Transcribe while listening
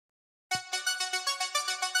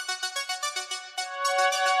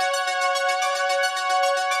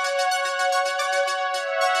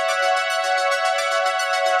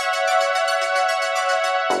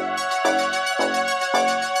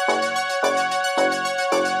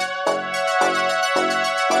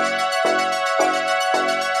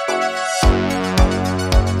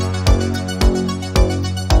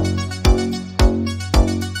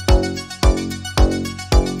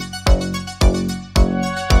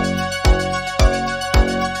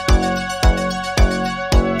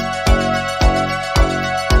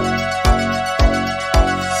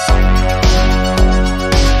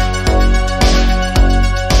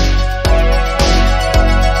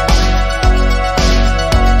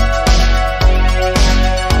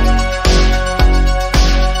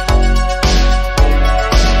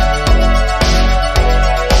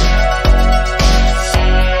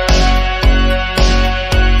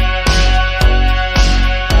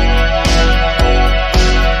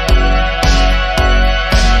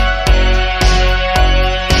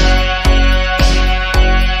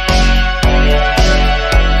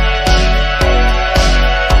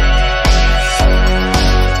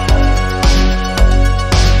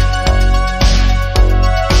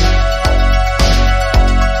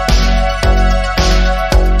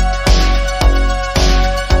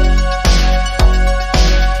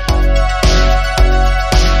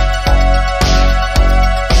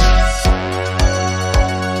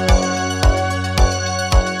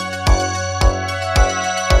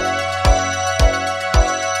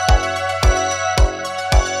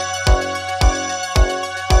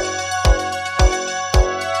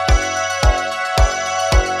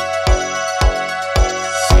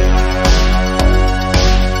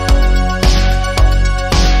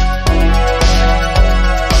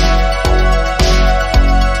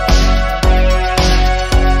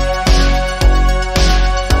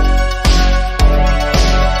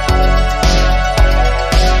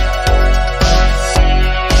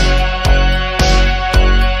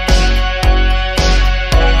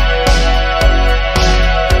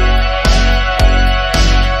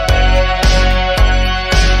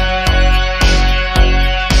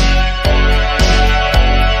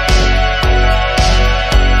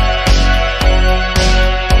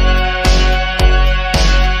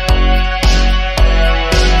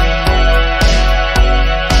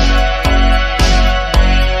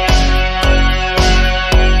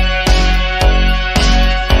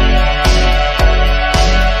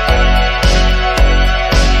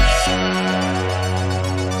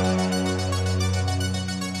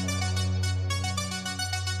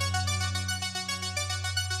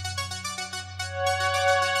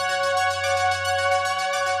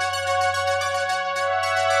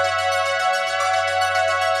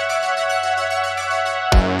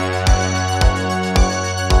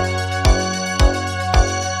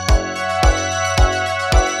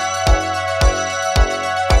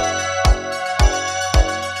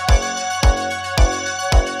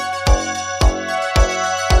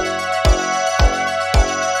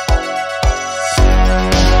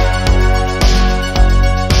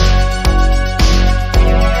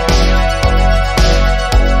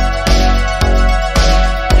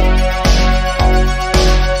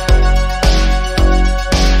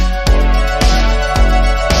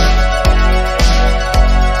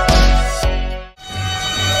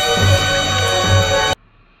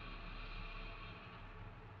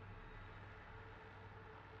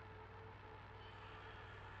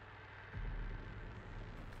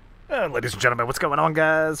Ladies and gentlemen, what's going on,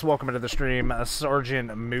 guys? Welcome into the stream.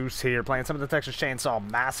 Sergeant Moose here, playing some of the Texas Chainsaw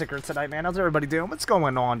Massacre tonight, man. How's everybody doing? What's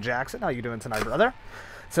going on, Jackson? How you doing tonight, brother?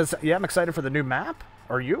 Says, yeah, I'm excited for the new map.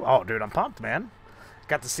 Are you? Oh, dude, I'm pumped, man.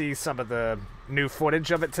 Got to see some of the new footage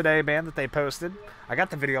of it today, man, that they posted. I got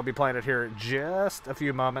the video. I'll be playing it here in just a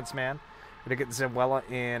few moments, man. Gonna get Zenuella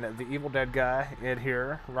and the Evil Dead guy in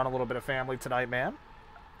here. Run a little bit of family tonight, man.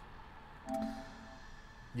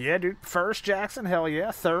 Yeah, dude. First, Jackson. Hell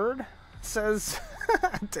yeah. Third, says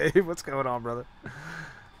Dave. What's going on, brother?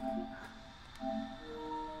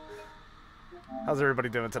 How's everybody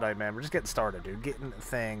doing tonight, man? We're just getting started, dude. Getting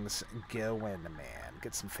things going, man.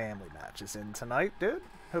 Get some family matches in tonight, dude.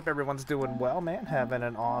 Hope everyone's doing well, man. Having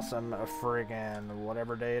an awesome friggin'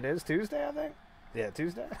 whatever day it is. Tuesday, I think? Yeah,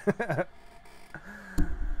 Tuesday.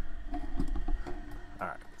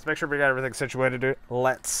 Alright. Let's make sure we got everything situated, dude.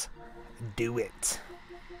 Let's do it.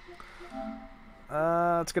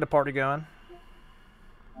 Let's get a party going.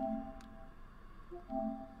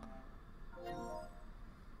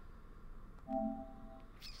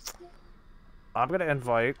 I'm going to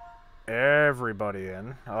invite everybody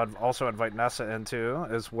in. I'd also invite Nessa in too,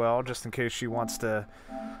 as well, just in case she wants to,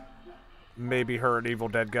 maybe her and Evil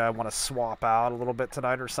Dead guy want to swap out a little bit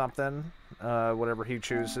tonight or something. Whatever he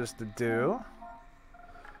chooses to do.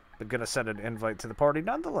 But going to send an invite to the party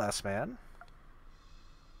nonetheless, man.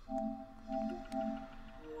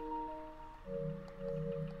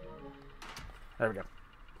 There we go.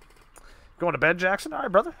 Going to bed, Jackson?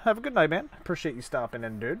 Alright, brother. Have a good night, man. Appreciate you stopping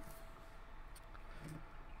in, dude.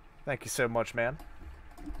 Thank you so much, man.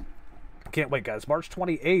 Can't wait, guys. March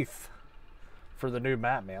 28th for the new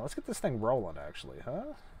map, man. Let's get this thing rolling, actually, huh?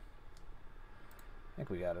 I think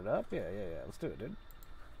we got it up. Yeah. Let's do it, dude.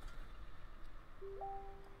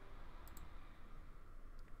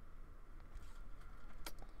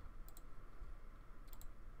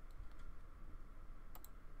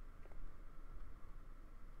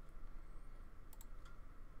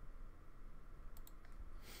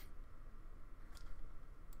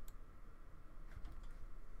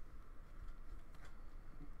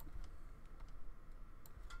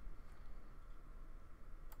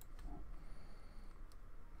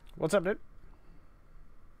 What's up, dude?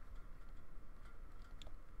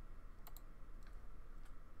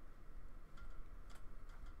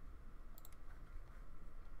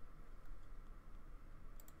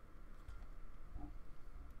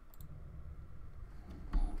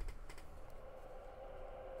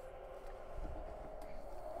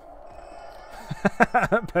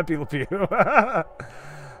 Pepe Le Pew.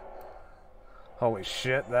 Holy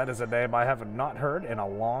shit, that is a name I have not heard in a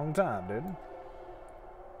long time, dude.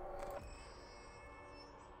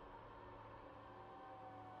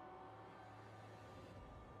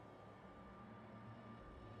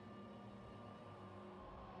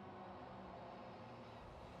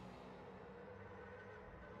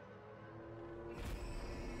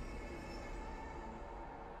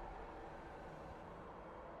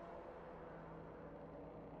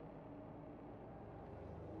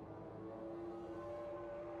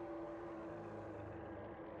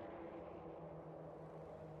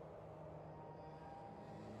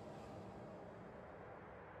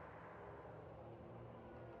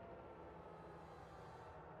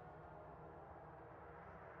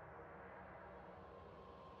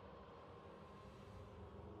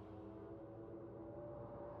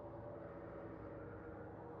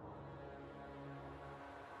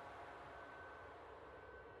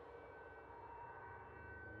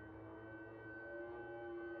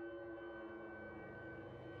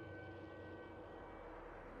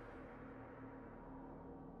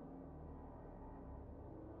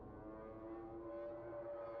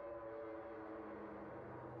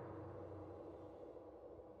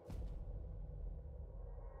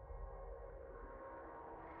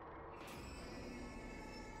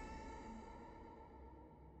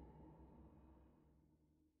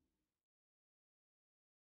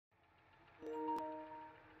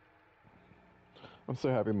 I'm so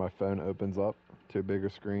happy my phone opens up to a bigger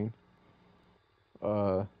screen.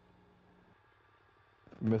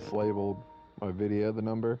 Mislabeled my video, the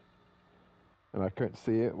number, and I couldn't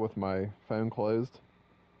see it with my phone closed.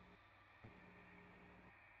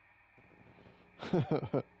 Here,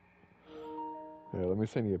 let me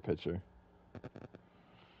send you a picture.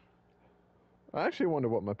 I actually wonder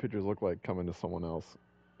what my pictures look like coming to someone else,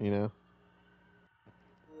 you know?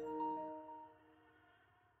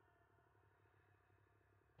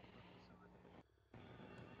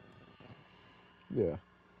 Yeah.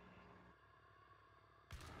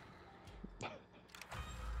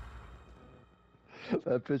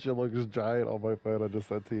 That picture looks giant on my phone. I just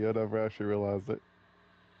sent to you. I never actually realized it.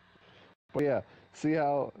 Yeah. See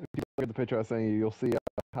how if you look at the picture I was saying, you'll see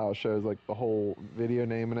how it shows like the whole video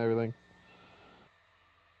name and everything.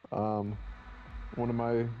 When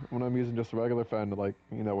I'm using just a regular phone, to, like,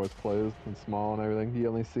 you know, where it's closed and small and everything, you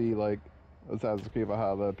only see like Assassin's Creed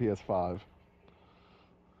Valhalla, the PS5.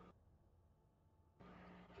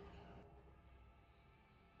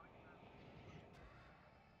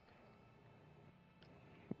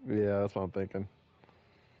 Yeah, that's what I'm thinking.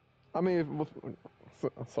 I mean,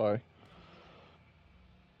 sorry.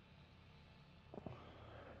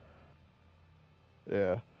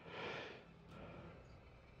 Yeah.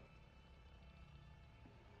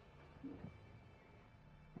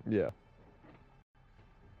 Yeah.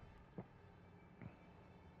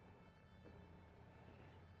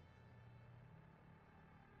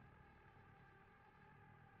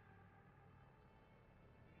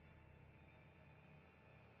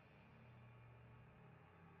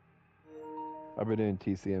 I've been doing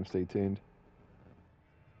TCM. Stay tuned.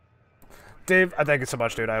 Dave, I thank you so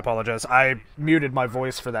much, dude. I apologize. I muted my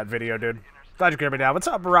voice for that video, dude. Glad you can hear me now. What's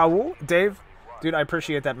up, Raul? Dave? Dude, I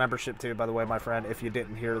appreciate that membership, too, by the way, my friend. If you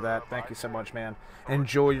didn't hear that, thank you so much, man.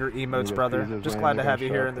 Enjoy your emotes, brother. Just glad to have you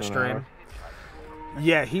here in the stream.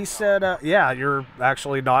 Yeah, he said, yeah, you're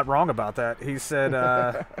actually not wrong about that. He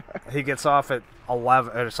said he gets off at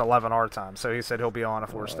 11, it's 11 our time, so he said he'll be on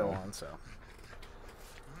if we're still on, so.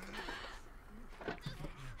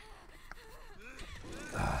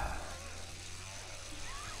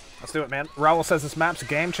 Let's do it, man. Raul says this map's a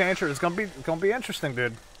game changer. It's gonna be interesting,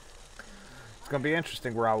 dude. It's gonna be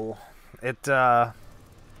interesting, Raul.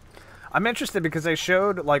 I'm interested because they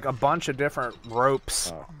showed like a bunch of different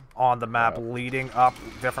ropes on the map leading up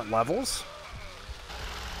different levels.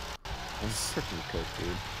 I'm freaking cooked,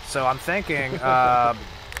 dude. So I'm thinking,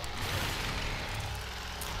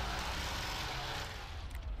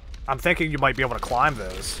 you might be able to climb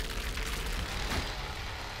those.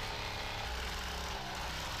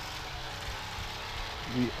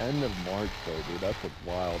 The end of March, though, dude. That's what's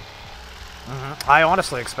wild. I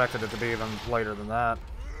honestly expected it to be even later than that.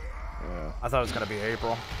 Yeah. I thought it was going to be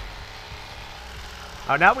April.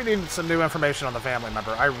 Now we need some new information on the family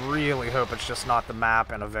member. I really hope it's just not the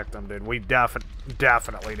map and a victim, dude. We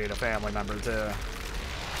definitely need a family member, too.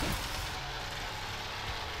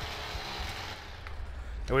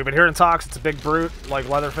 And we've been hearing talks. It's a big brute, like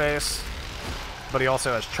Leatherface. But he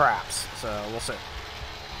also has traps, so we'll see.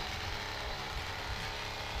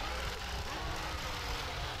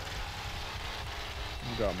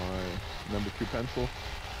 Got my number 2 pencil.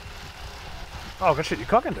 Oh, good shit, you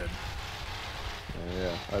cooking, dude.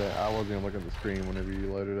 Yeah, I wasn't even looking at the screen whenever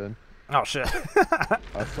you loaded in. Oh, shit.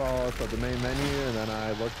 I saw us at the main menu, and then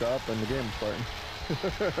I looked up, and the game was starting.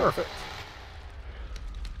 Perfect.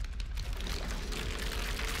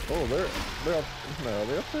 Oh, they're up. No, are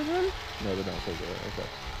they upstairs already? No, they're downstairs already. Okay.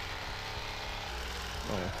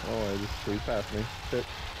 Oh, I just flew past me. Shit.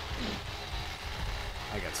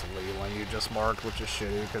 I got some Leland you just marked, which is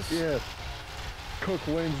shitty, because... Yeah. Cook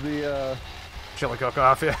wins the, chili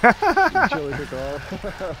cook-off, yeah. chili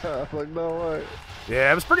cook-off. I was like, no way.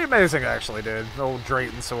 Yeah, it was pretty amazing, actually, dude. Old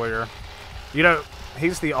Drayton Sawyer. You know,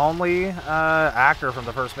 he's the only actor from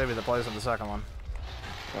the first movie that plays in the second one.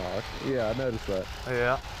 Oh, yeah, I noticed that.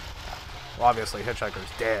 Yeah. Well, obviously,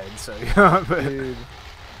 Hitchhiker's dead, so, yeah. But... Dude,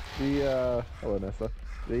 hello, Nessa.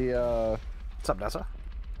 What's up, Nessa?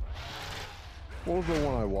 What was the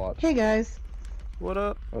one I watched? Hey guys. What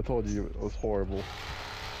up? I told you it was horrible.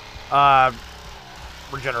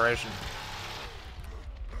 Regeneration.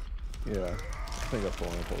 Yeah, I think that's the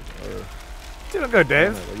one I told you. Or, Doing good,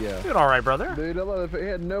 Dave. know, yeah. Doing alright, brother. Dude, I love it. He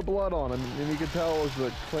had no blood on him, and you could tell it was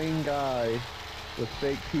a clean guy with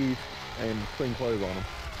fake teeth and clean clothes on him.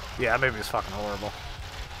 Yeah, that movie was fucking horrible.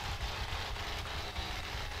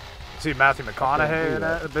 See Matthew McConaughey in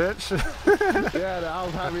that, bitch? Yeah, I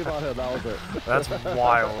was happy about him. That was it. That's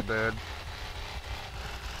wild, dude.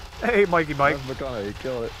 Hey, Mikey Mike. Matthew McConaughey,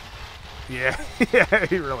 kill it. Yeah, yeah,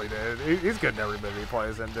 he really did. He's good in every movie he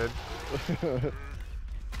plays in, dude.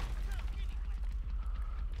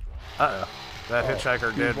 Uh-oh. That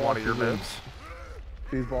hitchhiker did one of your moves.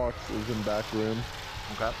 Fuse box is in the back room.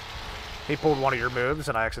 Okay. He pulled one of your moves,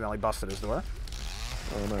 and I accidentally busted his door.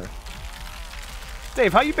 Oh, no.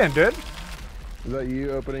 Dave, how you been, dude? Is that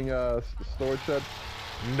you opening a storage shed?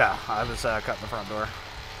 No, I was cutting the front door.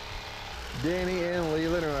 Danny and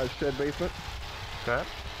Leland are in a shed basement. Okay.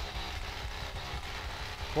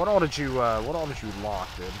 What all did you lock,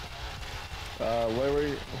 dude? Where were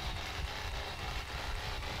you?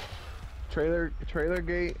 Trailer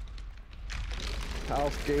gate,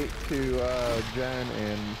 house gate to Jen,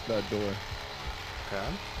 and that door. Okay.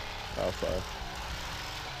 Outside.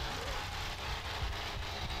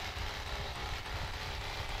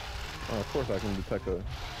 Oh, of course I can detect a...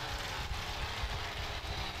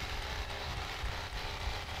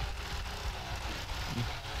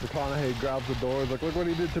 McConaughey grabs the door. He's like, look what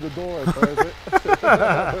he did to the door. Throws it.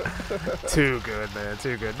 Too good, man.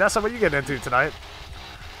 Too good. Nessa, what you getting into tonight?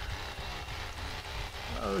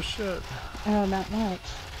 Oh, shit. Oh, not much.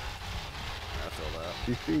 I feel that.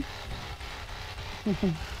 She speaks.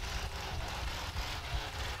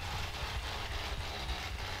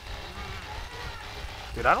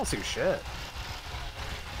 Dude, I don't see shit.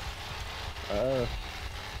 I guess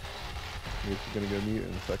she's gonna go mute in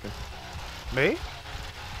a second. Me?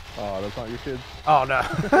 Oh, that's not your kid? Oh, no.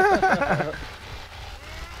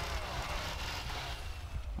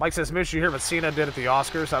 Mike says, Mooch, you hear what Cena did at the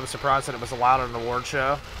Oscars? I was surprised that it was allowed at an award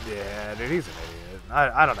show. Yeah, dude, he's an idiot.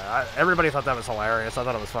 I don't know. Everybody thought that was hilarious. I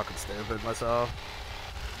thought it was fucking stupid myself.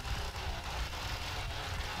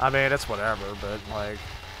 I mean, it's whatever, but, like...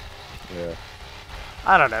 Yeah.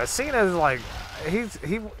 I don't know. Cena's, like...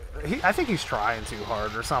 I think he's trying too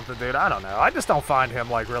hard or something, dude. I don't know. I just don't find him,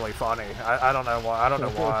 like, really funny. I don't know why. I don't know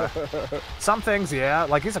why. Some things, yeah.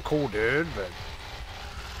 Like, he's a cool dude, but...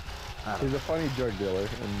 He's a funny drug dealer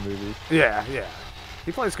in movies. Yeah, yeah.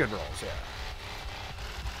 He plays good roles, yeah.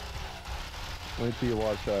 Wait till you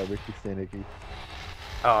watch Ricky Stanicky.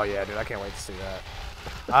 Oh, yeah, dude. I can't wait to see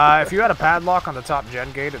that. If you had a padlock on the top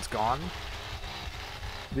gen gate, it's gone.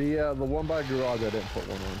 The one by garage, I didn't put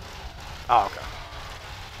one on. Oh, okay.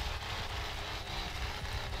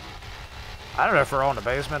 I don't know if we're all in the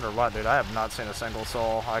basement or what, dude. I have not seen a single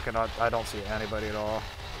soul. I don't see anybody at all.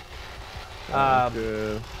 That one's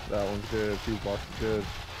good. That one's good. Fuse box is good.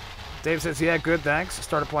 Dave says, yeah, good, thanks.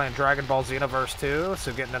 Started playing Dragon Ball Xenoverse 2,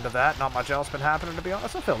 so getting into that. Not much else been happening, to be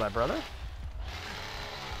honest. I feel that, brother.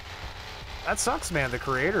 That sucks, man. The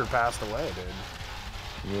creator passed away,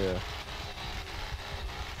 dude. Yeah.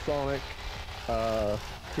 Sonic,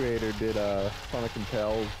 creator did Sonic and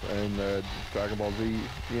Tails and the Dragon Ball Z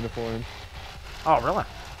uniforms. Oh, really?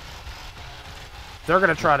 They're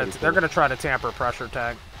gonna try to tamper Pressure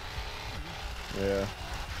Tank. Yeah.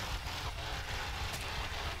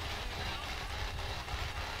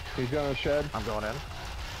 He's going to shed. I'm going in.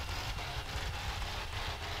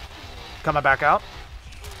 Coming back out.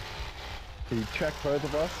 Can you check both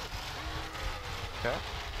of us? Okay.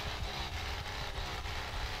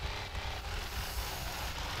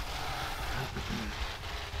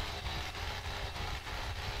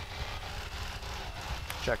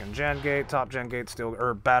 Checking gen gate, top gen gate still,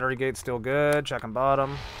 or battery gate still good. Checking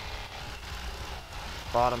bottom.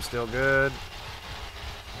 Bottom still good.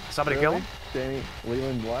 Somebody kill him? Danny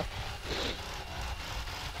Leland left.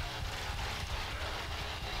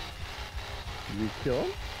 Did you kill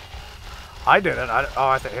him? I didn't.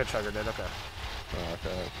 I think Hitchhiker did. Okay. Oh,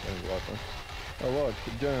 okay. That's awesome. Oh, look,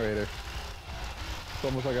 the generator. It's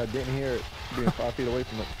almost like I didn't hear it being 5 feet away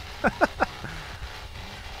from it.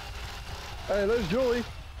 Hey, there's Julie.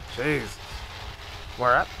 Jeez.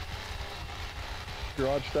 Where at?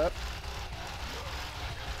 Garage step.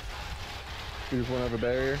 You just went over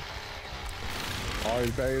barrier. All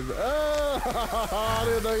these barriers. Oh, I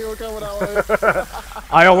didn't know you were coming that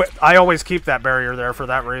way. I always keep that barrier there for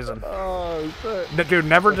that reason. Oh, shit. Dude,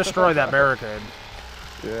 never destroy that barricade.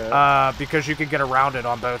 Yeah. Because you can get around it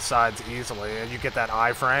on both sides easily, and you get that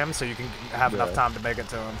I-frame, so you can have enough time to make it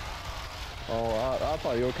to him. Oh, I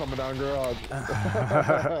thought you were coming down garage.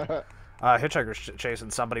 Hitchhiker's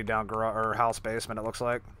chasing somebody down garage or house basement, it looks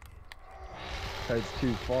like. It's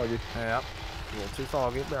too foggy. Yep. A little too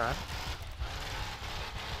foggy, but alright.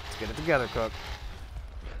 Let's get it together, Cook.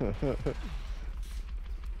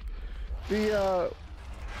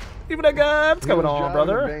 Even a guy, what's going on,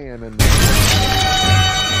 brother?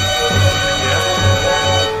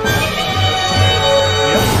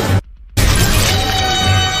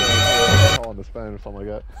 On the phone or something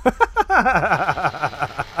like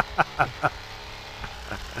that.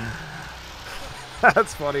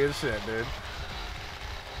 That's funny as shit, dude.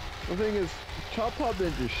 The thing is, Chop Top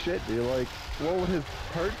didn't do shit, dude. Like, what would his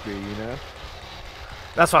perk be, you know?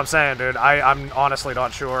 That's what I'm saying, dude. I'm honestly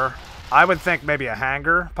not sure. I would think maybe a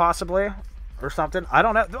hanger, possibly, or something. I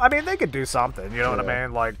don't know. I mean, they could do something, you know what I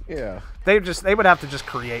mean? Like, yeah. They would have to just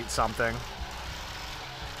create something.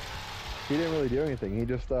 He didn't really do anything. He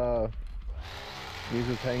just, used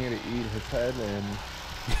his hanger to eat his head and...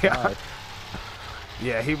 Yeah.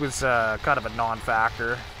 Yeah, he was, kind of a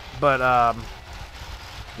non-factor. But,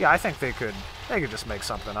 yeah, I think they could just make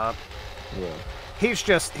something up. Yeah.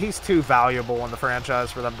 He's too valuable in the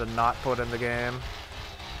franchise for them to not put in the game.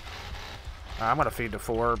 I'm gonna feed to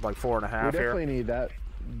 4, like 4.5 here. We definitely need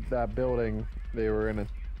that building they were in.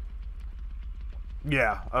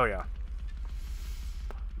 Yeah. Oh yeah.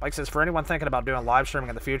 Mike says, for anyone thinking about doing live streaming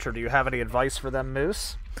in the future, do you have any advice for them,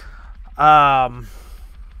 Moose? Well,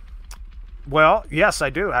 yes, I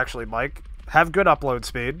do, actually, Mike. Have good upload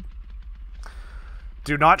speed.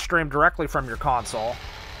 Do not stream directly from your console.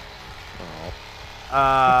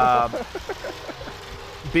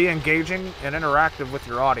 Be engaging and interactive with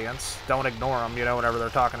your audience. Don't ignore them, you know, whenever they're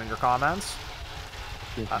talking in your comments.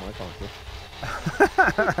 Things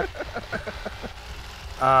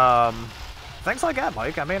like that,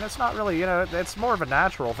 Mike. I mean, it's not really, you know, it's more of a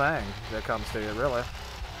natural thing that comes to you, really.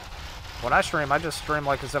 When I stream, I just stream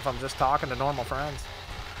like as if I'm just talking to normal friends.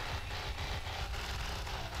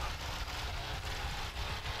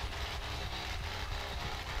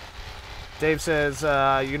 Dave says,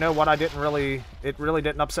 you know what, it really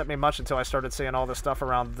didn't upset me much until I started seeing all this stuff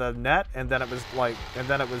around the net, and then it was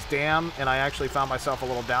damn, and I actually found myself a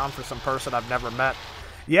little down for some person I've never met.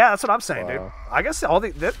 Yeah, that's what I'm saying, dude. I guess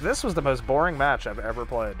this was the most boring match I've ever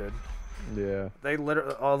played, dude. Yeah. They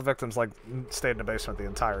literally, all the victims, like, stayed in the basement the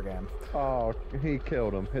entire game. Oh, he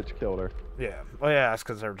killed him. Hitch killed her. Yeah. Well, yeah, it's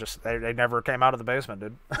because they never came out of the basement,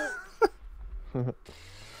 dude.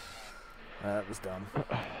 That was dumb.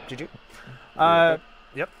 GG.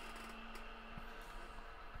 Yep.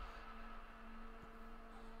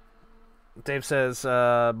 Dave says,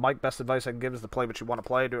 Mike, best advice I can give is to play what you want to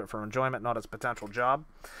play. Do it for enjoyment, not as a potential job.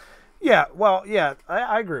 Yeah, well, yeah,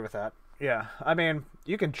 I agree with that. Yeah, I mean,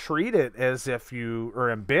 you can treat it as if you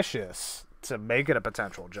are ambitious to make it a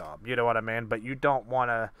potential job. You know what I mean? But you don't want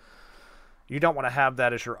to have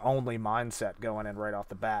that as your only mindset going in right off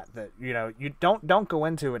the bat. That, you know, you don't go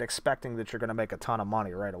into it expecting that you're going to make a ton of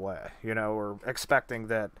money right away, you know, or expecting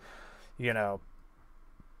that, you know,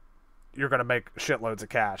 you're going to make shitloads of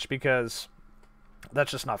cash, because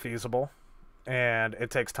that's just not feasible, and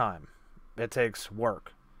it takes time. It takes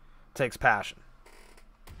work. It takes passion.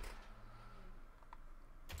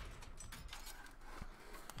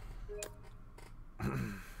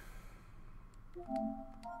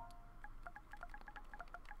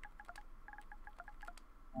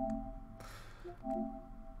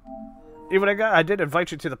 Even I did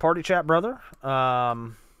invite you to the party chat, brother.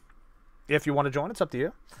 If you want to join, it's up to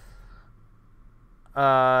you.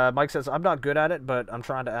 Mike says, I'm not good at it, but I'm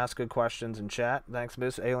trying to ask good questions in chat. Thanks,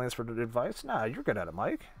 Miss Aliens, for the advice. Nah, you're good at it,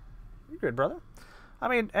 Mike. You're good, brother. I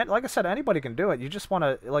mean, like I said, anybody can do it. You just want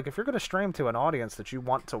to, like, if you're going to stream to an audience that you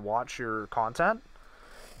want to watch your content,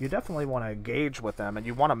 you definitely want to engage with them, and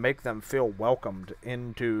you want to make them feel welcomed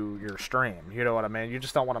into your stream. You know what I mean? You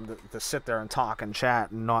just don't want them to sit there and talk and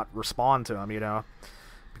chat and not respond to them, you know,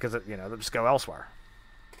 because, you know, they'll just go elsewhere.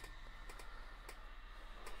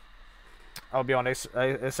 I'll be on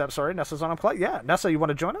ASAP, sorry. Nessa's on play. Yeah, Nessa, you want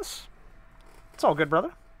to join us? It's all good,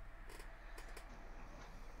 brother.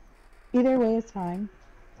 Either way is fine.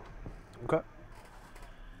 Okay.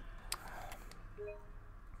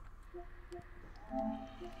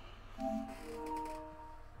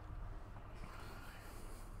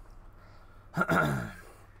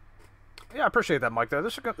 Yeah, I appreciate that, Mike, though.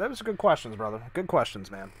 That was good questions, brother. Good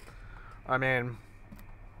questions, man. I mean,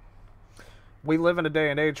 we live in a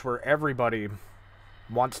day and age where everybody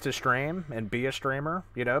wants to stream and be a streamer,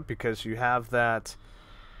 you know, because you have that,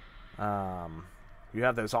 you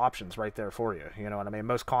have those options right there for you. You know what I mean?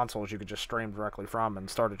 Most consoles you could just stream directly from and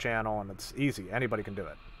start a channel, and it's easy. Anybody can do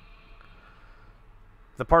it.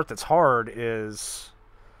 The part that's hard is,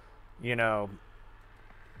 you know,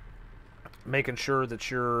 making sure that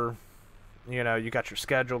you're, you know, you got your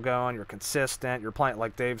schedule going, you're consistent, you're playing,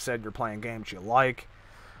 like Dave said, you're playing games you like.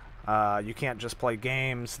 You can't just play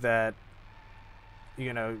games that,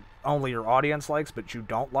 you know, only your audience likes but you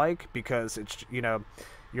don't like, because it's, you know,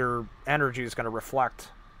 your energy is going to reflect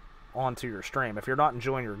onto your stream. If you're not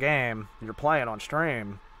enjoying your game, you're playing on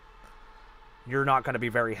stream, you're not going to be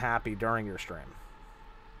very happy during your stream.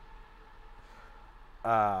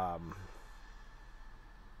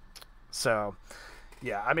 So,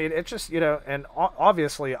 yeah, I mean, it's just, you know, and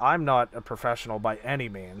obviously I'm not a professional by any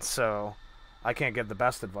means, so I can't give the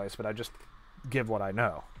best advice, but I just give what I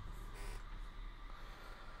know.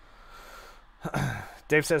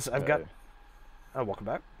 Dave says, I've got... Oh, welcome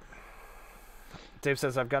back. Dave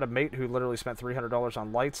says, I've got a mate who literally spent $300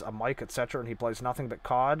 on lights, a mic, etc., and he plays nothing but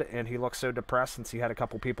COD, and he looks so depressed since he had a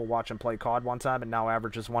couple people watch him play COD one time and now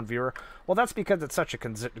averages one viewer. Well, that's because it's such a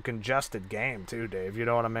congested game, too, Dave. You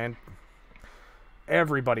know what I mean?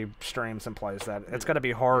 Everybody streams and plays that. It's going to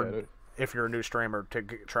be hard if you're a new streamer to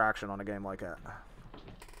get traction on a game like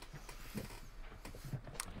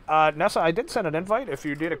that. Nessa, I did send an invite. If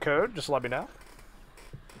you need a code, just let me know.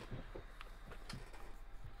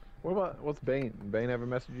 What's Bane? Bane ever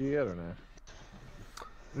messaged you yet or no?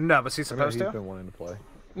 No, but he's supposed to. He's been wanting to play.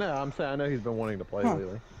 No, I'm saying I know he's been wanting to play Huh.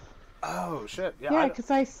 lately. Oh shit! Yeah. Yeah, because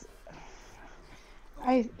I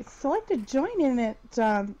selected join and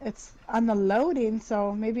it's on the loading,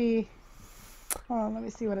 so maybe. Oh, let me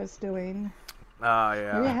see what it's doing. Oh Maybe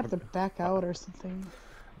I yeah. have to back out or something.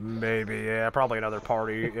 Maybe yeah. Probably another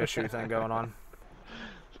party issue thing going on.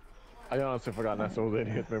 I honestly forgot Nessa was in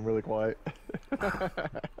here. It's been really quiet.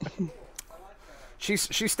 She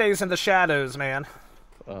stays in the shadows, man.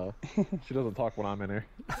 She doesn't talk when I'm in here.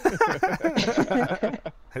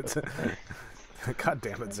 It's God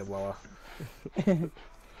damn it, Zibwella.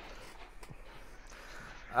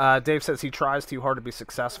 Dave says he tries too hard to be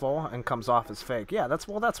successful and comes off as fake. Yeah, that's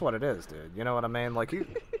what it is, dude. You know what I mean? Like you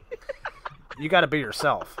got to be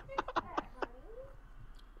yourself.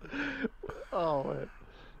 Oh man.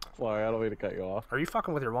 Sorry, I don't mean to cut you off. Are you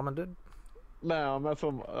fucking with your woman, dude? No, I'm not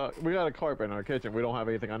we got a carpet in our kitchen. We don't have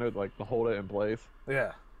anything. I know like to hold it in place.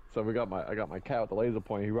 Yeah. So I got my cat with the laser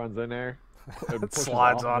point. He runs in there, and pushes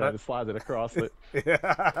Slides off, on and it. slides it across it. Yeah,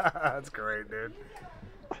 that's great, dude.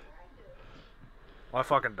 My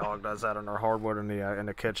fucking dog does that on her hardwood in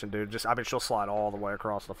the kitchen, dude. I mean, she'll slide all the way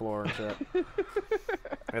across the floor and shit.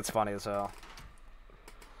 It's funny as hell.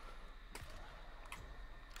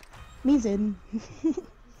 Me's in.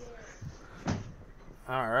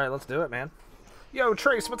 All right, let's do it, man. Yo,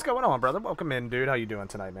 Trace, what's going on, brother? Welcome in, dude. How you doing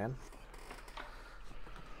tonight, man?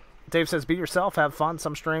 Dave says, be yourself, have fun.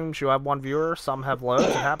 Some streams you have one viewer, some have loads.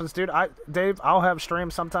 It happens, dude. Dave, I'll have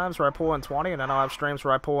streams sometimes where I pull in 20, and then I'll have streams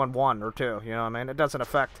where I pull in 1 or 2. You know what I mean? It doesn't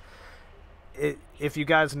affect it. If you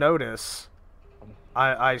guys notice,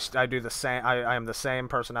 I do the same. I am the same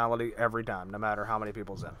personality every time, no matter how many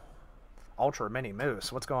people's in. Ultra Mini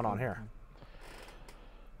Moose, what's going on here?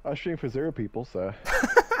 I stream for 0 people, so.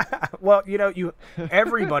 Well, you know,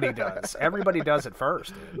 everybody does. Everybody does it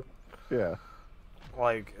first, dude. Yeah.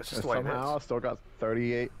 Like, it's just the way it somehow I is. still got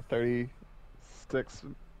 36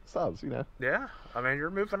 subs, you know? Yeah, I mean, you're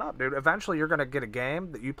moving up, dude. Eventually, you're gonna get a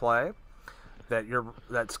game that you play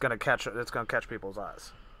that's gonna catch people's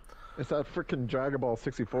eyes. It's that freaking Dragon Ball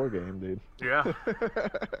 64 game, dude. Yeah.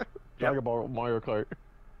 Dragon Ball Mario Kart.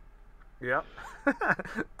 Yep.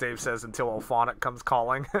 Dave says until Ophonic comes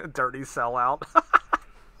calling, dirty sellout.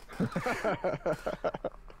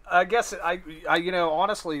 I guess I you know,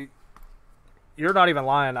 honestly, you're not even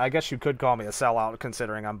lying. I guess you could call me a sellout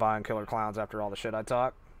considering I'm buying Killer Clowns after all the shit I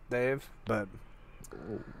talk, Dave. But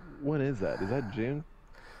When is that? Is that June?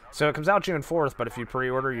 so it comes out June 4th, but if you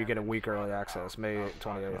pre-order, you get a week early access, May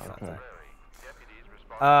 28th. I think.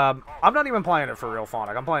 I'm not even playing it for real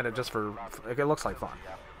Phonic. I'm playing it just for it looks like fun.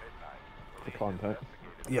 The content.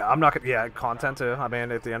 Yeah, I'm not gonna. Yeah, content too. I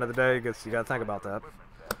mean, at the end of the day, you gotta think about that.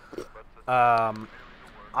 I'm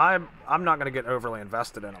not gonna get overly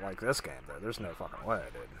invested in it like this game, though. There's no fucking way,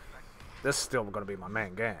 dude. This is still gonna be my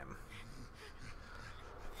main game.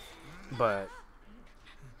 But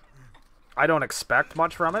I don't expect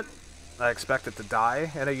much from it. I expect it to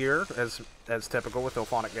die in a year, as typical with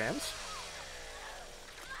Ilphonic games.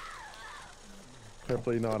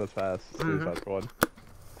 Hopefully not as fast as Suicide Squad.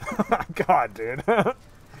 God, dude.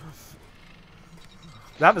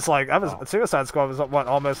 Suicide Squad was what,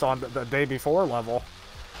 almost on the day before level.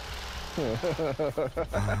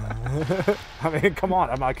 I mean, come on,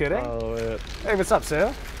 am I kidding? Oh, man. Hey, what's up,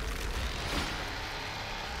 Sue?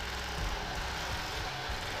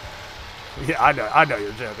 Yeah, I know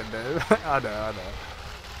you're joking, dude. I know.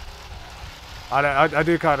 I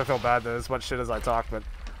do kind of feel bad though, as much shit as I talk, but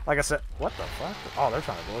like I said, what the fuck? Oh, they're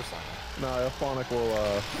trying to door slam me. No, Phonic will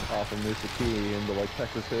offer me the key into like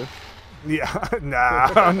Texas too. Yeah, no.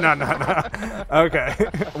 Okay,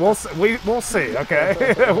 we'll see.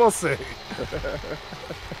 Okay, we'll see.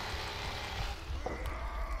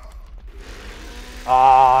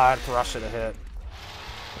 Ah, thrush should have hit.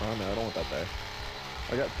 Oh no, I don't want that there.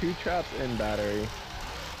 I got 2 traps in battery.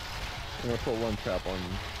 I'm gonna put 1 trap on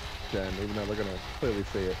Jen, even though they're gonna clearly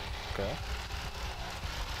see it. Okay.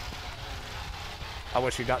 I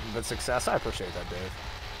wish you nothing but success. I appreciate that, Dave.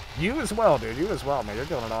 You as well, dude. You as well, man. You're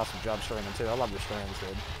doing an awesome job streaming too. I love your streams,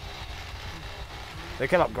 dude. They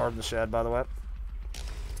came up guarding the shed, by the way.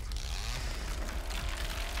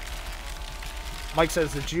 Mike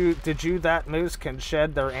says, did you that moose can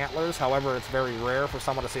shed their antlers? However, it's very rare for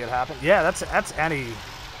someone to see it happen. Yeah, that's any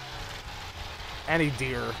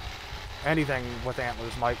deer, anything with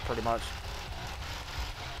antlers, Mike, pretty much.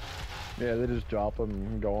 Yeah, they just drop them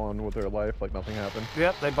and go on with their life like nothing happened.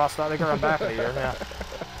 Yep, they bust out. They go run back in a year. Yeah.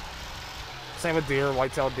 Same with deer,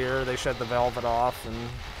 white-tailed deer. They shed the velvet off and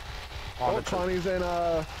on the Connie's in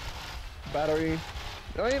battery.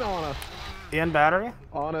 No, ain't on a. in battery.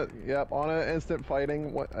 On it, yep, on it. Instant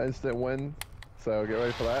fighting, instant win. So get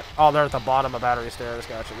ready for that. Oh, they're at the bottom of battery stairs.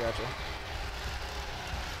 Gotcha, gotcha.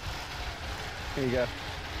 Here you go.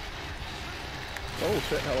 Oh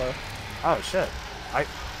shit, hello. Oh, shit. I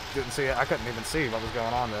didn't see it. I couldn't even see what was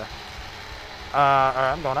going on there. Alright,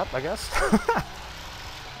 I'm going up, I guess.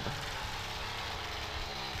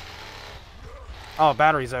 Oh,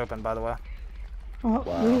 battery's open, by the way. Oh,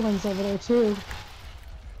 Wow. Leland's over there too.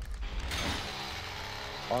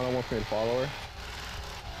 Anna wants me to follow her.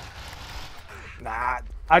 Nah,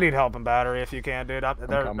 I need help in battery if you can, dude. They're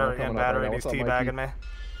coming in up battery. right now. He's What's up, teabagging Mikey? me.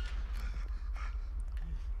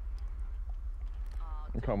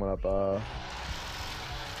 I'm coming up, yep.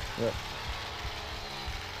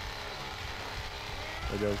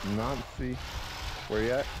 There goes Nancy. Where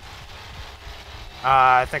you at?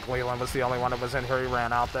 I think Leland was the only one that was in here. He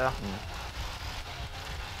ran out there.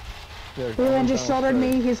 There, Leland just shouldered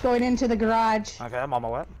me. He's going into the garage. Okay, I'm on my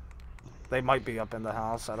way. They might be up in the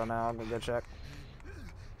house. I don't know. I'm gonna go check.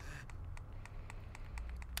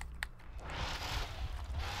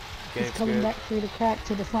 He's Gate's coming good. back through the crack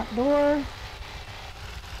to the front door.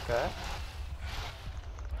 Okay.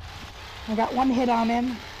 I got one hit on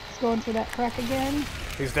him. He's going through that crack again.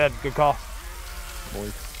 He's dead. Good call.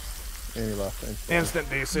 Boys. And he left. Instant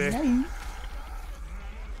DC. Nice.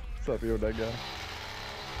 What's up, you dead guy?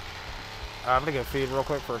 I'm gonna get feed real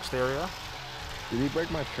quick for exterior. Did he break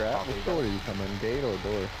my trap? Oh, Which door did he come in? Gate or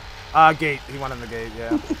door? Gate. He went in the gate,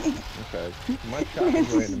 yeah. Okay. My trap is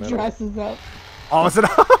right in the middle. Dresses up. Oh, is it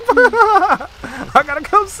up? I gotta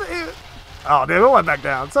come see it. Oh, dude, it went back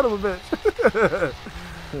down. Son of a bitch.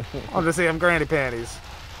 I'll just see him granny panties.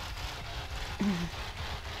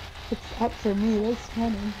 It's up for me. That's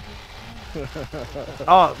funny.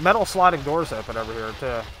 Oh, metal sliding doors open over here,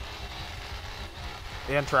 too.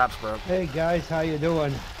 And traps broke. Hey guys, how you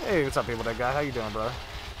doing? Hey, what's up, people? That guy. How you doing, brother?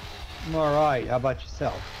 I'm all right. How about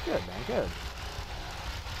yourself? Good, man. Good.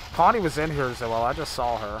 Connie was in here as well. I just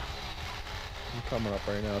saw her. I'm coming up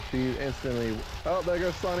right now. She instantly... Oh, there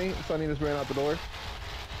goes Sunny. Sunny just ran out the door.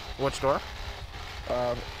 Which door?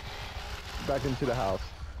 Back into the house.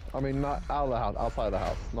 I mean, not out of the house. Outside of the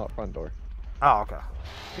house. Not front door. Oh, okay.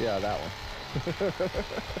 Yeah, that one.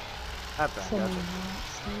 That thing. Someone Gotcha.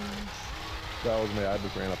 upstairs. That was me. I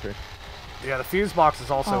just ran up here. Yeah, the fuse box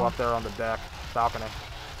is also Oh. up there on the deck, balcony.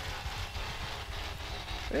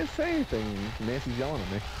 I didn't say anything. Nancy's yelling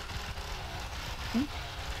at me.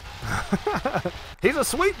 He's a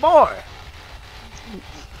sweet boy.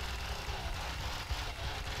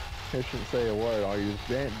 I shouldn't say a word. Are you?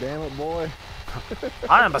 Damn it, boy.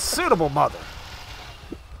 I am a suitable mother.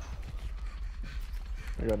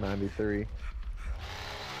 I got 93.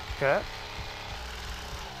 Okay.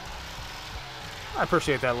 I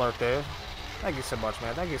appreciate that alert, Dave. Thank you so much,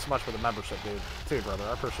 man. Thank you so much for the membership, dude. Too, brother.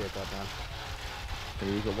 I appreciate that, man.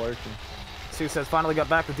 He's a working. Sue says, finally got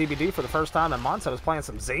back to DBD for the first time in months. I was playing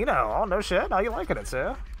some Xeno. Oh, no shit. How you liking it,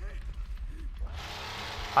 Sue?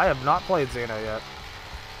 I have not played Xeno yet.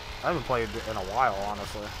 I haven't played in a while,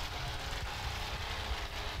 honestly.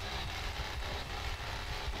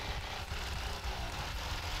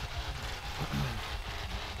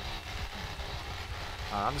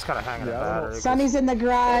 I'm just kind of hanging Yeah, at I don't- battery. 'cause- Sonny's in the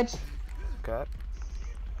garage. Okay.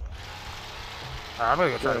 Alright, I'm gonna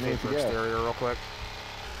go try Yeah, to feed for yeah. exterior real quick.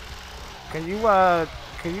 Can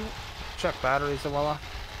you check batteries, Luella?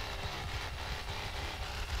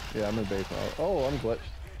 Yeah, I'm in basement. Oh, I'm glitched.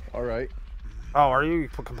 All right. Oh, are you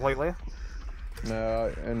completely?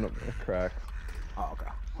 No, and a crack. Oh,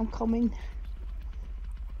 okay. I'm coming.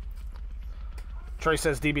 Trace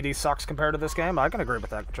says DBD sucks compared to this game. I can agree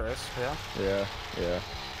with that, Trace. Yeah. Yeah, yeah.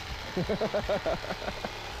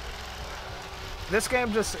 This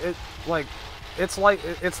game just it's like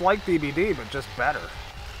DBD but just better.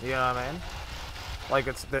 You know what I mean? Like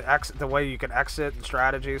it's the way you can exit and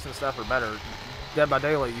strategies and stuff are better. Dead by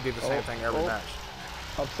Daylight, you do the same thing every match.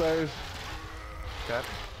 Upstairs. Okay.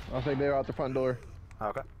 I think they're out the front door.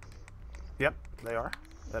 Okay. Yep, they are.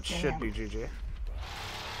 That should be GG.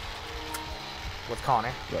 With Connie.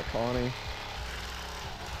 Got Connie.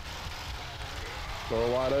 Door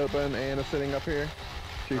wide open. Anna sitting up here.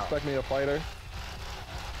 She expect me to fight her?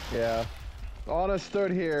 Yeah. Anna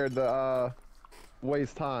stood here to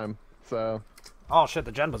waste time. So. Oh shit,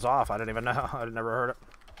 the gen was off. I didn't even know. I'd never heard it.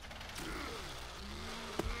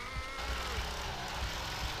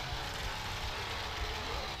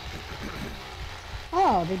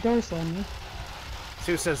 Oh, the door's on me.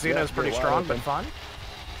 Sue says Xeno's Yeah, pretty wide strong but open. fun.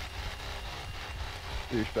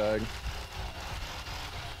 Douchebag.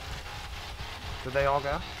 Did they all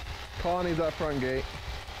go? Connie's at front gate.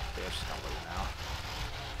 Yeah, she's gonna leave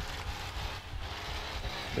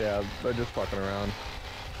now. Yeah, they're just fucking around.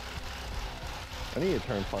 I need to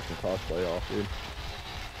turn fucking crossplay off, dude.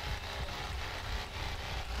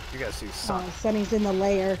 You guys see Sun? Sunny's in the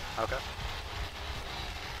lair. Okay.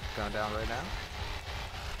 Going down right now.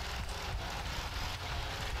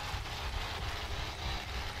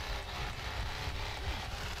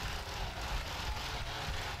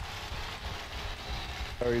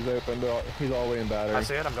 Oh, he's open. He's all the way in battery. I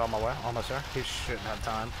see it. I'm going my way. Almost there. He shouldn't have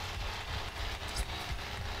time.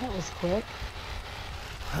 That was quick.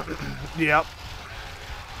 Yep.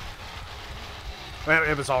 Well,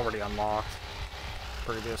 it was already unlocked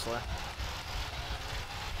previously.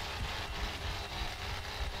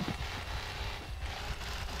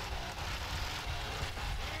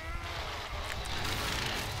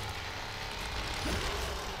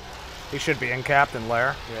 He should be in Captain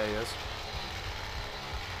Lair. Yeah, he is.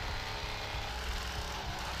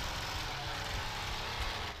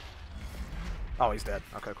 Oh, he's dead.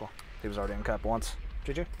 Okay, cool. He was already in Cap once.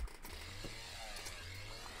 GG.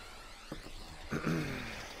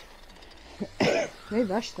 They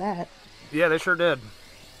rushed that. Yeah, they sure did.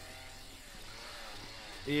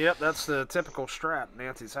 Yep, that's the typical strat.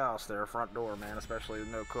 Nancy's house there, front door, man. Especially with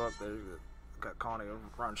no cook. They got Connie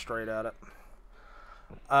running straight at it.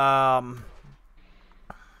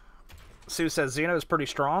 Sue says Xeno's pretty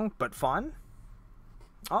strong, but fun.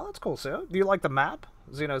 Oh, that's cool, Sue. Do you like the map?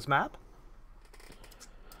 Xeno's map?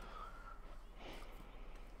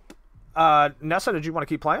 Nessa, did you want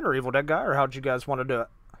to keep playing, or Evil Dead Guy, or how did you guys want to do it?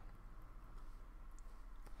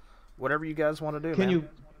 Whatever you guys want to do, man.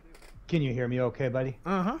 Can you hear me okay, buddy?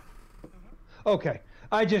 Uh-huh. Okay.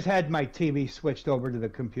 I just had my TV switched over to the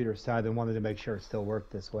computer side and wanted to make sure it still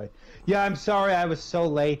worked this way. Yeah, I'm sorry I was so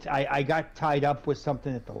late. I got tied up with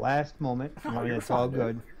something at the last moment. You're it's fine, all dude.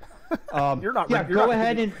 good. You're not. Yeah, You're go not,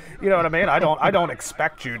 ahead and. You know what I mean? I don't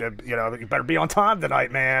expect you to. You know, you better be on time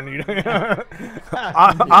tonight, man.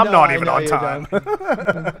 I'm not even on time.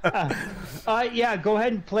 Yeah, go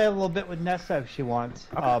ahead and play a little bit with Nessa if she wants.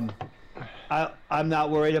 Okay. I'm not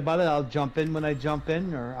worried about it. I'll jump in when I jump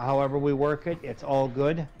in, or however we work it. It's all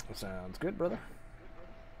good. Sounds good, brother.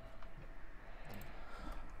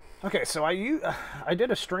 Okay, so I did a I did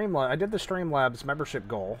the Streamlabs membership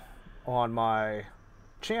goal on my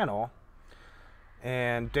channel,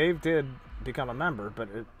 and Dave did become a member, but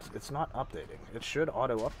it's not updating. It should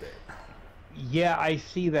auto update. Yeah, I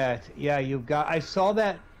see that. Yeah, I saw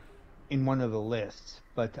that in one of the lists,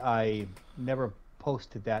 but I never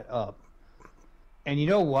posted that up. And you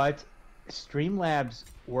know what? Streamlabs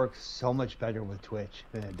works so much better with Twitch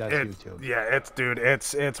than it does YouTube. Yeah, it's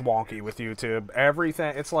wonky with YouTube.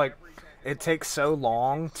 Everything, it's like it takes so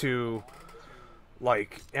long to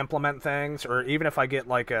like implement things, or even if I get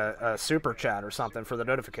like a super chat or something for the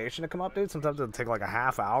notification to come up, dude, sometimes it'll take like a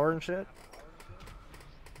half hour and shit.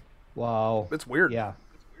 Wow. It's weird. Yeah.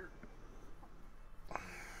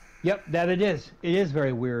 Yep, that it is. It is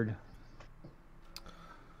very weird.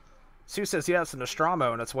 Sue says, yeah, it's a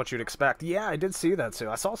Nostromo, and it's what you'd expect. Yeah, I did see that, Sue.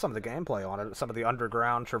 I saw some of the gameplay on it, some of the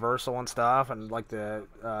underground traversal and stuff, and like the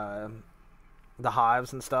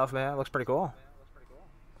hives and stuff, man. It looks pretty cool.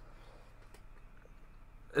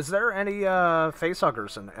 Is there any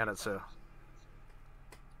facehuggers in it, Sue?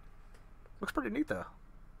 Looks pretty neat, though.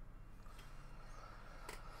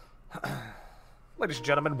 Ladies and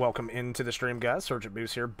gentlemen, welcome into the stream, guys. Sergeant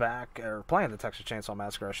Moose here, back, or playing the Texas Chainsaw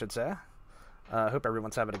Massacre, I should say. Hope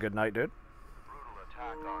everyone's having a good night, dude.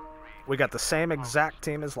 We got the same exact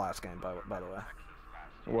team as last game, by the way.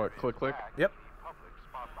 What? Click, click? Yep.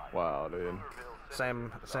 Wow, dude. Same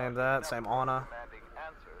that, same Anna.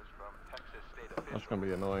 That's gonna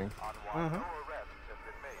be annoying.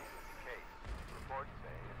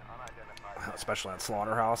 Especially at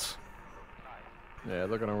Slaughterhouse. Yeah,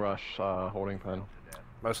 they're gonna rush holding pen.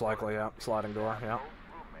 Most likely, yeah. Sliding door, yeah.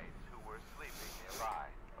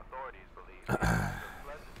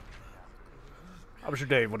 How was your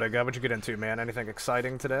day? What'd you get into, man? Anything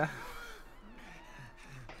exciting today?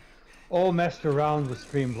 Oh, messed around with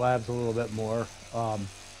Streamlabs a little bit more.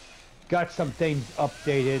 Got some things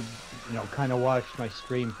updated. You know, kind of watched my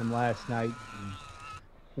stream from last night. And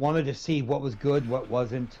wanted to see what was good, what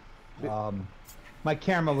wasn't. My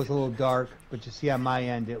camera was a little dark, but you see on my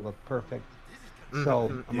end it looked perfect.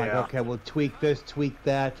 So I'm like, okay, we'll tweak this, tweak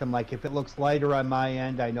that. I'm like, if it looks lighter on my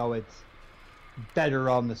end, I know it's better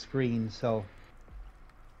on the screen. So.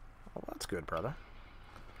 Well, that's good, brother.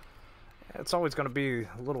 It's always going to be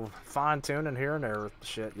a little fine-tuning here and there with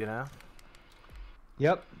shit, you know?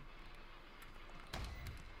 Yep.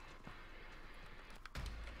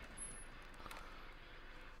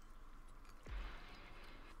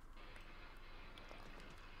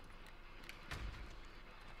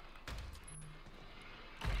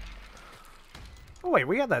 Oh wait,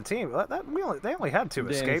 we had that team. They only had 2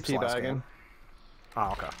 Danny's escapes last teabagging. game.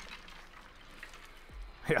 Oh, okay.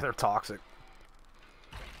 Yeah, they're toxic.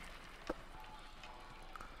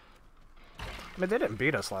 I mean, they didn't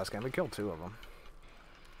beat us last game. We killed 2 of them.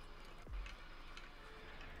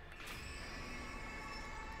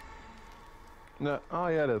 No. Oh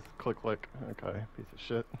yeah, it is. Click, click. Okay, piece of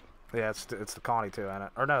shit. Yeah, it's the Connie too, ain't it?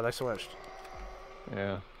 Or no, they switched.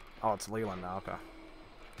 Yeah. Oh, it's Leland now. Okay.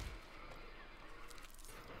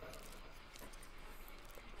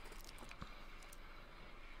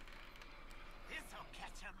 This'll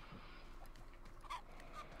catch him.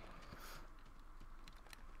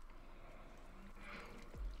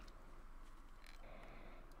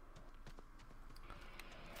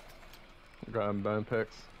 Grabbing bone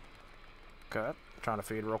picks. Okay. Trying to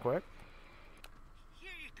feed real quick.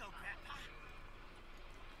 Here you go, Grandpa.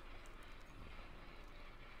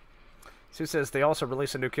 Sue says they also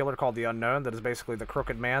released a new killer called the Unknown that is basically the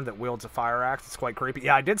crooked man that wields a fire axe. It's quite creepy.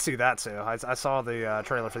 Yeah, I did see that, Sue. I saw the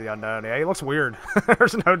trailer for the Unknown. Yeah, he looks weird.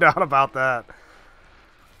 There's no doubt about that.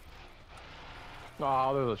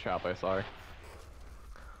 Oh, there's a trap. Sorry.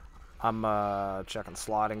 I'm checking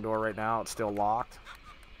sliding door right now. It's still locked.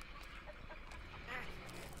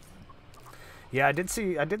 Yeah, I did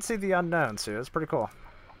see the Unknown, Sue. It's pretty cool.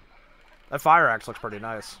 That fire axe looks pretty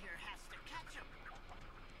nice. Here has to catch him.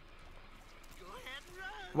 Go ahead and run.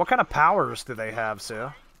 What kind of powers do they have, Sue?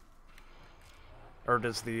 Or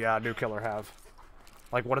does the new killer have?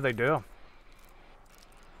 Like, what do they do? You'll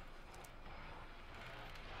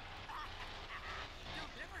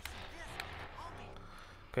never see this.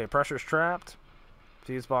 Homie. Okay, pressure's trapped.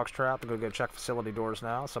 Fuse box trapped. I'm gonna go check facility doors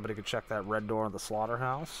now. Somebody could check that red door in the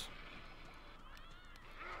slaughterhouse.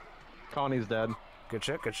 Connie's dead. Good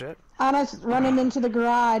shit, good shit. Anna's running into the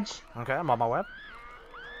garage. Okay, I'm on my way.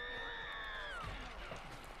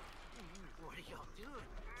 What are y'all doing?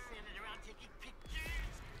 Standing around taking pictures?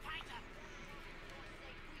 Find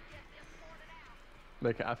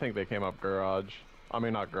him. I think they came up garage. I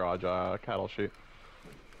mean, not garage. Cattle chute.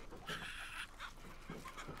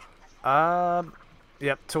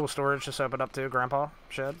 Yep, tool storage just opened up too, Grandpa.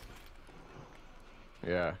 Shed.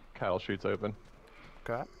 Yeah, cattle chute's open.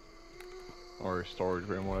 Okay. Or storage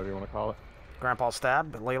room, whatever you want to call it. Grandpa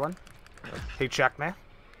stabbed Leland. He checked me.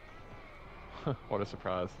 What a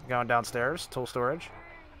surprise. Going downstairs, tool storage.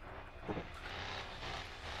 Look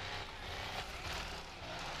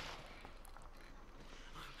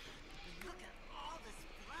at all this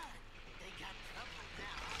blood. They got trouble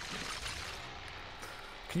now.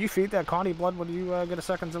 Can you feed that Connie blood when you get a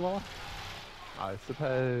second, Zavella? I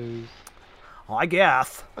suppose. Well, I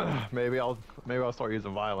guess. Maybe I'll start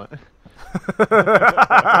using violent. Go ahead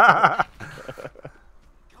and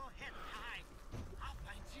hide. I'll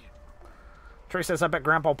find you. Trey says, I bet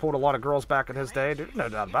Grandpa pulled a lot of girls back in his day. Dude, no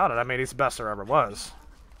doubt about it. I mean, he's the best there ever was.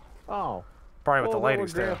 Oh. Probably with the What ladies,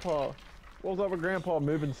 was too. Grandpa? What was up with Grandpa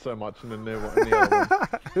moving so much in the new one? In the other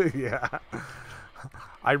one? Yeah.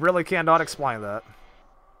 I really cannot explain that.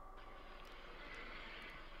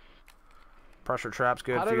 Pressure trap's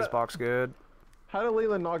good, How did fuse it- box good. How did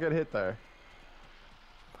Leland not get hit there?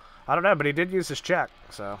 I don't know, but he did use his check,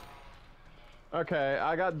 so. Okay,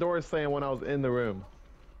 I got doors saying when I was in the room.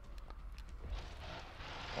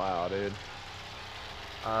 Wow, dude.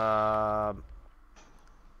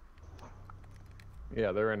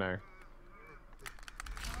 Yeah, they're in there.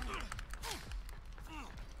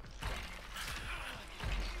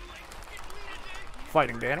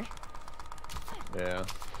 Fighting Danny. Yeah.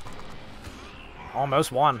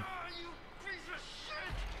 Almost won.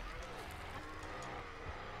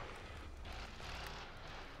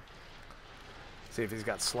 See if he's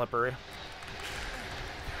got slippery.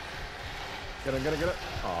 Get it, get it, get it.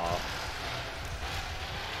 Aw.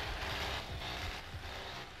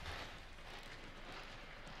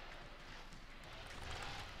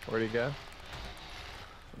 Where'd he go?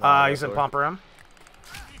 He's in pump room.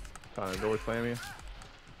 Trying to door slam you.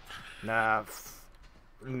 Nah.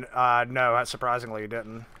 No, surprisingly he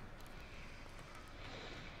didn't.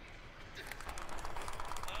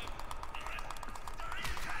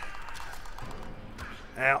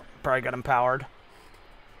 Yeah, probably got him powered.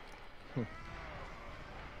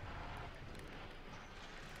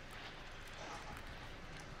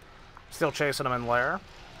 Still chasing him in lair.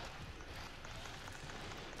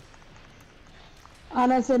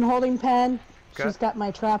 Anna's in holding pen. Okay. She's got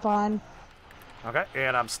my trap on. Okay,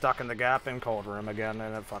 and I'm stuck in the gap in cold room again,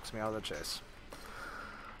 and it fucks me out of the chase.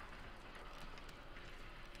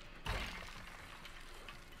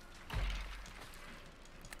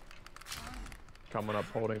 Coming up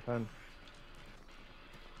holding pen.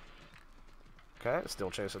 Okay,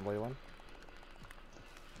 still chasing Leland.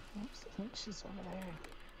 Oops, I think she's over there.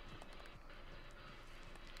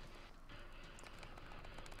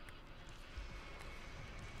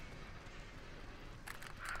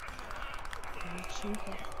 Where'd she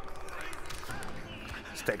go?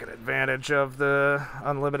 Just taking advantage of the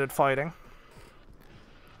unlimited fighting.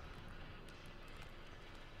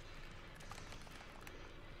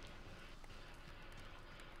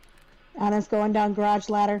 Anna's going down garage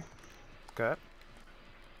ladder. Okay.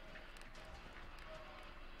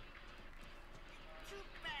 Too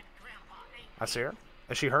bad Grandpa ain't I see her.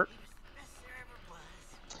 Is she hurt? the best there ever was.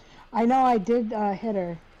 I know I did hit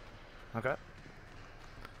her. Okay.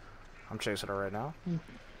 I'm chasing her right now.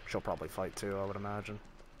 She'll probably fight too, I would imagine.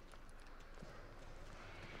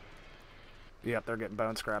 Yep, they're getting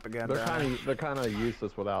bone scrap again. They're kind of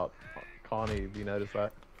useless without Connie. Have you noticed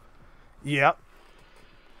that? Yep.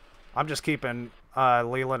 I'm just keeping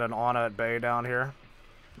Leland and Anna at bay down here.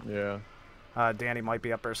 Yeah. Danny might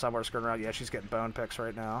be up there somewhere skirting around. Yeah, she's getting bone picks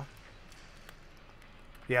right now.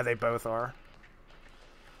 Yeah, they both are.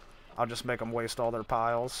 I'll just make them waste all their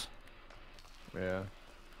piles. Yeah.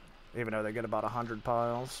 Even though they get about 100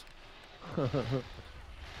 piles.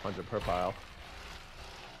 100 per pile.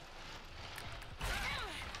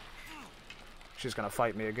 She's going to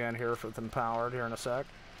fight me again here with Empowered here in a sec.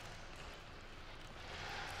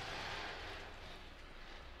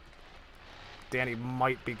 Danny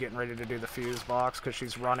might be getting ready to do the fuse box because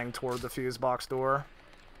she's running toward the fuse box door.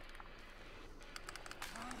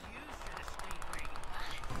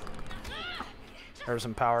 There's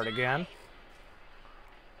Empowered again.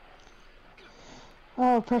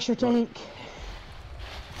 Oh, pressure tank.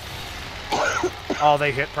 Oh,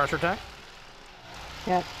 they hit pressure tank?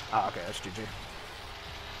 Yep. Oh, okay, that's GG.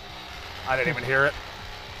 I didn't even hear it.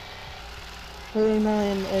 30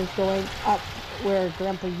 million is going up where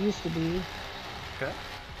Grandpa used to be. Okay.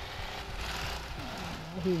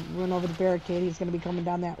 He went over the barricade. He's going to be coming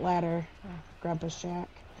down that ladder. Grandpa's shack.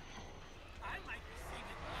 I might be saving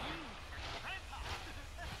you for Grandpa.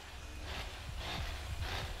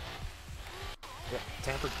 Yep,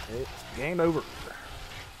 tampered. It's game over.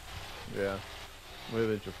 Yeah.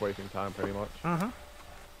 Really just wasting time pretty much. Mm-hmm.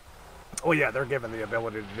 Oh yeah, they're given the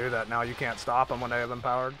ability to do that now. You can't stop them when they have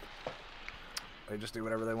Empowered. They just do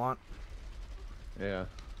whatever they want. Yeah.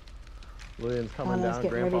 Lillian's coming Anna's down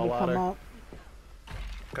getting ready Grandpa to come ladder. up.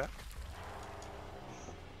 Okay.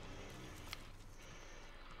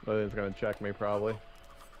 Lillian's gonna check me probably.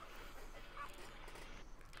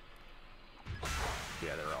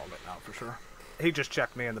 Yeah, they're all getting out for sure. He just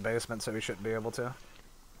checked me in the basement, so he shouldn't be able to.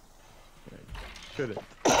 Shouldn't.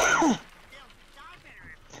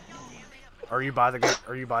 Are you by the gate?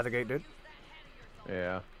 Are you by the gate, dude?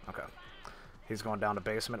 Yeah. Okay. He's going down to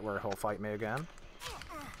basement where he'll fight me again.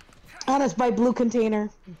 Anna's by blue container.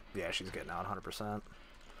 Yeah, she's getting out 100%.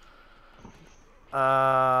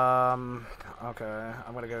 Okay.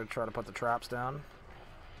 I'm gonna go try to put the traps down.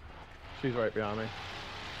 She's right behind me.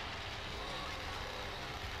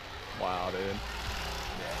 Wow, dude.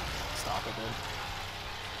 Yeah, stop it, dude.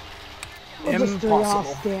 We'll just three all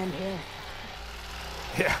Impossible. stand here.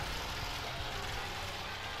 Yeah.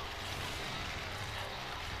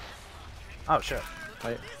 Oh, shit.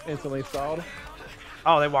 I instantly stalled.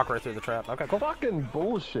 Oh, they walk right through the trap. Okay, cool. Fucking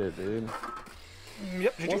bullshit, dude.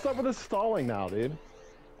 Yep, What's up with this stalling now, dude?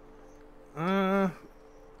 I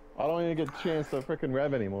don't even get a chance to freaking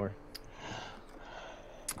rev anymore.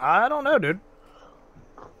 I don't know, dude.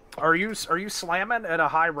 Are you slamming at a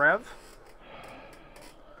high rev?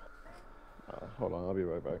 Hold on, I'll be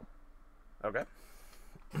right back. Okay.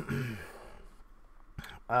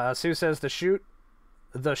 Sue says the shoot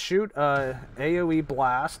AoE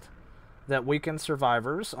blast that weakens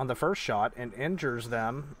survivors on the first shot and injures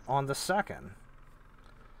them on the second.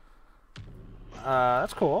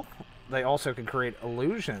 That's cool. They also can create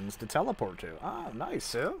illusions to teleport to. Ah, nice,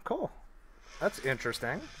 Sue. Cool. That's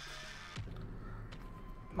interesting.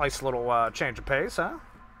 Nice little change of pace, huh?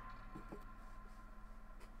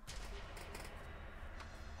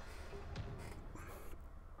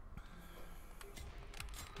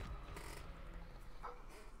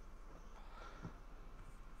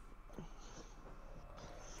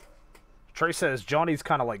 Trace says Johnny's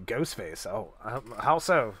kind of like Ghostface. Oh, how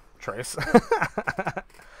so, Trace?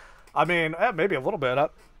 I mean, maybe a little bit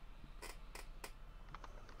up.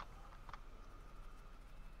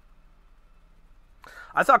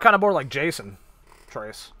 I thought kind of more like Jason,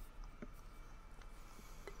 Trace.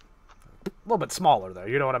 A little bit smaller, though.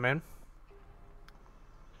 You know what I mean?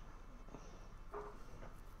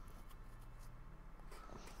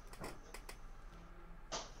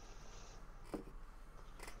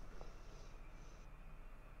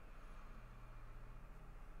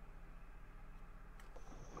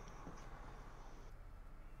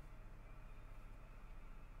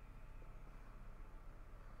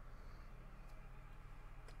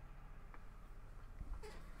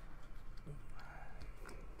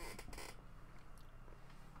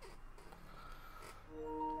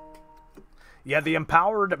 Yeah, the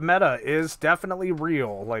empowered meta is definitely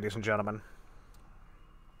real, ladies and gentlemen.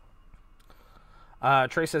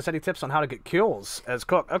 Trace says, any tips on how to get kills as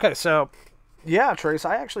Cook? Okay, so, yeah, Trace,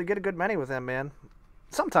 I actually get a good many with him, man.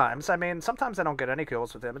 Sometimes. I mean, sometimes I don't get any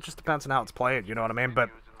kills with him. It just depends on how it's played, you know what I mean?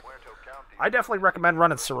 But I definitely recommend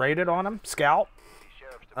running Serrated on him, Scout.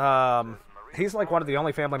 He's like one of the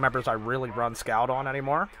only family members I really run Scout on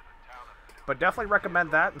anymore. But definitely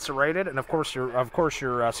recommend that and Serrated, and of course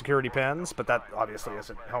your security pins, but that obviously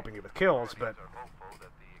isn't helping you with kills, but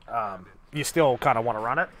you still kind of want to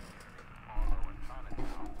run it.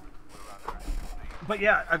 But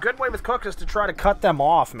yeah, a good way with Cook is to try to cut them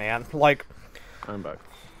off, man. Like, I'm back.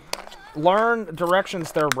 learn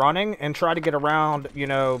directions they're running and try to get around, you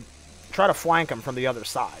know, try to flank them from the other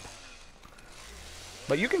side.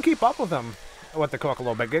 But you can keep up with them with the Cook a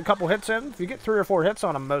little bit. Get a couple hits in. If you get 3 or 4 hits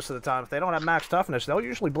on them most of the time, if they don't have max toughness, they'll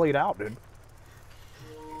usually bleed out, dude.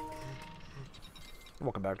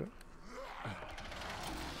 Welcome back, dude.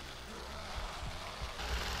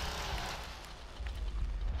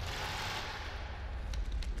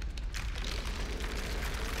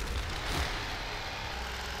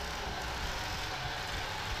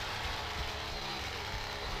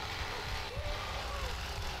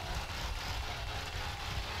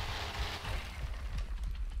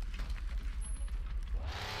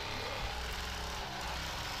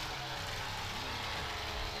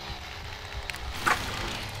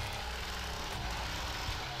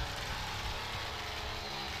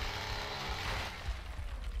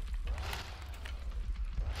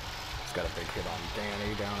 Got a big hit on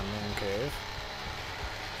Danny down in Man Cave.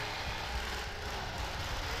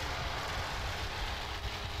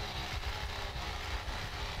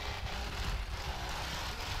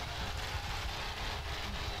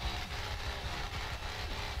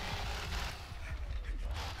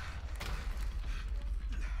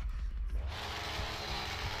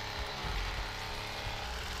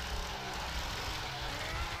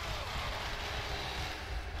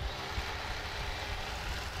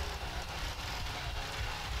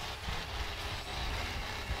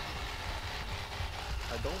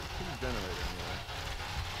 I don't see the generator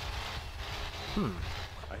anywhere.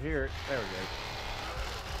 I hear it. There we go.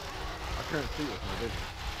 I couldn't see it with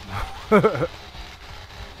my vision.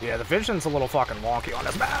 Yeah, the vision's a little fucking wonky on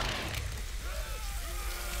this map.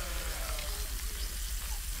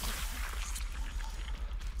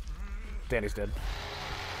 Danny's dead.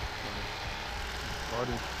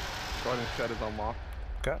 Guardian shed is unlocked.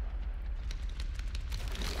 Okay.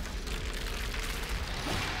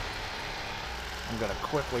 I'm gonna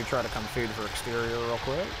quickly try to come feed for exterior real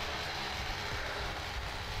quick.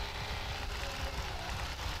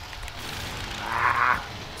 Ah,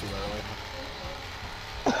 too early.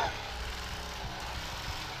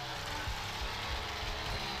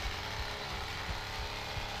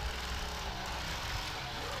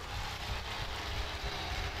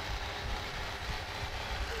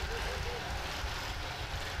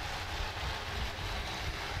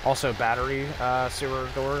 Also, battery sewer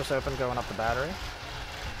doors open going up the battery.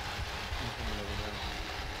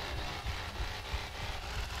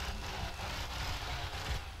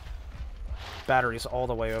 Battery's all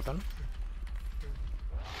the way open.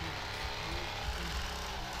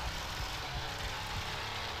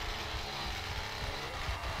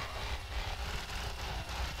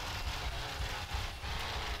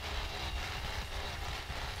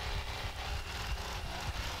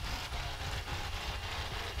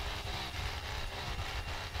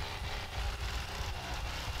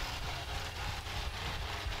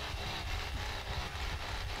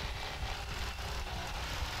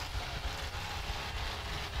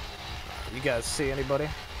 You guys see anybody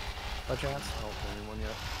by chance? I don't see anyone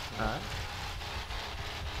yet. Alright.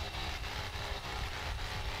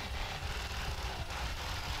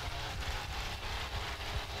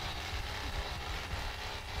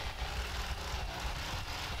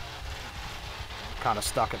 Kind of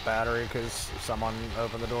stuck at battery because someone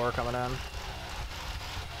opened the door coming in.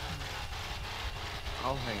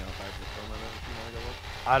 I'll hang out back here for a minute if you want to go look.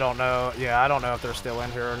 I don't know. Yeah, I don't know if they're still in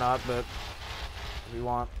here or not, but if you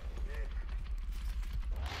want.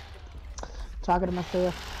 Talking to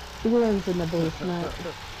myself. Leland's in the basement.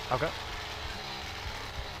 Okay.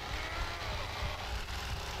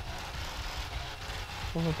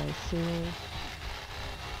 Over by sewer.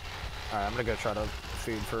 Alright, I'm gonna go try to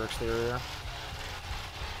feed for exterior.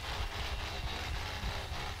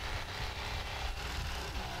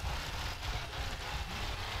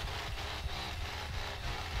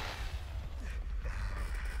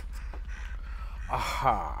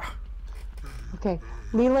 Aha. Okay,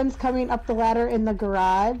 Leland's coming up the ladder in the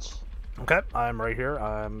garage. Okay, I'm right here.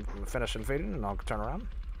 I'm finishing feeding, and I'll turn around.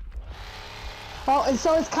 Oh, and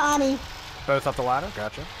so is Connie. Both up the ladder.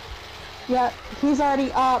 Gotcha. Yeah, he's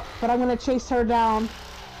already up, but I'm gonna chase her down.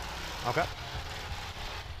 Okay.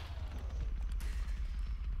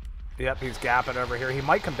 Yep, he's gapping over here. He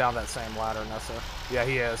might come down that same ladder, Nessa. Yeah,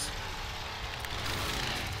 he is.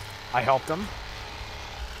 I helped him.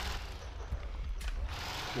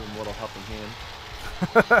 Give him a little helping hand.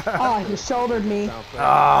 Oh, he shouldered me. Down quick.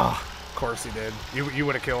 Oh, of course he did. You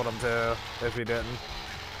would have killed him too if he didn't.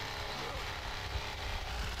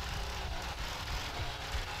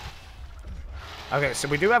 Okay, so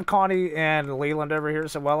we do have Connie and Leland over here,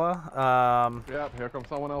 Zoella. Yep, here comes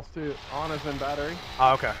someone else too. Anna's in battery.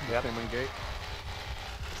 Oh, okay. Yep. Same in gate.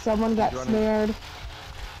 Someone got Running. snared.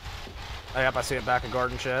 Oh, yep, I see it back at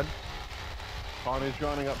Garden Shed. Connie's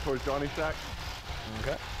running up towards Johnny Shack.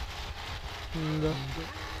 Okay.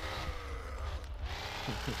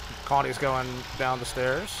 Connie's going down the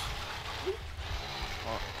stairs.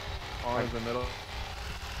 Anna's in the middle.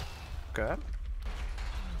 Okay.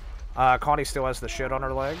 Connie still has the shit on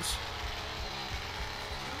her legs.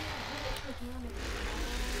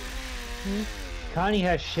 Connie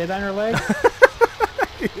has shit on her leg.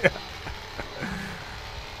 Yeah.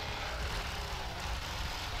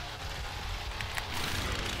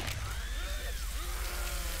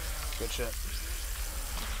 Good shit.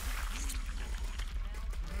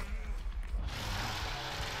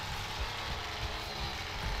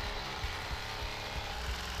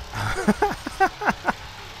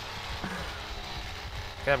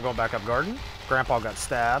 Okay, I'm going back up garden. Grandpa got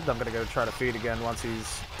stabbed. I'm gonna go try to feed again once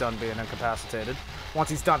he's done being incapacitated.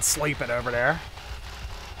 Once he's done sleeping over there.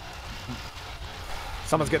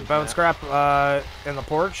 Someone's getting bone scrap in the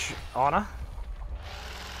porch. Anna.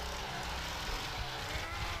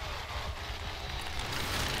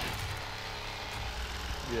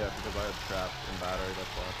 Yeah, because I had trapped in battery, that's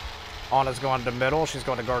why. Anna's going to middle. She's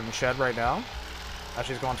going to garden shed right now.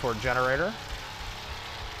 She's going toward generator.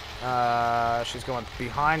 She's going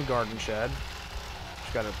behind garden shed.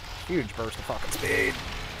 She's got a huge burst of fucking speed.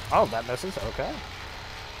 Oh, that misses. Okay.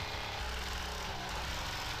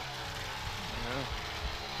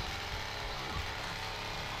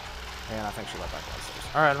 And I think she went back downstairs.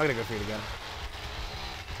 All right, I'm gonna go feed again.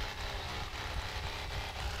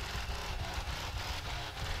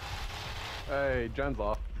 Hey, Jen's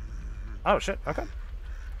off. Oh shit. Okay.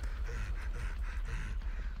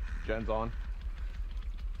 Jen's on.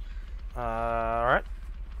 All right.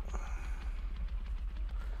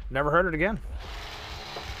 Never heard it again.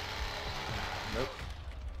 Nope.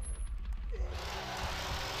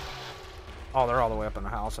 Oh, they're all the way up in the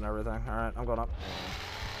house and everything. All right, I'm going up.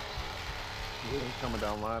 He's coming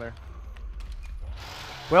down ladder.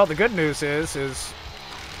 Well, the good news is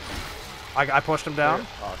I pushed him down.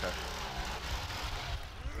 Oh, okay.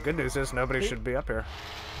 The good news is nobody should be up here.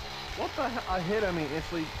 What the hell? I hit him, he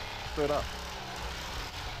instantly stood up.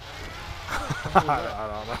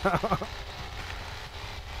 I don't know.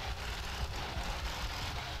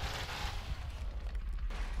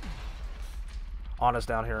 Anna's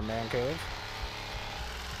down here in man cave.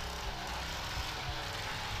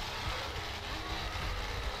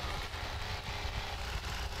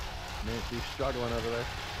 Nancy's struggling over there.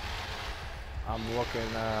 I'm looking,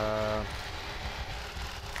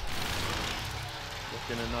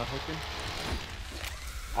 Looking and not hooking.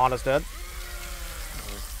 Anna's dead.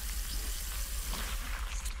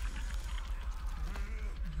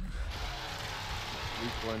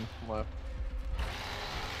 Weak one left.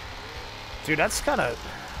 Dude, that's kind of...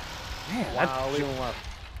 Man, Wow, that... leave him left.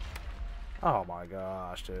 Oh my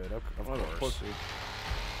gosh, dude. Of What a course. pussy.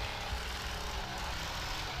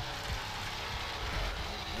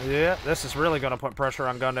 Yeah, this is really going to put pressure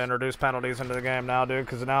on Gun to introduce penalties into the game now, dude,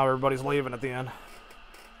 because now everybody's leaving at the end.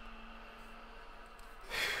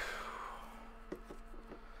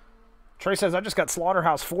 Trey says, I just got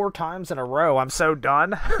Slaughterhouse 4 times in a row. I'm so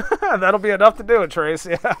done. That'll be enough to do it, Trace.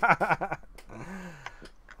 Yeah.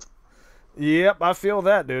 Yep, I feel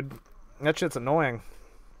that, dude. That shit's annoying.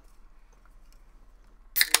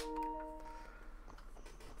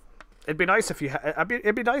 It'd be nice if you.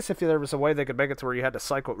 It'd be nice if there was a way they could make it to where you had to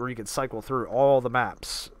cycle, where you could cycle through all the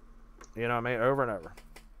maps. You know what I mean? Over and over.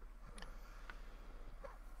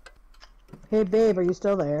 Hey, babe, are you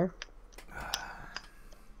still there?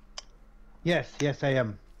 Yes, I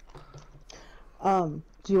am.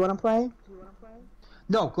 Do you want to play?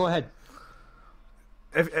 No, go ahead.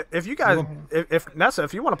 If you guys, if Nessa,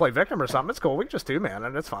 if you want to play Victim or something, it's cool. We can just two-man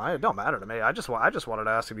and it's fine. It don't matter to me. I just wanted to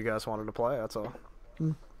ask if you guys wanted to play. That's all.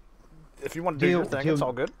 If you want to do your thing, it's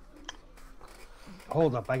all good.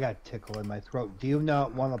 Hold up, I got a tickle in my throat. Do you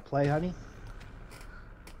not want to play, honey?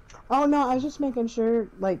 Oh no, I was just making sure.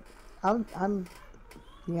 Like, I'm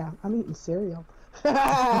eating cereal.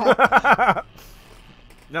 No,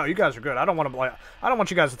 you guys are good. I don't want to play. I don't want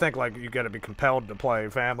you guys to think like you got to be compelled to play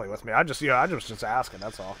family with me. I just just asking.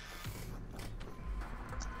 That's all.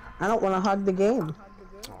 I don't want to hug the game.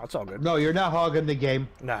 Oh, that's all good. No, you're not hogging the game.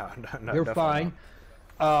 No, You're definitely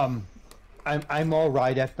fine. I'm all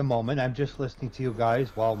right at the moment. I'm just listening to you guys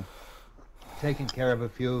while taking care of a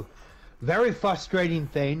few very frustrating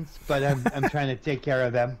things, but I'm trying to take care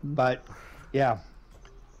of them. But yeah.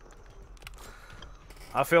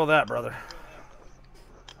 I feel that, brother.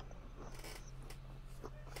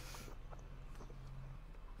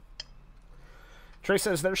 Trace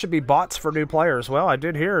says there should be bots for new players. Well, I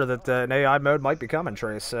did hear that an AI mode might be coming,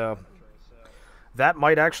 Trace, so that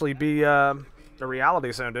might actually be the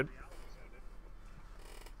reality soon, dude.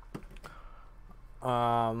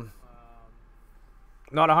 Not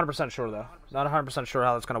 100% sure, though. Not 100% sure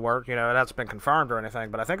how that's going to work. You know, it hasn't been confirmed or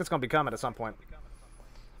anything, but I think it's going to be coming at some point.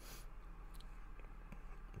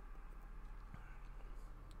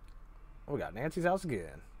 We got Nancy's house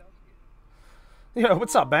again. Yo,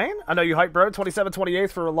 what's up, Bane? I know you hype, bro.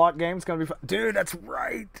 27-28 for a lot game. It's going to be fun. Dude, that's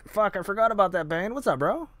right. Fuck, I forgot about that, Bane. What's up,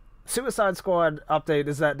 bro? Suicide Squad update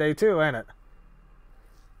is that day, too, ain't it?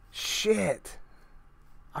 Shit.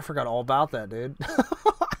 I forgot all about that, dude.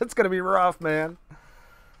 It's going to be rough, man.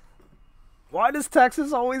 Why does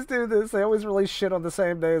Texas always do this? They always release shit on the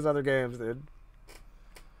same day as other games, dude.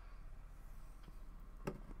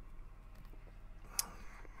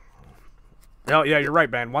 Oh, yeah, you're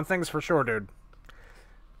right, man. One thing's for sure, dude.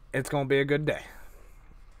 It's going to be a good day.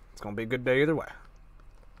 It's going to be a good day either way.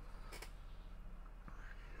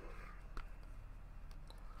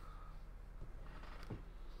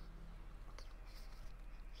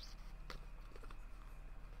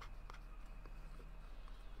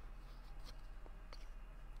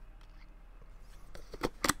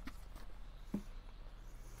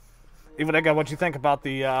 Even again, what you think about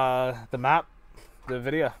the map, the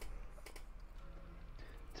video?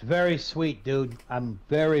 It's very sweet, dude. I'm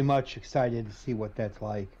very much excited to see what that's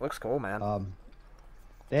like. Looks cool, man.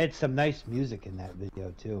 They had some nice music in that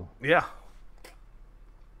video too. Yeah.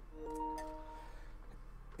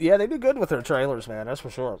 Yeah, they do good with their trailers, man. That's for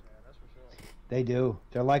sure. They do.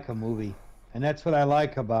 They're like a movie, and that's what I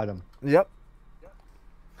like about them. Yep.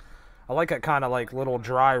 I like that kind of like little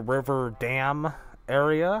dry river dam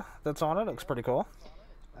area that's on it. Looks pretty cool.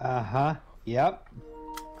 Uh-huh. Yep.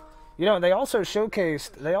 You know, they also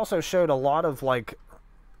showed a lot of like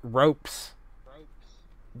ropes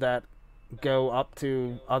that go up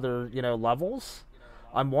to other, you know, levels.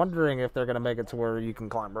 I'm wondering if they're going to make it to where you can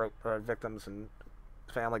climb rope, or victims and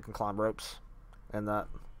family can climb ropes and that.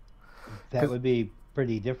 That would be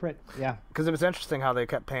pretty different. Yeah. Because it was interesting how they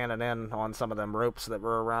kept panning in on some of them ropes that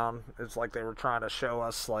were around. It's like they were trying to show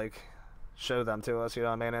them to us, you know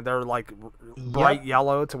what I mean? And they're like bright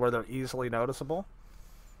yellow to where they're easily noticeable.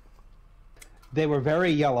 They were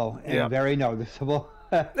very yellow and very noticeable.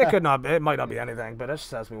 It might not be anything, but it just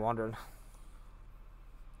has me wondering.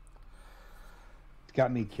 It's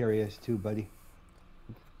got me curious too, buddy.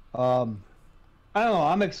 I don't know.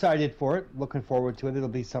 I'm excited for it. Looking forward to it. It'll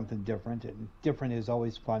be something different, and different is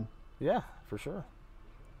always fun. Yeah, for sure.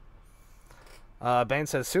 Bane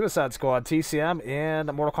says Suicide Squad, TCM, and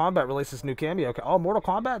Mortal Kombat releases new cameo. Oh, Mortal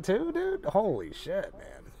Kombat too, dude? Holy shit,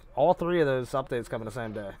 man! All three of those updates coming the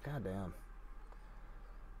same day. God damn.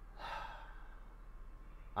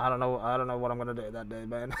 I don't know what I'm gonna do that day,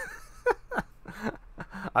 man.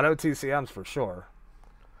 I know TCM's for sure,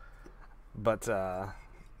 but I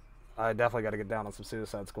definitely got to get down on some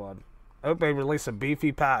Suicide Squad. I hope they release a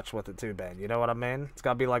beefy patch with it too, man. You know what I mean? It's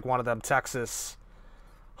got to be like one of them Texas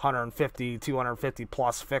 150, 250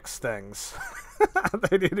 plus fix things.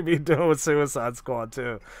 They need to be doing with Suicide Squad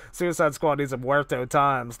too. Suicide Squad needs some Muerto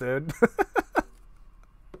times, dude.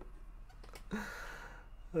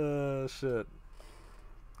 Shit.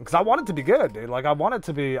 Because I want it to be good, dude. Like I want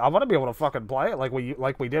to be able to fucking play it like we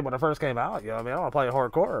did when it first came out. You know what I mean? I want to play it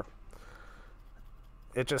hardcore.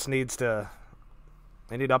 It just needs to.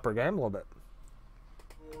 They need to up our game a little bit.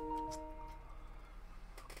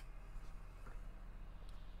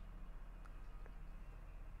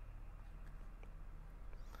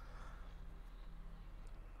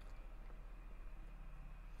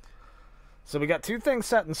 So we got two things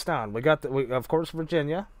set in stone. We got of course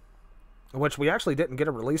Virginia, which we actually didn't get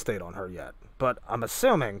a release date on her yet. But I'm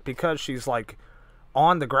assuming because she's like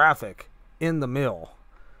on the graphic in the mill,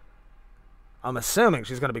 I'm assuming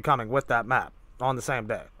she's going to be coming with that map on the same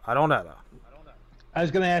day. I don't know though. I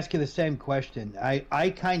was going to ask you the same question.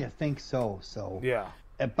 I kind of think so. So Yeah.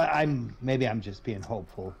 but maybe I'm just being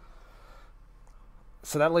hopeful.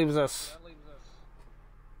 So that leaves us.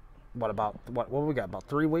 What we got? About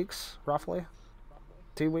 3 weeks, roughly.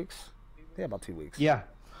 2 weeks. Yeah, about 2 weeks. Yeah.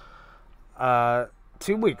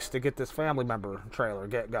 2 weeks to get this family member trailer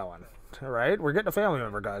get going. All right, we're getting a family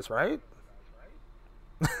member, guys. Right?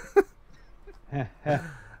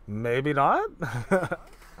 Maybe not.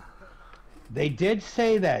 They did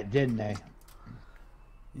say that, didn't they?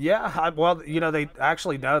 Yeah, well, you know, they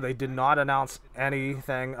actually no, they did not announce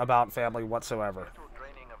anything about family whatsoever.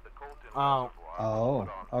 Oh,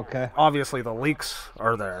 okay. Obviously, the leaks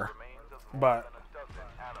are there, but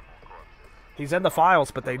he's in the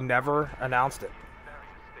files, but they never announced it.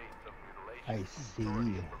 I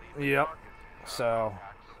see. Yep. So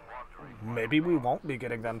maybe we won't be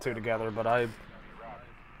getting them two together, but I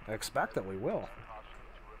expect that we will.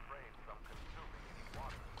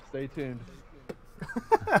 Stay tuned.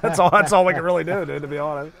 That's all we can really do, dude, to be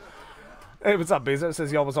honest. Hey, what's up, Bezos?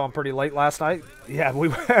 Says y'all was on pretty late last night. Yeah,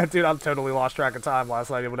 dude, I totally lost track of time last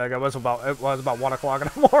night. When it was about 1 o'clock in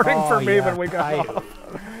the morning for me when we got off.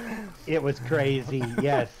 It was crazy.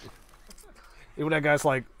 Yes. Evil Dead guy's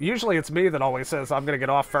like, usually it's me that always says I'm gonna get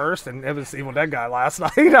off first, and it was Evil Dead guy last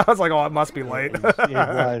night. I was like, oh, it must be late. It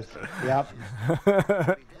was.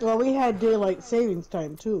 Yep. Well, we had daylight savings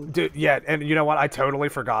time too. Dude, yeah, and you know what? I totally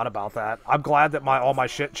forgot about that. I'm glad that all my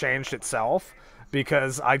shit changed itself,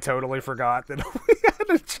 because I totally forgot that we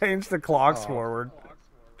had to change the clocks forward.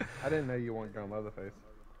 I didn't know you weren't going Leatherface.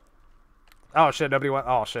 Oh shit, nobody went.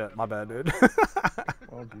 Oh shit, my bad, dude.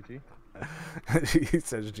 Well, GG. He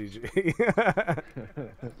says GG.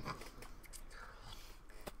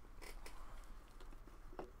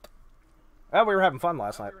 Oh, we were having fun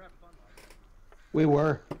last night. We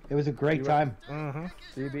were. It was a great time. Mm-hmm.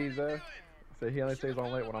 CB's there. So he only stays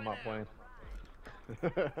on late when I'm not playing.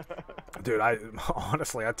 Dude, I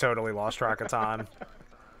totally lost track of time.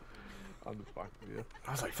 I'm just fucking with you.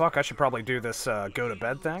 I was like, fuck, I should probably do this go to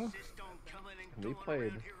bed thing. We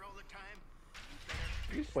played.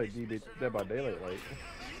 We used to play Dead by Daylight late.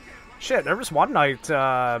 Shit, there was one night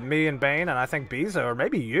me and Bane and I think Bezo, or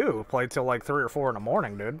maybe you, played till like 3 or 4 in the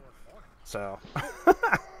morning, dude. So.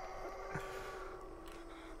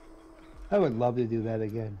 I would love to do that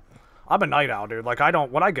again. I'm a night owl, dude. Like,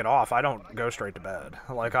 when I get off, I don't go straight to bed.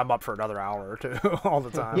 Like, I'm up for another hour or two all the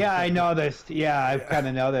time. Yeah, I noticed. Yeah, I've kind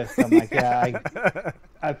of noticed. I'm like, yeah,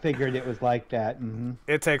 I figured it was like that. Mm-hmm.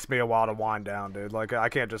 It takes me a while to wind down, dude. Like, I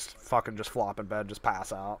can't just flop in bed, just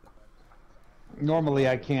pass out. Normally,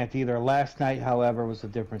 I can't either. Last night, however, was a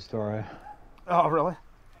different story. Oh, really?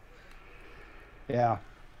 Yeah.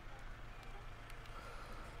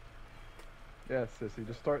 Yeah, sissy.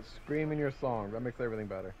 Just start screaming your song. That makes everything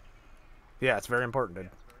better. Yeah, it's very important, dude.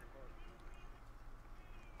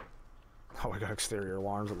 Oh, we got exterior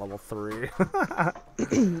alarms at level 3.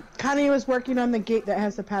 Connie was working on the gate that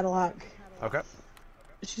has the padlock. Okay.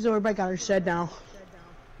 She's over by Gunner's shed now.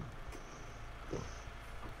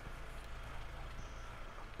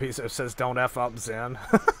 Piso says, don't F up, Zen.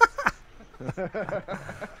 Damn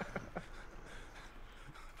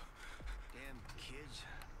kids.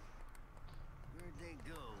 Where'd they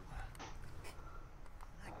go?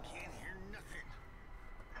 I can't hear nothing.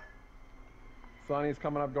 Sonny's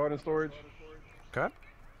coming up garden storage. Okay.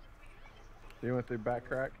 You went through back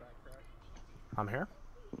crack. I'm here.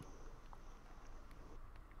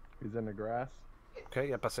 He's in the grass. Okay,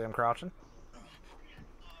 yep, I see him crouching.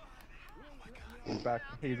 He's back.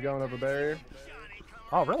 He's going over barrier.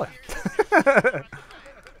 Oh, really?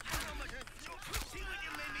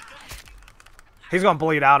 He's gonna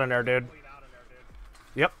bleed out in there, dude.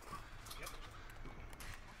 Yep.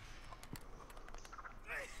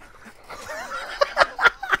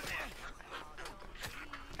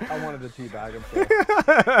 I wanted to teabag him.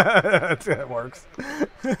 So. It works.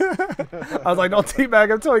 I was like, don't teabag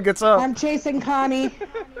him until he gets up. I'm chasing Connie.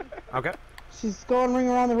 Okay. She's going ring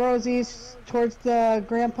around the rosies towards the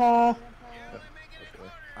grandpa.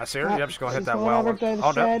 I see her. Yep, she's gonna hit that going well. over to the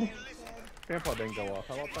Oh, shed. no. Grandpa didn't go off.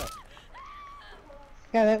 How about that?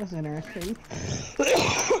 Yeah, that was interesting.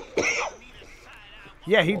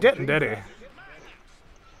 Yeah, he didn't, did he?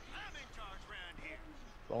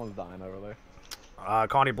 Someone's dying over there.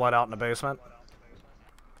 Connie bled out in the basement.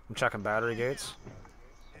 I'm checking battery gates.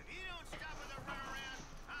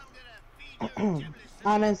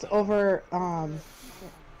 Anna's over,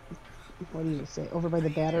 what do you say? Over by the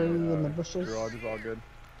battery in the bushes. Garage is all good.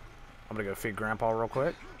 I'm gonna go feed Grandpa real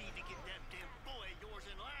quick.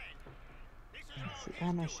 Let's see,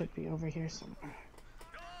 Anna should be over here somewhere.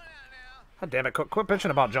 God damn it, quit bitching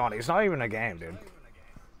about Johnny. He's not even in a game, dude.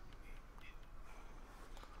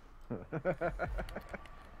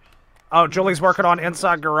 Oh, Julie's working on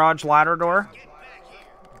inside garage ladder door.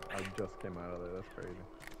 I just came out of there. That's crazy.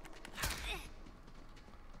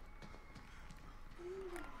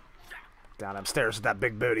 Down upstairs with that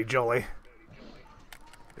big booty, Julie.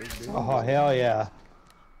 Oh, hell yeah.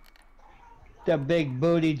 The big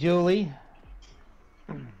booty Julie.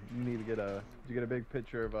 You need to get a. Did you get a big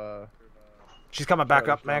picture of She's coming back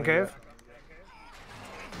Charlie's up, man Johnny cave.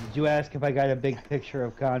 Did you ask if I got a big picture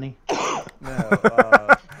of Connie?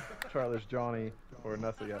 No, Charlie's Johnny or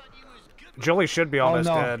Nessa yet. Julie should be almost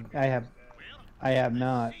oh, no. dead. I have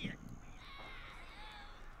not.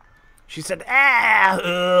 She said, ah!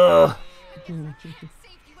 Ugh.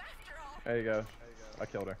 There you go. I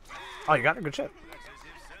killed her. Oh, you got her? Good shit.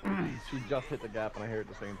 She just hit the gap and I hear it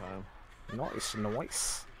at the same time. Nice,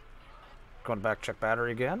 nice. Going back, check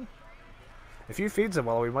battery again. If you feeds him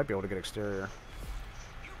well, we might be able to get exterior.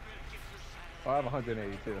 Oh, I have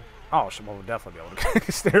 182. Oh, well, we'll definitely be able to get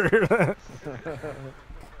exterior.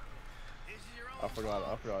 I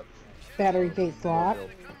forgot. Battery gate's locked.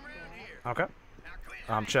 Okay.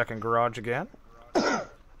 I'm checking garage again. I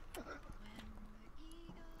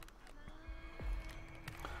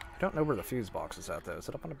don't know where the fuse box is at, though. Is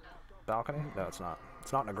it up on a balcony? No, it's not.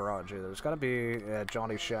 It's not in a garage either. It's got to be at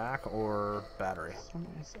Johnny's shack or battery.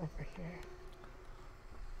 Someone's over here.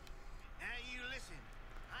 Now you listen.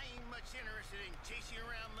 I ain't much interested in chasing you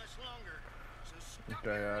around much longer. So stop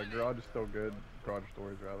Okay, garage is still good. Garage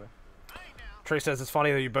storage, rather. right now. Trace says it's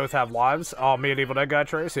funny that you both have lives. Oh, me and Evil Dead Guy,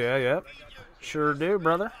 Trace? Yeah, yep. Sure do,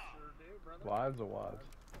 brother. Lives or wives?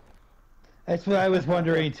 That's what I was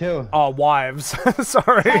wondering too. Oh, wives.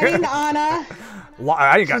 Sorry. Fighting Anna.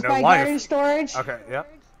 I ain't got She's no by garden life. storage. Okay,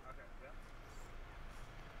 yep.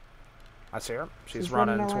 I see her. She's She's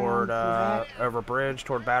running running toward, around. over bridge,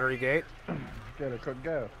 toward battery gate. Get it, cook,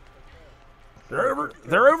 go.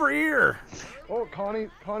 They're over here. Oh, Connie's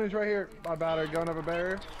right here. My battery going over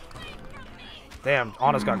barrier. Damn,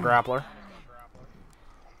 Anna's got grappler.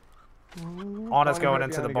 Anna's Connie going right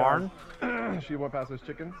into the behind barn. She went past those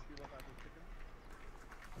chickens.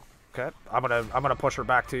 Okay, I'm gonna push her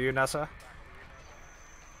back to you, Nessa.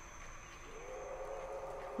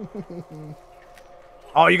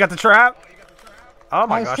 Oh, you got the trap? Oh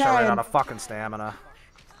my Nice gosh, I ran try. out of fucking stamina.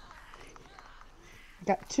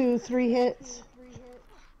 Got 2-3 hits.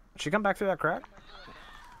 Did she come back through that crack?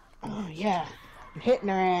 Oh yeah, I'm hitting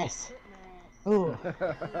her ass. Ooh.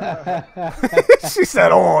 She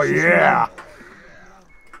said, "Oh yeah."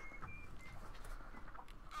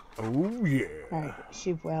 Oh yeah. Alright,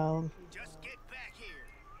 she well. Just get back here.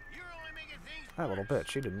 You're only making things That little bitch.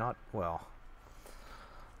 She did not well.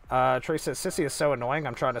 Trace says, Sissy is so annoying.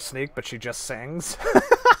 I'm trying to sneak, but she just sings.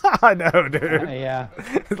 I know, dude. Yeah.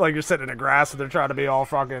 It's like you're sitting in the grass and they're trying to be all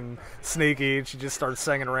fucking sneaky. And she just starts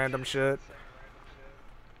singing random shit.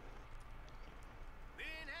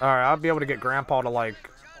 Alright, I'll be able to get Grandpa to like...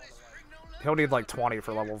 He'll need like 20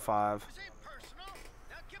 for level 5. personal.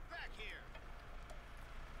 Now get back here.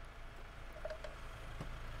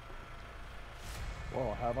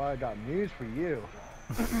 Well, have I got news for you?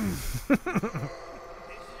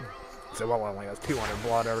 So, well, only has 200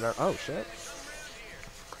 blood over there. Oh, shit.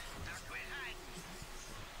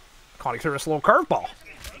 Connie threw us a little curveball.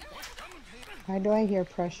 How do I hear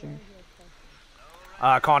pressure?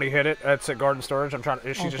 Connie hit it. It's at garden storage. I'm trying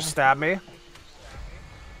to... She Okay. just stabbed me.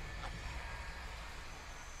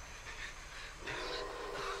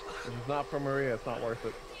 If it's not for Maria, it's not worth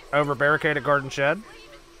it. Over barricaded garden shed.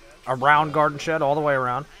 Around garden shed, all the way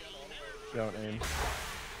around. Don't aim.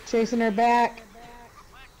 Chasing her back.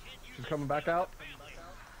 She's coming back out.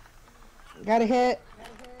 Got a hit.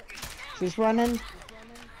 She's running.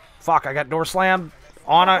 Fuck, I got door slammed.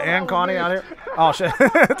 Anna and Connie out here. Oh, shit.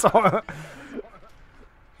 It's all...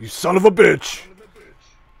 You son of a bitch.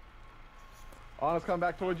 Anna's coming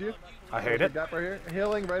back towards you. I hate There's it. a gap right here.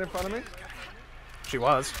 Healing right in front of me. She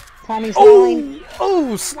was. Connie's healing.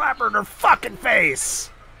 Oh, slap her in her fucking face.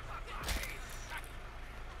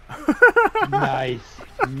 Nice.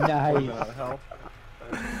 Nice. Help.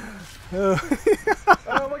 Oh,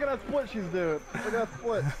 look at that split she's doing. Look at that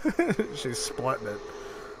split. She's splitting it.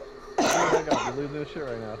 Oh my god, you're losing this shit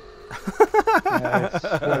right now. That's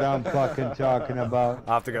what I'm fucking talking about.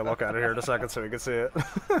 I'll have to go look at it here in a second so we can see it.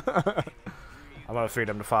 I'm gonna feed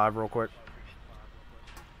him to 5 real quick.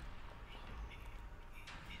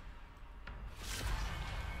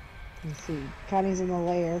 Let's see. Connie's in the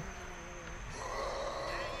lair.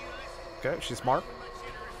 Okay, she's marked.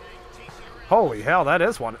 Holy hell, that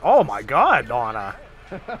is one. Oh my god, Donna.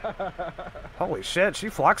 Holy shit, she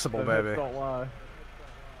flexible, The hits baby. don't lie.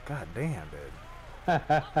 God damn, dude.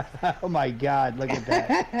 Oh my God! Look at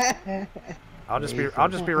that. I'll just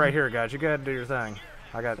be right here, guys. You go ahead and do your thing.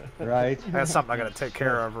 I got Right? something I got to take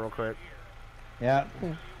care of real quick. Yeah.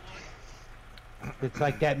 It's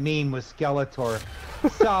like that meme with Skeletor.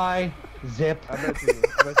 Sigh, zip. I bet you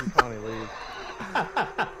Connie leaves.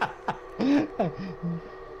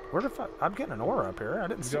 Where the fuck? I'm getting an aura up here. I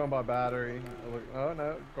didn't He's see. going by battery. Oh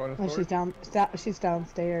no, going to Oh, storage. she's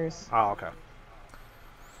downstairs. Oh, okay.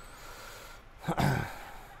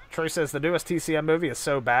 Trey says the newest TCM movie is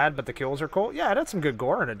so bad, but the kills are cool. Yeah, it had some good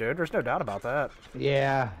gore in it, dude. There's no doubt about that.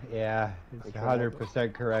 Yeah, it's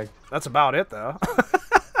 100% correct. That's about it, though.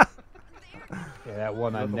 Yeah, that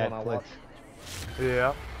one on That's the one I Netflix. watched.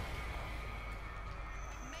 Yeah.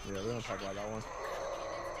 Yeah, we don't talk about that one.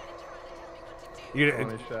 You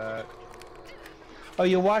Funny shot. Oh,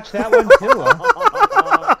 you watched that one too,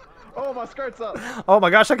 huh? Oh, my skirt's up. Oh my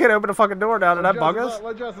gosh, I can't open the fucking door now. Did that bug us?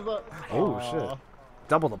 My dress is up. Oh shit.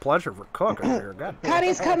 Double the pleasure for Cook over here. God.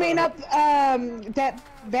 Connie's coming up that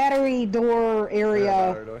battery door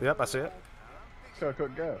area. Yep, I see it. Go,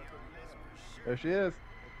 Cook, go. There she is.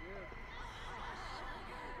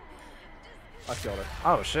 I killed her.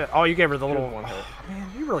 Oh shit. Oh, you gave her the little one hit. Man,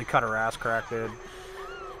 you really cut her ass crack, dude.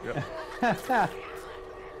 Yep. God damn it.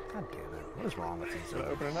 What is wrong with these?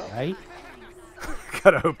 Open it up. Right?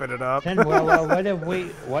 Gotta open it up. And well,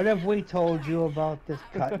 what have we told you about this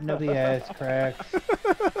cutting of the ass cracks?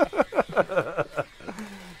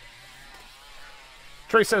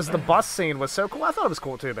 Trey says the bus scene was so cool. I thought it was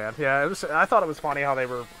cool too, man. Yeah, it was. I thought it was funny how they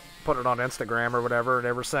were putting it on Instagram or whatever, and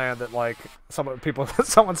they were saying that like someone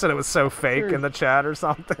said it was so fake in the chat or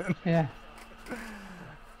something. Yeah.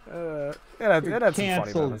 It had some funny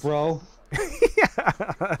Canceled, moments. bro.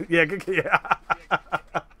 Yeah.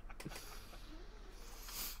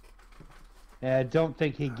 Yeah, I don't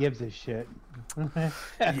think he gives a shit.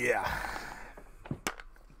 Yeah.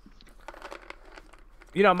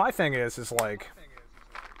 You know, my thing is like,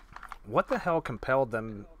 what the hell compelled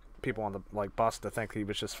them people on the bus to think he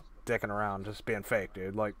was just dicking around, just being fake,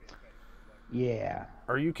 dude? Like, Yeah.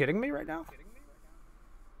 are you kidding me right now?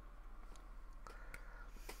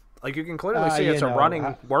 Like, you can clearly see it's a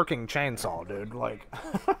running, working chainsaw, dude. Like,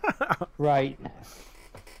 Right.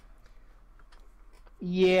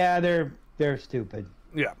 Yeah, they're stupid.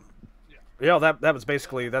 yeah. Yeah, that was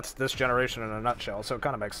basically, that's this generation in a nutshell, so it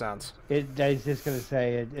kind of makes sense. I was just gonna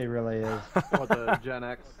say it really is. What, the Gen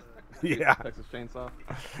X? Yeah. Texas Chainsaw?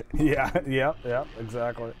 Yeah, yep,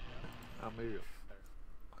 exactly. Maybe.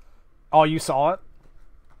 Oh, you saw it?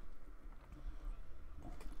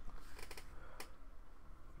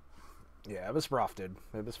 Yeah, it was rough, dude.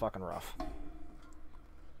 It was fucking rough.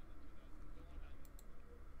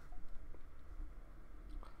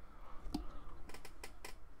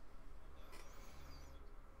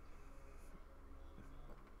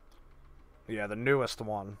 Yeah, the newest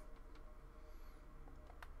one.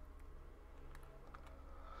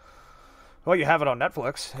 Well, you have it on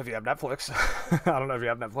Netflix, if you have Netflix. I don't know if you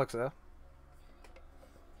have Netflix, though.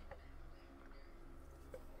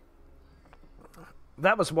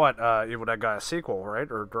 That was what, you would have got a sequel, right?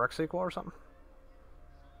 Or a direct sequel or something?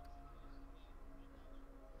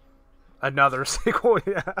 Another sequel,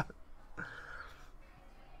 yeah.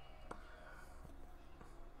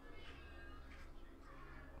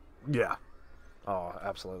 Yeah. Oh,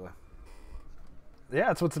 absolutely.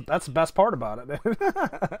 Yeah, that's the best part about it.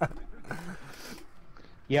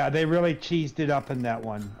 Yeah, they really cheesed it up in that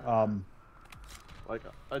one. Like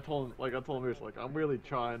I told him, like, I'm really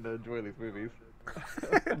trying to enjoy these movies.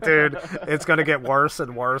 Dude, it's gonna get worse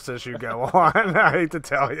and worse as you go on. I hate to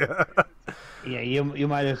tell you. Yeah, you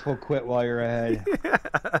might as well quit while you're ahead.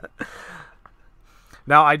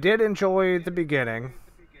 Now, I did enjoy the beginning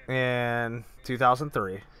in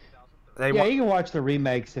 2003. Yeah, you can watch the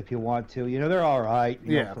remakes if you want to. You know, they're all right.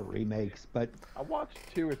 You know, for remakes, but I watched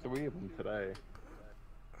 2 or 3 of them today.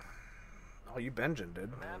 Oh, you binging,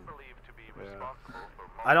 dude. Yeah.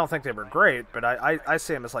 I don't think they were great, but I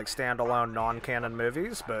see them as like standalone, non-canon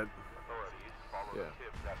movies. But Yeah.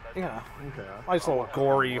 yeah, Okay. nice little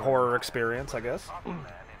gory horror experience, I guess.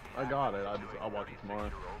 I got it. I'll watch it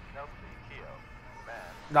tomorrow.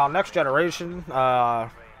 Now, Next Generation.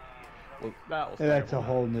 Well, that was that's a terrible.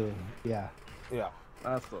 whole new. Yeah. Yeah,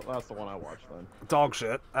 That's the one I watched then. dog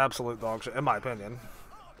shit. Absolute dog shit, in my opinion.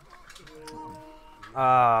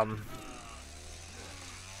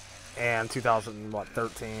 And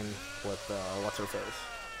 2013 with what's her face?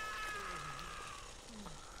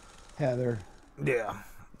 Heather. Yeah.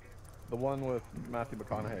 The one with Matthew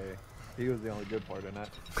McConaughey. He was the only good part in that.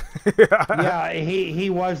 Yeah, he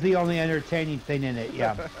was the only entertaining thing in it.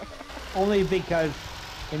 Yeah. Only because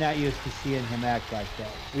You're not used to seeing him act like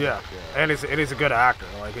that. Yeah. And he's a good actor.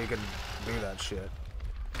 Like, he can do that shit.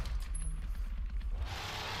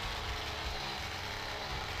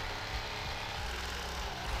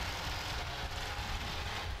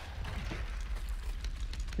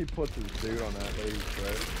 He puts his dude on that lady's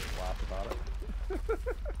throat and laughs about it.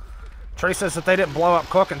 Trey says if they didn't blow up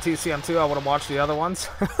Cook in TCM2, I would have watched the other ones.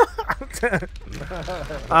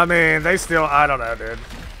 I mean, they still, I don't know, dude.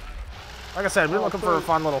 Like I said, we're looking for a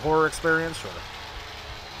fun little horror experience, sure.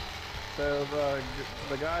 So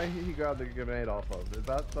the guy he grabbed the grenade off of, is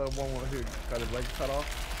that the one who got his legs cut off?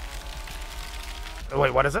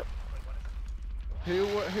 Wait, what is it? Who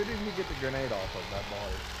did he get the grenade off of, that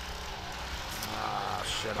body? Ah,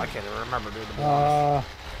 shit, I can't even remember, dude.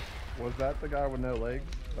 Was that the guy with no legs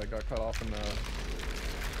that got cut off in the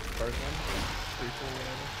first one? Prequel,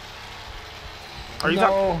 whatever? Are you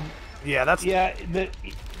talking? Yeah, that's... Yeah,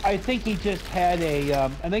 I think he just had a,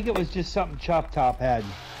 I think it was just something Chop Top had.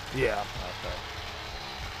 Yeah. Okay.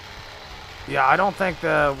 Yeah, I don't think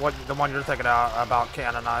the one you're thinking about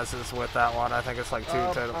canonizes with that one. I think it's like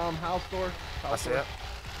two total. House door. I see it.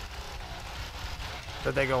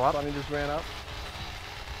 Did they go up? Sonny just ran up.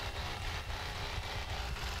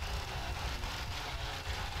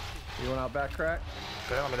 He went out back crack.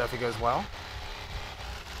 Okay, let me know if he goes well.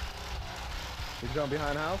 He's going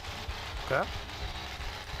behind house. Okay.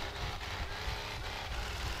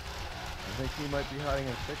 I think he might be hiding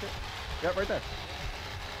in a thicket. Yep, right there.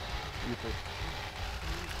 You see.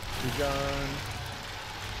 He's gone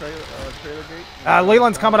trailer gate.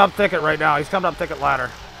 Leland's coming up thicket right now. He's coming up thicket ladder.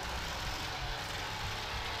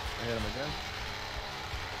 I hit him again.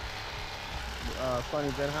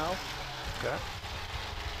 Sonny's in house. Okay.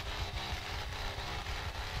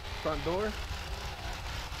 Front door.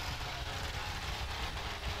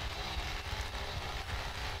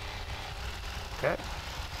 Okay.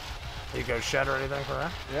 You go shed or anything for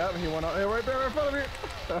that? Yep, he went up. Hey, right there in front of you.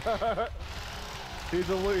 He's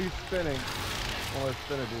spinning. Almost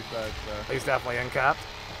spinning these sides. So. He's definitely in cap.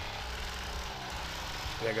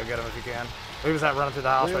 Yeah, go get him if you can. Who was that running through the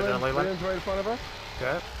house right there, Leland? Leland's right in front of us.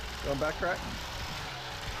 Okay. Going back crack.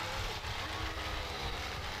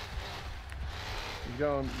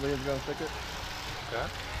 Leland's going thicket. Okay.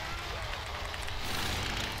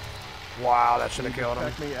 Wow, that should have killed him.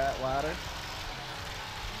 Check me at ladder.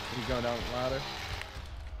 He's going down the ladder.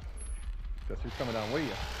 Guess who's coming down with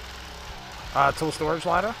you? Tool storage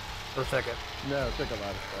ladder? Or thicket? No, thicket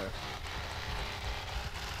ladder. Sorry.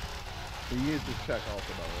 He used his check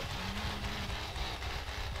also, by the way.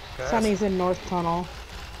 Okay. Sonny's in North Tunnel.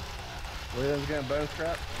 Leland's getting bone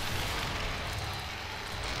scrap.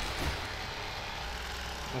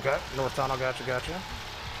 Okay, North Tunnel, gotcha.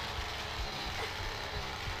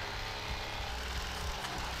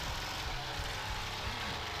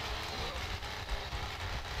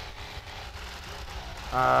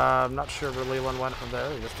 I'm not sure where Leland went from there.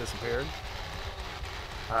 He just disappeared.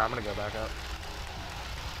 Alright, I'm gonna go back up.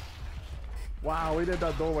 Wow, we did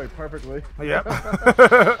that doorway perfectly. Yep.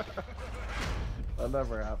 That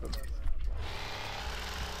never happened.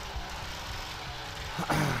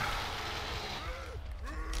 I'm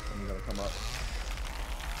gonna come up.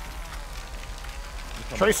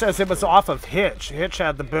 Trace says it was off of Hitch. Hitch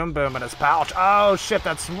had the boom boom in his pouch. Oh shit,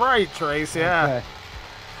 that's right, Trace, yeah. Okay.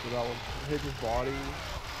 So that was Hitch's body.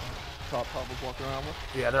 Top was walking around with.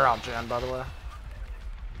 Yeah, they're out Jan, by the way.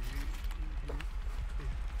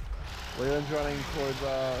 Leland's running towards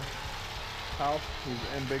house. He's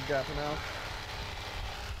in big gap now.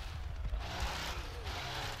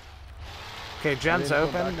 Okay, Jen's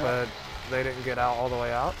open, but they didn't get out all the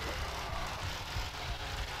way out.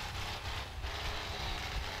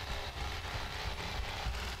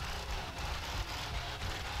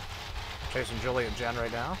 Chasing Julie and Jen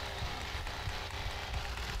right now.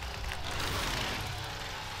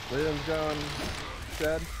 Leland's going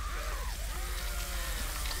dead.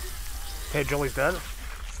 Okay, Julie's dead.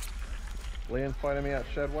 Leland's fighting me at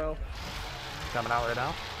Shedwell. Coming out right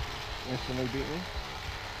now. Instantly beat me.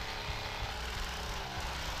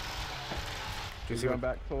 He's going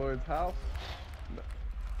back towards house.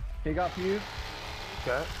 He got fused.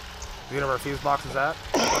 Okay. You know where fuse box is at?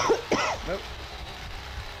 Nope.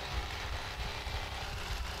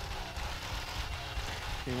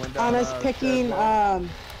 He went down. Anna's picking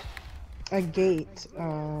a gate.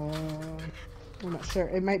 I'm not sure.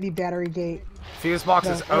 It might be battery gate. Fuse box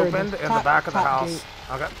is opened in the back of the house.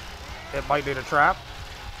 Gate. Okay. It might need a trap.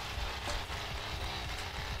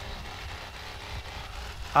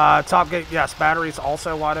 Top gate, yes. Battery's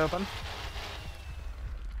also wide open.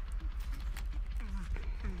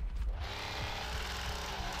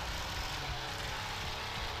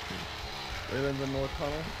 the north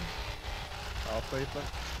tunnel. I'll face it.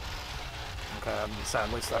 Okay, I'm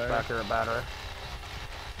sadly stuck Okay. back here at battery.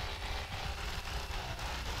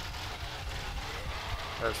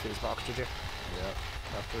 There's fuse box, GG. Yep.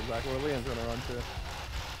 That's exactly where Liam's gonna run to.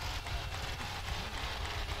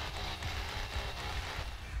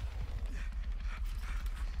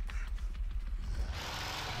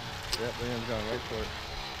 Yep, Liam's going right for it.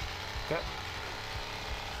 Okay.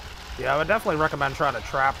 Yeah, I would definitely recommend trying to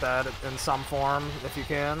trap that in some form if you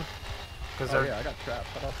can. Because Oh yeah, I got trapped.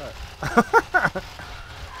 How about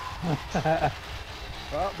that?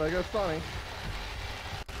 Well, there goes Sonny.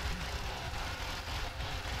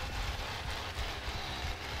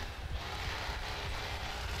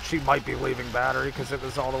 She might be leaving battery because it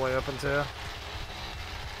was all the way up into.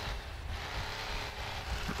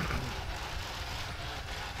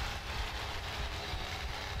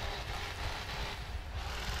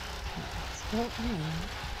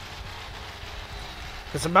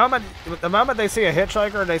 Because the moment they see a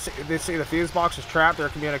hitchhiker, they see the fuse box is trapped, they're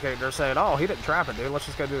communicating. They're saying, "Oh, he didn't trap it, dude. Let's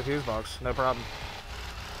just go do the fuse box. No problem."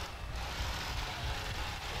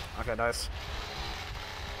 Okay, nice.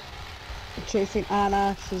 Chasing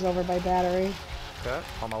Anna. She's over by battery. Okay,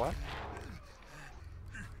 on my way.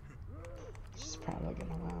 She's probably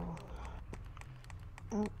gonna well.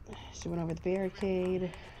 Oh, she went over the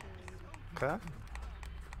barricade. Okay.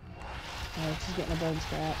 Oh, she's getting a burn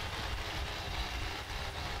scrap.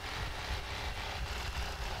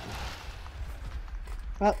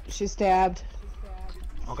 Oh, she's stabbed.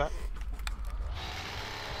 Okay.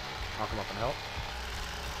 I'll come up and help.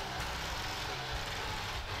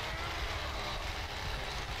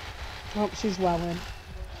 Oh, she's welling.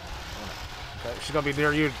 Okay, she's gonna be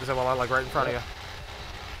near you, so well, like right in front of you.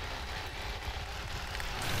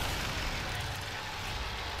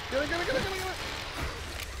 Get it, get it, get it, get it, get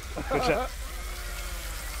it! Good shit.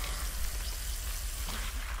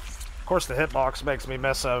 Of course, the hitbox makes me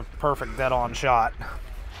miss a perfect dead-on shot.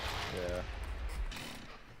 Yeah.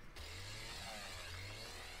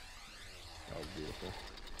 That was beautiful.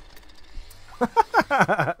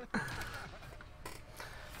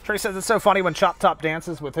 Trey says it's so funny when Chop Top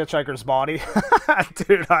dances with Hitchhiker's body.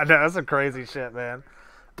 Dude, I know, that's some crazy shit, man.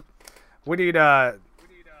 We need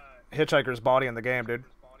Hitchhiker's body in the game, dude.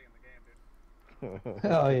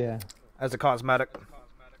 Oh yeah. As a cosmetic.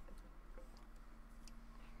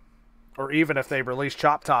 Or even if they release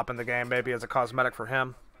Chop Top in the game, maybe as a cosmetic for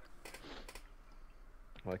him.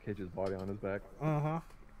 Like Hitch's body on his back. Mm-hmm.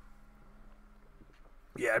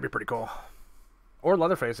 Yeah, it'd be pretty cool. Or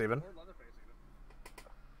Leatherface, even.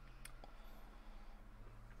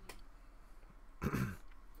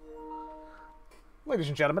 Ladies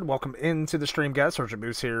and gentlemen, welcome into the stream, guys. Sergeant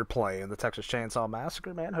Moose here playing the Texas Chainsaw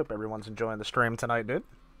Massacre, man. Hope everyone's enjoying the stream tonight, dude.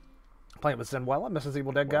 Playing with Zenwella, Mrs.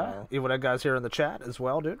 Evil Dead Guy. Wow. Evil Dead Guy's here in the chat as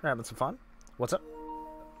well, dude. We're having some fun. What's up?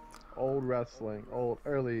 Old wrestling, old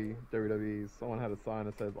early WWE. Someone had a sign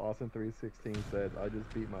that says Austin 316 said, "I just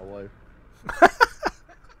beat my wife."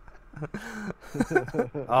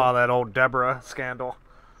 Oh, that old Deborah scandal.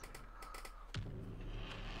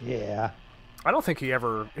 Yeah. I don't think he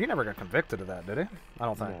never got convicted of that, did he? I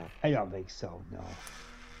don't think. No. I don't think so. No.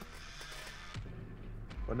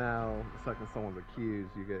 But now, the second someone's accused,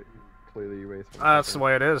 you get completely erased from That's the record.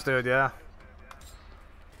 way it is, dude, yeah.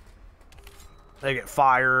 They get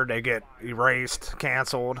fired, they get erased,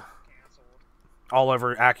 canceled. All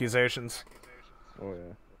over accusations. Oh,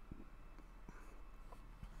 yeah.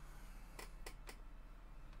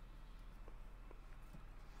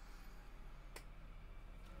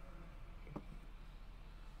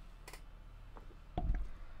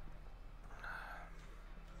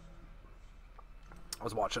 I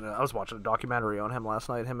was watching a documentary on him last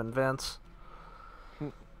night, him and Vince.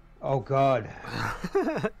 Oh God.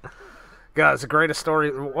 Guys, one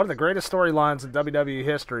of the greatest storylines in WWE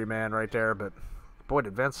history, man, right there. But boy,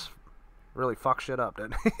 did Vince really fuck shit up,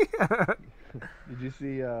 didn't he? Did you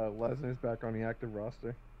see Lesnar's back on the active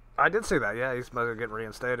roster? I did see that. Yeah, he's supposed to get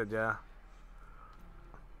reinstated. Yeah,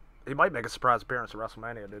 he might make a surprise appearance at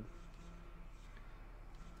WrestleMania, dude.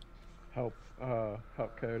 Help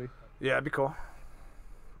Cody. Yeah, it'd be cool.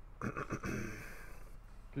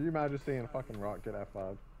 Can you imagine seeing fucking Rock get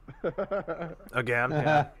F5? Again,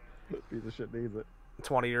 yeah. Piece of shit needs it.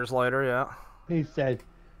 20 years later, yeah. He said,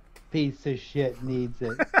 "Piece of shit needs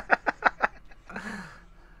it."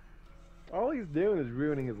 All he's doing is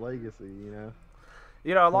ruining his legacy, you know?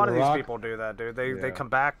 You know, a lot of these Rock. people do that, dude. They Yeah. come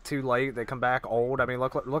back too late. They come back old. I mean,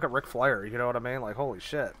 look at Ric Flair. You know what I mean? Like, holy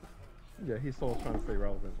shit. Yeah, he's still trying to stay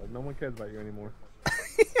relevant. Like, no one cares about you anymore.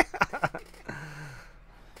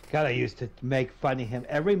 God, I used to make fun of him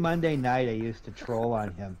every Monday night. I used to troll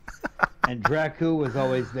on him, and Dracu was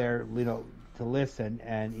always there, you know, to listen,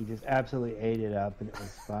 and he just absolutely ate it up, and it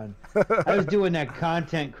was fun. I was doing that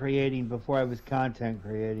content creating before I was content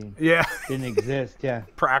creating. Yeah. Didn't exist, yeah.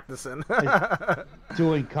 Practicing.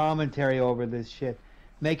 Doing commentary over this shit,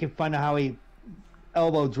 making fun of how he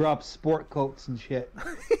elbow drops sport coats and shit.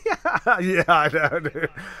 Yeah, I know, dude.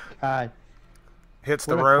 God. Hits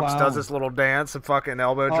the What a ropes, clown. does this little dance, and fucking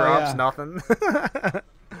elbow Oh, drops, yeah. nothing.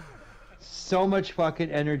 So much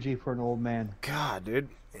fucking energy for an old man. God, dude.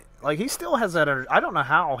 Like, he still has that energy. I don't know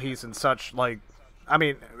how he's in such, like, I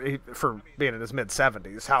mean, for being in his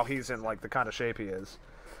mid-70s, how he's in, like, the kind of shape he is.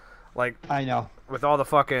 Like, I know. with all the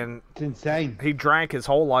fucking... It's insane. He drank his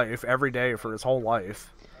whole life, every day for his whole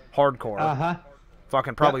life. Hardcore. Uh-huh.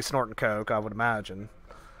 Fucking probably snorting coke, I would imagine.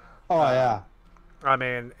 Oh, yeah. I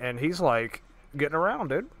mean, and he's, like, getting around,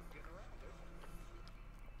 dude.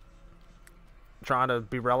 Trying to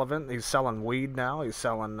be relevant. He's selling weed now. He's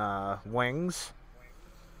selling wings.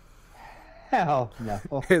 Hell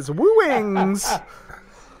no. His wings.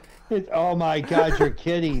 Oh my God, you're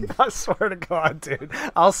kidding. I swear to God, dude.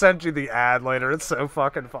 I'll send you the ad later. It's so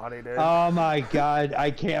fucking funny, dude. Oh my God, I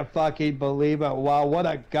can't fucking believe it. Wow, what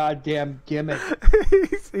a goddamn gimmick.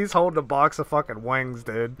 he's holding a box of fucking wings,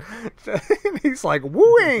 dude. He's like,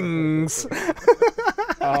 wings.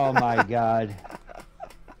 Oh my God.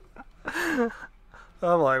 I'm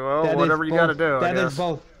like, well, That whatever is you gotta both- do, I That guess. is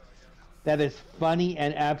both. That is funny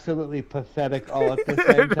and absolutely pathetic all at the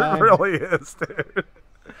same It time. really is, dude.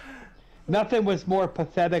 Nothing was more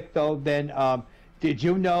pathetic though than did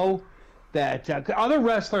you know that other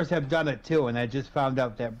wrestlers have done it too, and I just found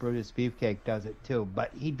out that Brutus Beefcake does it too.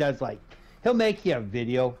 But he does, like, he'll make you a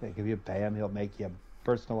video. Like, if you pay him, he'll make you a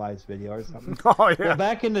personalized video or something. Oh, yeah. Well,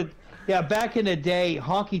 back in the day,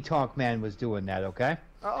 Honky Tonk Man was doing that. Okay.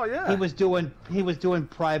 Oh, yeah. He was doing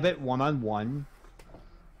private one-on-one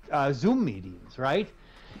Zoom meetings, right?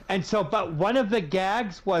 And so, but one of the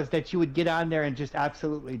gags was that you would get on there and just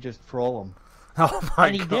absolutely just troll him. Oh, my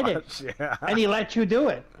And he gosh. did it. Yeah. And he let you do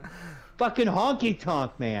it. Fucking Honky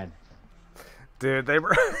Tonk Man. Dude, they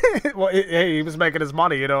were... well, hey, he was making his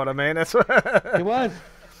money, you know what I mean? That's He was.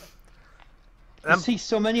 You Um, see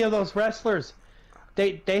so many of those wrestlers,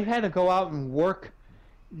 they've had to go out and work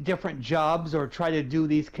different jobs or try to do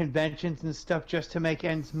these conventions and stuff just to make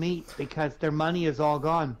ends meet because their money is all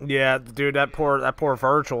gone. Yeah, dude, that poor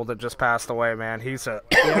Virgil that just passed away, man. He's a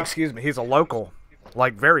excuse me, he's a local,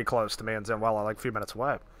 like very close to me in Zenwella, like a few minutes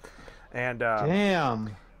away. And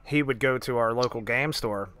Damn. he would go to our local game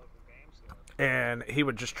store, and he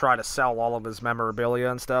would just try to sell all of his memorabilia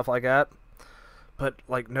and stuff like that. But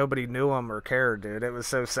like nobody knew him or cared, dude. It was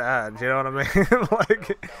so sad. You know what I mean?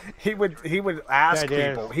 Like he would ask That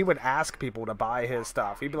is. people. He would ask people to buy his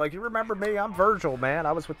stuff. He'd be like, "You remember me? I'm Virgil, man.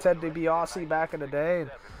 I was with Ted DiBiase back in the day."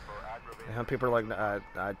 And people are like,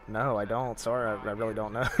 "No, I don't. Sorry, I really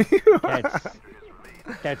don't know you."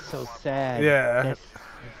 That's so sad. Yeah.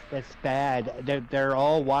 That's bad. They're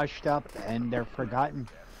all washed up and they're forgotten.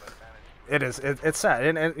 It is. It's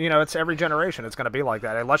sad, and you know, it's every generation. It's going to be like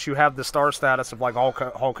that, unless you have the star status of like Hulk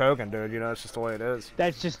Hogan, dude. You know, it's just the way it is.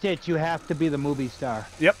 That's just it. You have to be the movie star.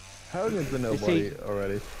 Yep. Hogan's a nobody see-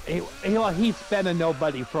 already. He's been a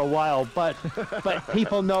nobody for a while, but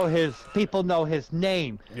people know his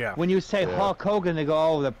name. Yeah. When you say Hulk Hogan, they go,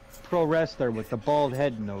 "Oh, the pro wrestler with the bald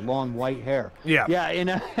head and the long white hair." Yeah. Yeah. You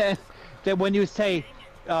know, then when you say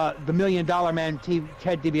the $1 Million Man,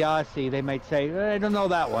 Ted DiBiase, they might say, "I don't know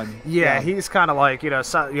that one." Yeah, he's kind of like, you know,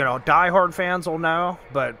 diehard fans will know,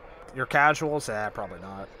 but your casuals, probably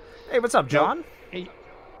not. Hey, what's up, John? Hey,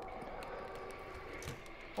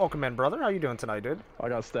 Welcome in, brother. How you doing tonight, dude? I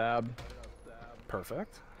got stabbed.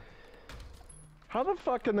 Perfect. How the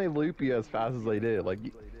fuck can they loop you as fast as they did? Like,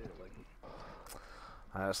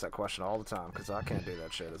 I ask that question all the time because I can't do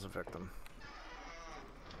that shit as a victim.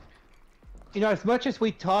 You know, as much as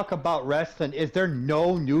we talk about wrestling, is there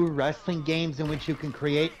no new wrestling games in which you can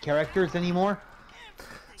create characters anymore?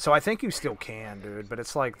 So I think you still can, dude, but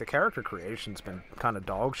it's like the character creation's been kind of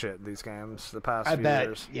dog shit in these games the past I few bet.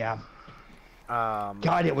 years. Yeah.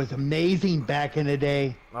 God, it was amazing back in the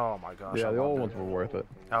day. Oh my gosh. yeah, I the old loved ones it. were worth it.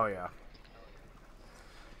 Oh yeah.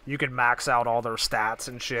 You could max out all their stats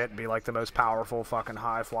and shit, and be like the most powerful fucking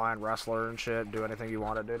high flying wrestler and shit, do anything you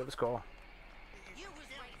wanted, dude. It was cool. You was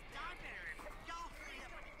my daughter. Y'all hurry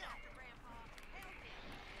up and adopt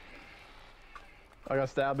grandpa. I got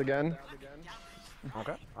stabbed again.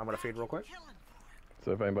 Okay, I'm gonna feed real quick.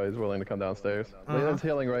 So if anybody's willing to come downstairs. Leland's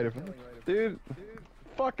healing right in front. Dude,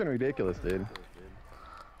 fucking ridiculous, dude.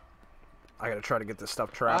 I gotta try to get this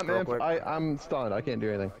stuff trapped real quick. I'm stunned. I can't do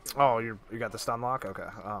anything. Oh, you got the stun lock? Okay.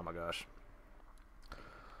 Oh my gosh.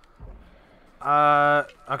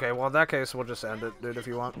 Okay, well, in that case, we'll just end it, dude, if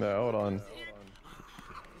you want. No, hold on.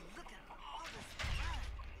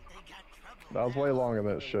 That was way longer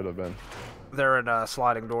than it should have been. They're in a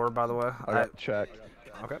sliding door, by the way. I got checked.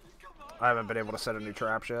 Okay. I haven't been able to set any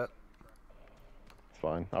traps yet. It's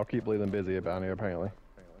fine. I'll keep leaving busy about here, apparently.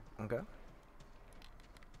 Okay.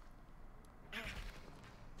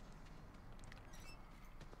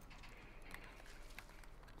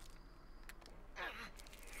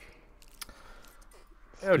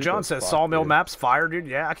 Yo, John says Sawmill Maps fire, dude.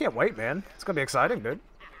 Yeah, I can't wait, man. It's gonna be exciting, dude.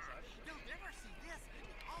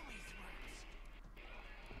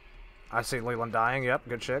 I see Leland dying. Yep,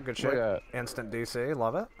 good shit, good shit. Look at Instant DC,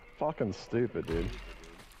 love it. Fucking stupid, dude.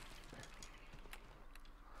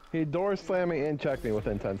 He door slammed me and checked me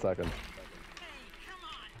within 10 seconds.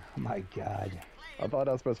 Oh my god. I thought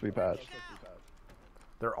that was supposed to be patched.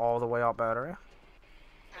 They're all the way out battery.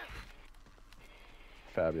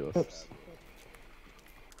 Fabulous. Oops.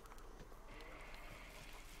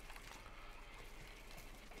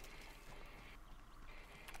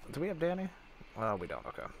 Do we have Danny? Well, we don't.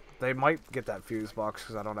 Okay. They might get that fuse box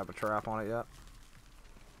because I don't have a trap on it yet.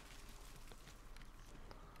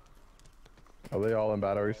 Are they all in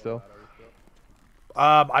battery still?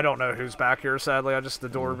 I don't know who's back here, sadly. The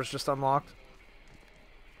door was just unlocked.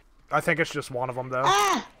 I think it's just one of them, though.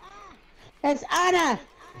 Ah! It's Anna!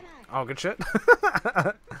 Oh, good shit.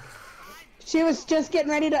 She was just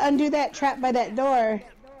getting ready to undo that trap by that door.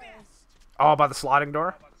 Oh, by the sliding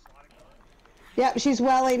door? Yep, she's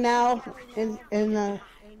welling now in the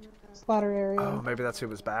slaughter area. Oh, maybe that's who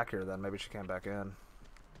was back here, then. Maybe she came back in.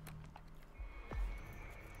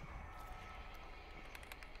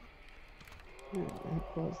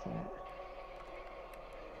 What was that?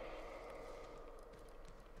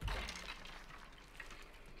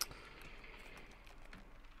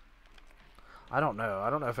 I don't know. I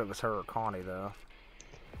don't know if it was her or Connie, though.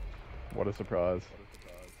 What a surprise.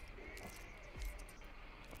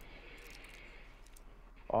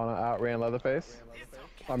 Anna outran Leatherface.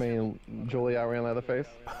 I mean, Julie outran Leatherface.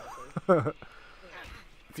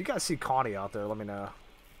 If you guys see Connie out there, let me know.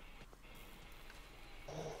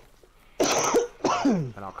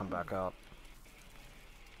 And I'll come back out.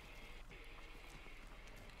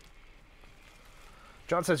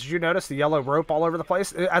 John says, did you notice the yellow rope all over the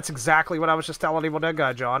place? That's exactly what I was just telling Evil Dead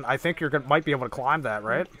Guy, John. I think might be able to climb that,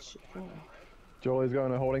 right? Julie's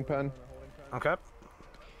going to holding pen. Okay.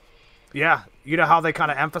 Yeah, you know how they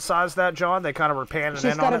kind of emphasize that, John? They kind of were panning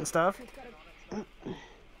in on it and stuff.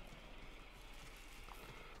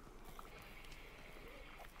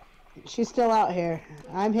 She's still out here.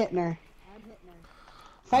 I'm hitting her.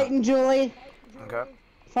 Fighting Julie. Okay.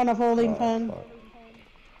 Front of holding pen. Fuck.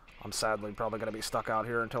 I'm sadly probably going to be stuck out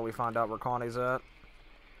here until we find out where Connie's at.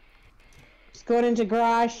 Just going into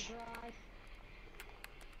garage.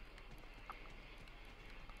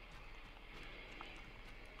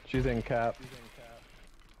 She's in cap.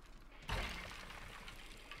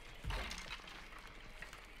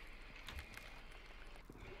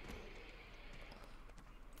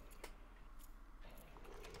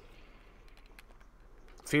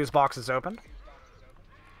 Fuse box is open.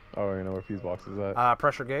 Oh, you know where fuse box is at?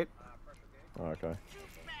 Pressure gate. Oh, okay.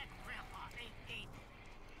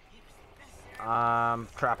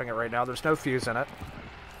 Trapping it right now. There's no fuse in it.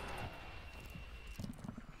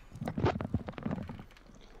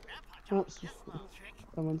 Oops.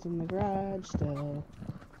 Someone's in the garage still.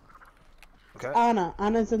 Okay.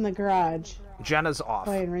 Anna's in the garage. Jenna's off.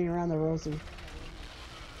 Playing Ring Around the Rosie.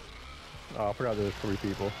 Oh, I forgot there was 3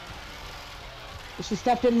 people. She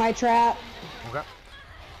stepped in my trap. Okay.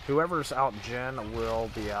 Whoever's out Jen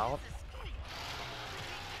will be out.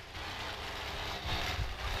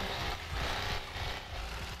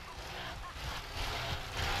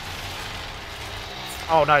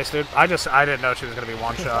 Oh, nice, dude. I didn't know she was going to be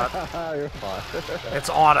one shot. You're fine. It's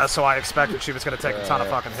Anna, so I expected she was going to take a ton of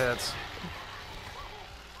fucking hits.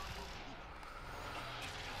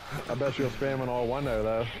 I bet you're spamming all 1-0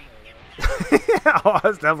 though. Yeah, I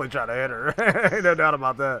was definitely trying to hit her. Ain't no doubt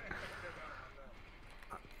about that.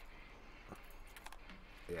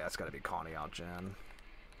 Yeah, it's got to be Connie out, Jen.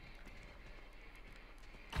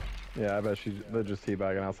 Yeah, I bet they're just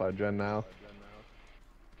teabagging outside Jen now.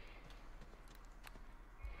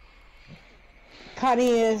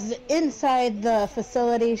 Connie is inside the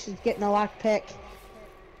facility. She's getting a lockpick.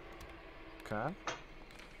 Okay.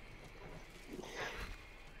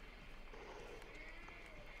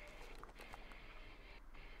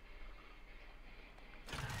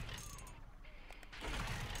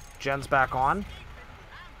 Jen's back on.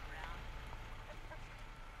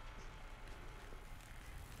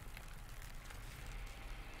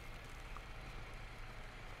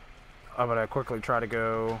 I'm gonna quickly try to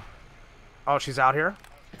go. Oh, she's out here?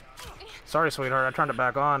 Sorry, sweetheart. I turned it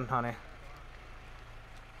back on, honey.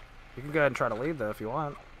 You can go ahead and try to leave, though, if you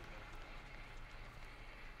want.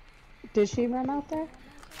 Did she run out there?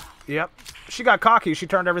 Yep. She got cocky. She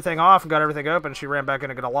turned everything off and got everything open. She ran back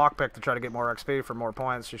in and got a lockpick to try to get more XP for more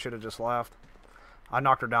points. She should have just left. I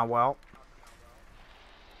knocked her down well.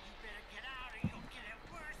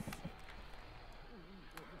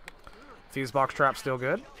 Fuse box trap still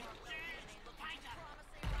good.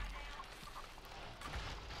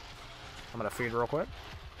 I'm gonna feed real quick.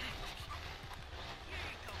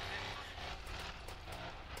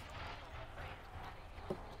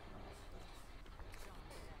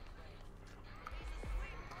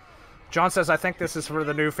 John says, I think this is for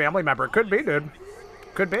the new family member. It could be, dude.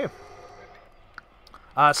 Could be.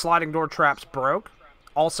 Sliding door traps broke.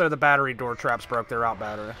 Also, the battery door traps broke. They're out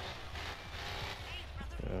battery.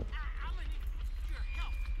 Yeah.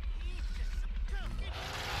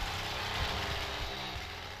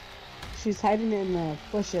 She's hiding in the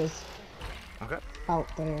bushes Okay. out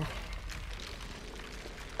there.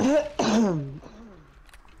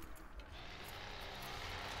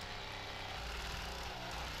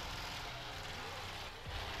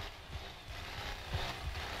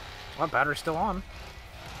 Well, battery's still on.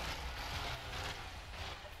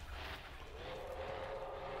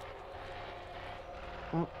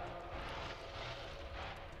 Oh.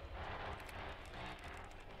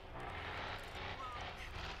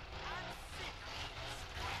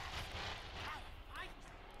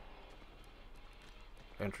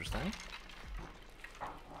 Interesting.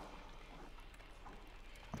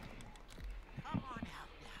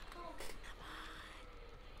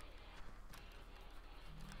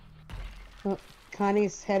 Oh,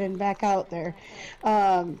 Connie's heading back out there.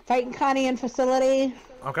 Fighting Connie in facility.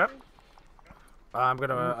 Okay. I'm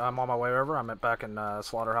on my way over. I'm back in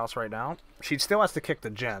Slaughterhouse right now. She still has to kick the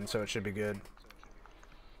gen, so it should be good.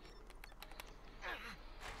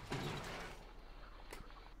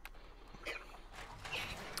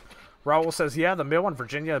 Raul says, yeah, the Mill and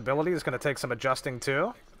Virginia ability is going to take some adjusting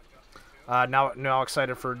too. Now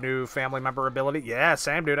excited for new family member ability. Yeah,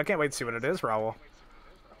 same, dude. I can't wait to see what it is, Raul.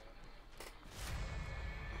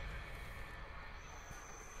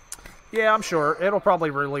 Yeah, I'm sure. It'll probably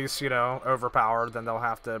release, you know, overpowered. Then they'll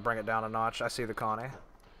have to bring it down a notch. I see the Connie.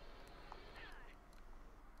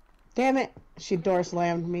 Damn it! She door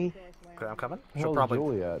slammed me. Okay, I'm coming. Hell's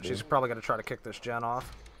Julie at, dude? She's probably going to try to kick this gen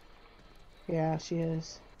off. Yeah, she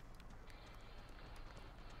is.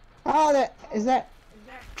 Oh, that.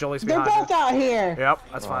 Julie's They're behind both you. out here. Yep,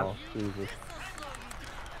 that's fine. Oh, Jesus.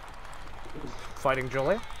 Fighting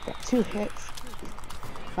Julie. Got 2 hits.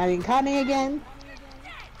 Fighting Connie again.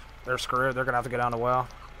 They're screwed. They're going to have to get down the well.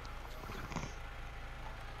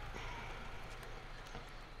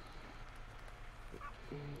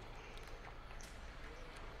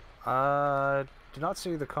 Do not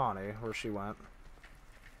see the Connie where she went.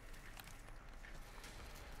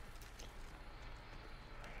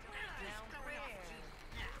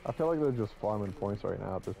 I feel like they're just farming points right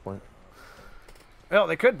now at this point. Well,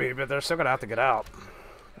 they could be, but they're still going to have to get out.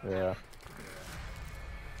 Yeah.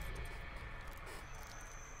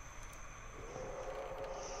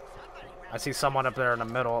 I see someone up there in the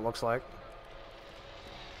middle, it looks like.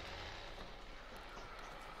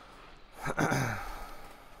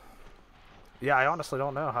 Yeah, I honestly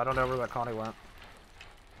don't know. I don't know where that Connie went.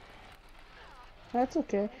 That's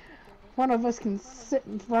okay. One of us can sit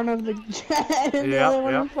in front of the jet and the Yep, other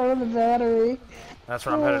one in yep. front of the battery. That's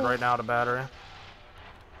where I'm headed right now to battery.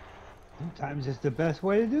 Sometimes it's the best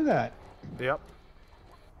way to do that. Yep.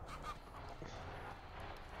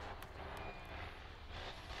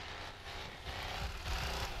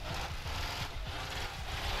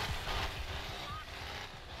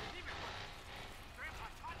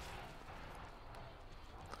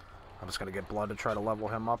 I'm just going to get blood to try to level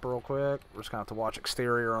him up real quick. We're just going to have to watch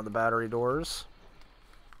exterior on the battery doors.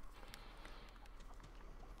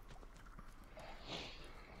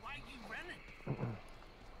 Why you running?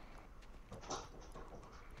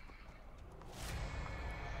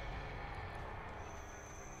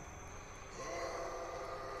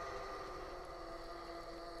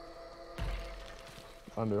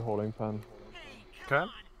 Under holding pen. Hey, come Okay. on. I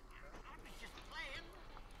was just playing.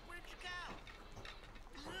 Where'd you go?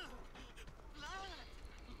 Blood.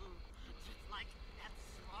 Just like that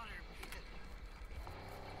slaughter pit.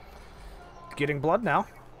 Getting blood now.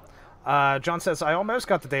 John says, I almost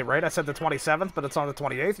got the date right. I said the 27th, but it's on the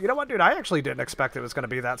 28th. You know what, dude? I actually didn't expect it was going to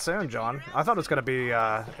be that soon, John. I thought it was going to be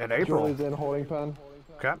in April. Julie's in holding pen.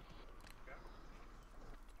 Okay. I'm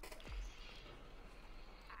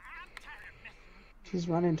tired of messing with She's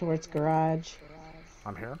running towards garage.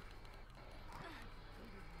 I'm here.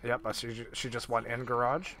 Yep, I see she just went in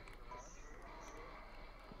garage.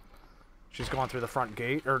 She's going through the front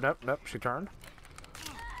gate. Or nope, nope, she turned.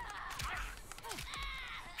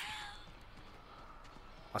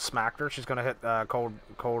 I smacked her. She's gonna hit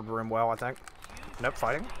cold room well, I think. Nope,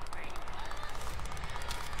 fighting.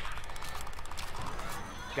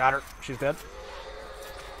 Got her. She's dead.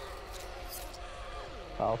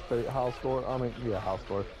 House door. I mean, yeah, house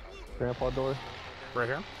door. Grandpa door. Right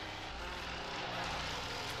here.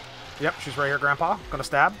 Yep, she's right here, Grandpa. Gonna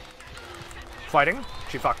stab. Fighting.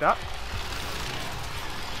 She fucked up.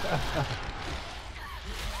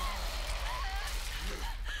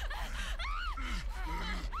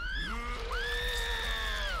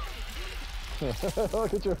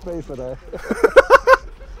 Look at your face today.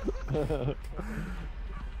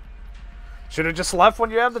 Should have just left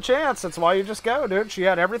when you had the chance. That's why you just go, dude. She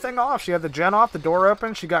had everything off. She had the gen off, the door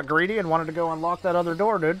open. She got greedy and wanted to go unlock that other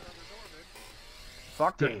door, dude.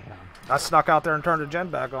 Fucked it. I snuck out there and turned the gen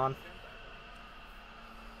back on.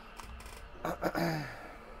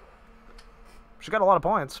 She got a lot of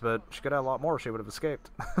points, but she could have a lot more. She would have escaped.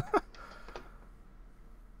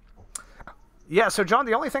 Yeah, so John,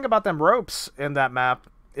 the only thing about them ropes in that map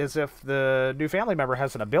is if the new family member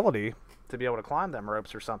has an ability to be able to climb them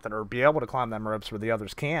ropes or something, or be able to climb them ropes where the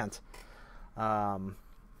others can't.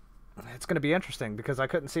 It's going to be interesting because I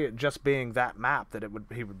couldn't see it just being that map that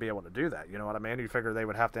he would be able to do that. You know what I mean? You figure they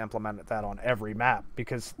would have to implement that on every map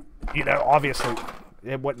because, you know, obviously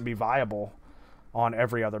it wouldn't be viable on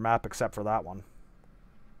every other map except for that one.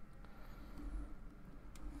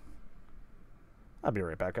 I'll be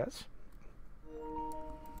right back, guys.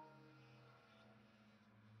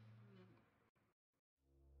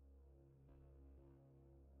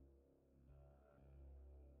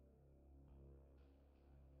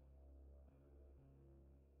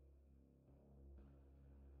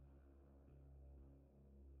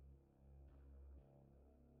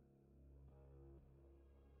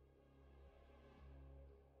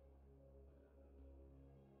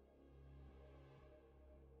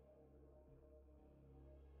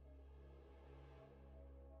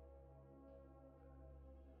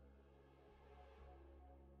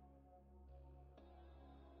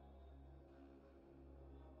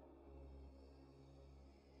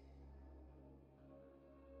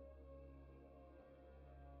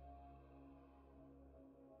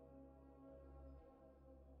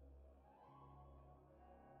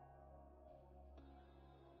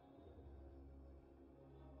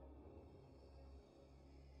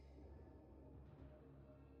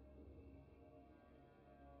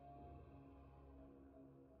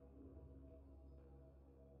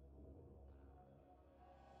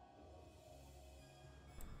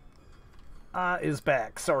 Is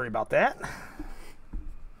back. Sorry about that.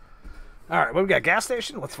 Alright, what we got? Gas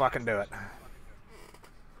station? Let's fucking do it.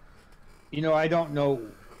 You know, I don't know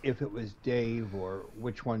if it was Dave or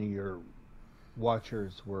which one of your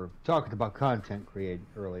watchers were talking about content created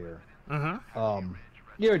earlier. Mm-hmm.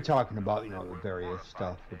 You were talking about, you know, the various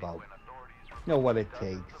stuff about, you know, what it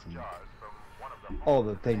takes and all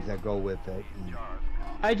the things that go with it. And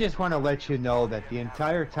I just want to let you know that the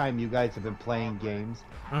entire time you guys have been playing games,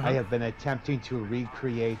 I have been attempting to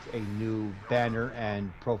recreate a new banner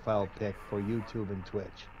and profile pic for YouTube and Twitch.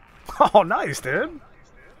 Oh, nice, dude.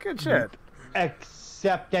 Good shit.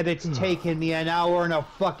 Except that it's taken me an hour and a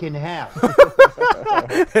fucking half.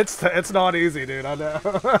 It's not easy, dude. I know.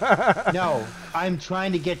 No, I'm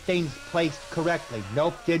trying to get things placed correctly.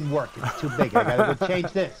 Nope, didn't work. It's too big. I gotta go change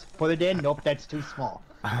this. Put it in. Nope, that's too small.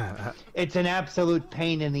 It's an absolute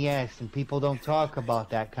pain in the ass, and people don't talk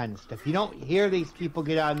about that kind of stuff. You don't hear these people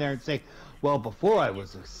get on there and say, well, before I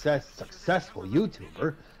was a successful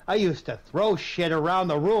YouTuber, I used to throw shit around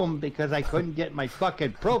the room because I couldn't get my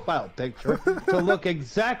fucking profile picture to look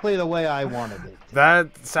exactly the way I wanted it.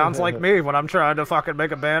 That sounds like me when I'm trying to fucking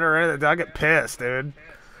make a banner or anything. I get pissed, dude.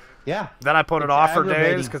 Yeah. Then I put it off for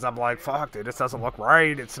days because I'm like, fuck, dude, this doesn't look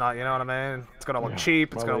right. It's not, you know what I mean? It's going to look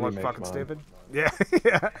cheap. It's going to look fucking stupid. Yeah,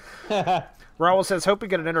 yeah. Raul says, hope we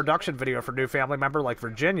get an introduction video for new family member like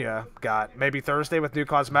Virginia got. Maybe Thursday with new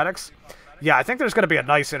cosmetics. Yeah, I think there's going to be a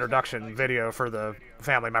nice introduction video for the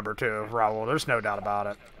family member too, Raul. There's no doubt about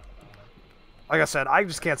it. Like I said, I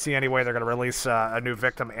just can't see any way they're going to release a new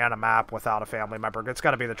victim and a map without a family member. It's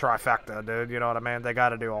got to be the trifecta, dude. You know what I mean? They got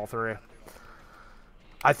to do all three.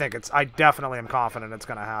 I definitely am confident it's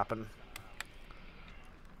going to happen.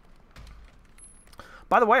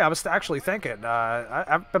 By the way, I was actually thinking,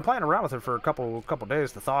 I've been playing around with it for a couple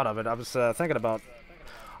days, the thought of it. I was thinking about,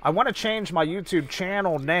 I want to change my YouTube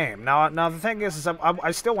channel name. Now the thing is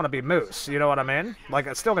I still want to be Moose. You know what I mean? Like,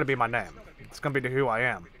 it's still going to be my name. It's going to be who I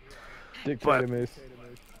am. Dictator Moose.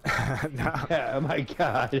 No. Yeah, oh my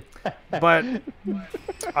god. But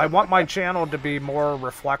I want my channel to be more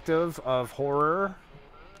reflective of horror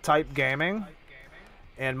type gaming,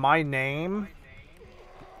 and my name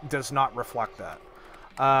does not reflect that.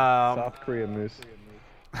 South Korean Moose.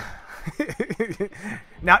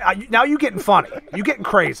 Now you getting funny. You getting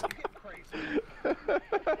crazy.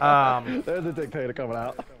 There's a dictator coming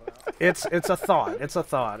out. It's a thought. It's a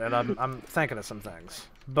thought, and I'm thinking of some things.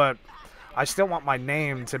 But I still want my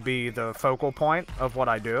name to be the focal point of what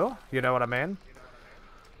I do. You know what I mean?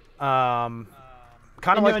 Kind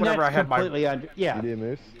of like whenever I had my Idiot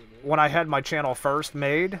Moose. when I had my channel first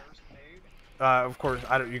made. Of course,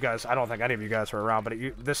 I don't think any of you guys were around, but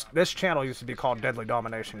this channel used to be called Deadly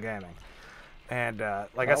Domination Gaming, and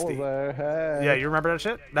like that's the Hey. yeah, you remember that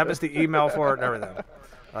shit? That was the email for it and everything.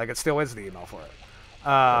 Like, it still is the email for it.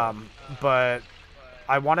 But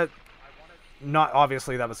I wanted, not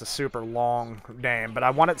obviously that was a super long name, but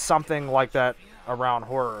I wanted something like that around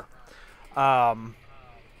horror.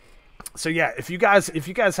 So yeah, if you guys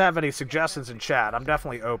have any suggestions in chat, I'm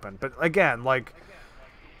definitely open. But again, like,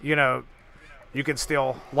 you know, you can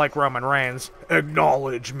still, like Roman Reigns,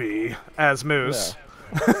 acknowledge me as Moose.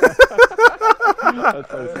 Yeah. That's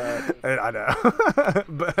so sad. I know,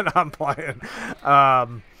 but I'm playing.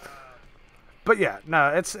 But yeah,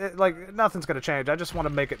 no, like, nothing's gonna change. I just want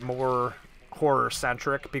to make it more horror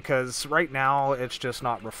centric, because right now it's just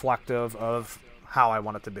not reflective of how I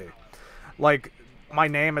want it to be. Like, my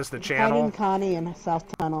name is the channel. Hiding Connie in South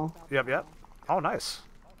Tunnel. Yep. Oh, nice.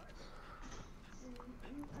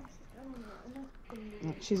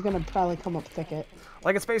 She's gonna probably come up thicket.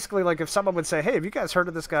 Like, it's basically like if someone would say, "Hey, have you guys heard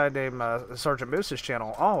of this guy named Sergeant Moose's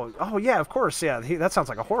channel?" Oh yeah, of course, yeah. That sounds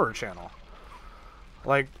like a horror channel.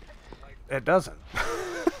 Like, it doesn't.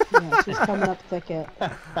 Yeah, she's coming up thicket.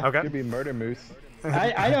 Okay. Could be Murder Moose.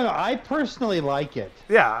 I don't know. I personally like it.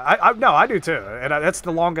 Yeah, I do too, and that's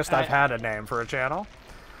the longest I've had a name for a channel.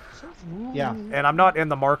 Yeah. And I'm not in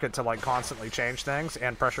the market to, like, constantly change things.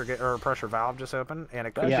 And pressure valve just opened, and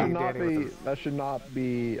it could That be should not Danny be. with That should not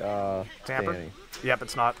be tampered. Danny. Yep,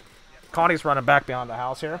 it's not. Connie's running back behind the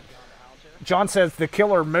house here. John says the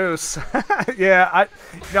killer moose. Yeah,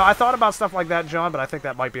 I thought about stuff like that, John, but I think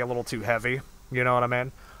that might be a little too heavy. You know what I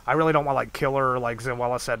mean? I really don't want, like, killer, like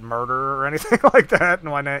Zinwella said, murder or anything like that.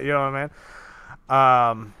 And why not? You know what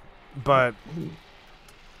I mean? But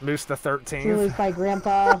Moose the 13th. Julius by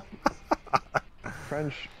Grandpa.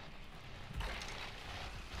 French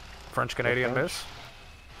Canadian French. Moose.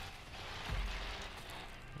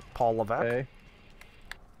 Paul Levesque. Hey.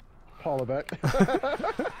 Paul Levesque.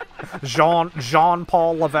 Jean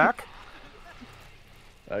Paul Levesque.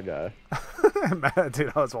 That guy. Man,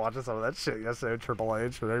 dude, I was watching some of that shit yesterday, Triple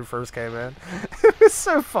H, when he first came in. It was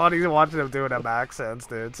so funny watching him doing them accents,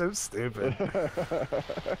 dude. So stupid.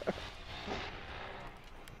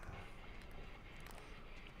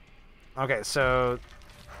 Okay, so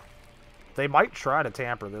they might try to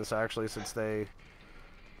tamper this, actually, since they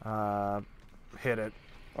hit it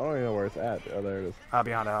I don't even know where it's at. Oh, there it is.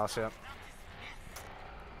 behind the house, yeah.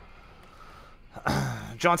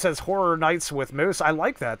 John says horror nights with Moose. I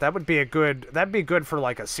like that. That'd be good for,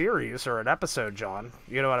 like, a series or an episode, John.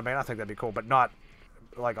 You know what I mean? I think that'd be cool, but not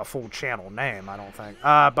like a full channel name, I don't think.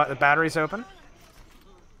 But the battery's open.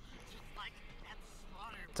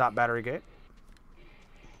 Top battery gate.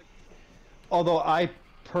 Although I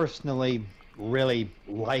personally really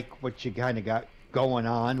like what you kind of got going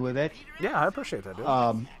on with it. Yeah, I appreciate that,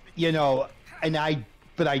 dude. You know,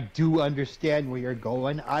 but I do understand where you're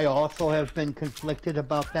going. I also have been conflicted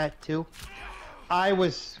about that too. I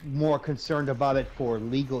was more concerned about it for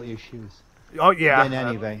legal issues Oh yeah, than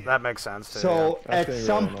anything. That makes sense too. So yeah. at That's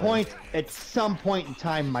some really point in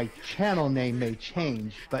time, my channel name may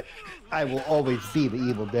change, but I will always be the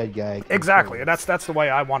Evil Dead guy. Exactly, and that's the way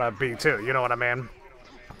I want to be too. You know what I mean?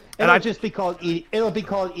 It'll just be called it'll be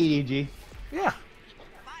called EDG. Yeah.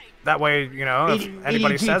 That way, you know, if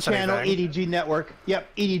anybody EDG says channel, anything. EDG network.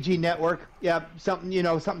 Yep, EDG network. Yep, something, you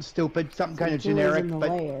know, something stupid, something kind of Julie's generic, in the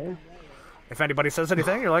but lair. If anybody says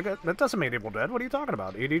anything, you're like, that doesn't mean Evil Dead. What are you talking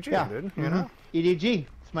about? EDG, yeah, dude. You know? EDG.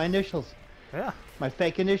 It's my initials. Yeah. My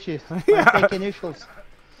fake initials. My Yeah. fake initials.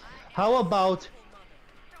 How about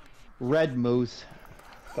Red Moose?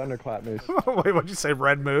 Thunderclap Moose. Wait, what'd you say?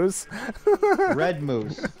 Red Moose? Red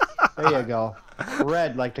Moose. There you go.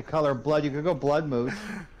 Red, like the color of blood. You could go Blood Moose.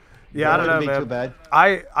 Yeah, I don't know, Wouldn't be too man.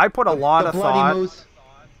 bad. I put a lot The of Bloody thought Moose.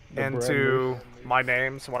 into my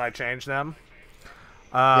names when I change them.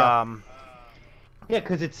 Yeah. Yeah,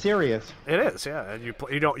 because it's serious. It is, yeah. And you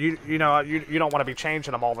don't want to be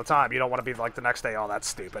changing them all the time. You don't want to be like the next day, oh, that's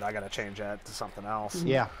stupid. I got to change that to something else.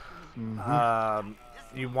 Yeah.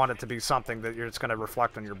 You want it to be something that it's going to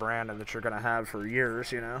reflect on your brand and that you're going to have for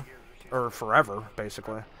years, or forever,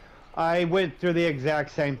 basically. I went through the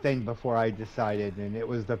exact same thing before I decided, and it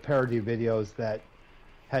was the parody videos that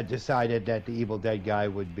had decided that the Evil Dead guy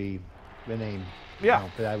would be the name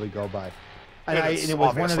that I would go by. And, it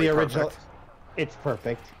was one of the original. Perfect. It's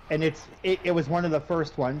perfect, and it was one of the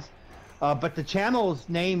first ones. But the channel's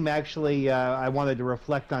name actually, I wanted to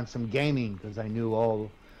reflect on some gaming because I knew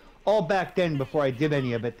all back then before I did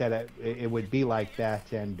any of it that it would be like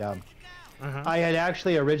that, and I had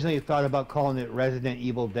actually originally thought about calling it Resident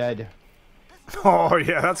Evil Dead. Oh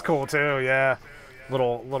yeah, that's cool too. Yeah,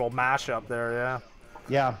 little mashup there. Yeah.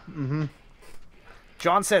 Yeah.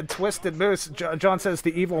 John said Twisted Moose. John says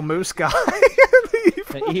the evil moose guy.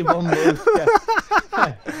 The evil moose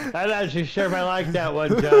guy. I'm not too sure I like that one,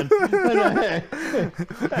 John.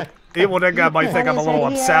 Evil Dead guy might think I'm a little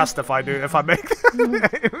obsessed if I make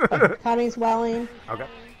that name. Connie's welling. Okay.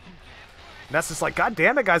 Ness is like, God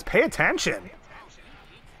damn it, guys, pay attention.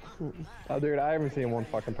 Oh, dude, I haven't seen one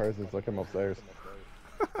fucking person look him upstairs.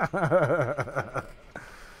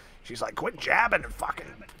 She's like, quit jabbing and fucking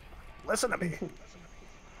listen to me.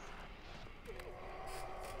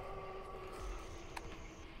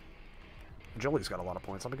 Julie's got a lot of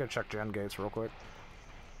points. Let me go check Gen Gates real quick.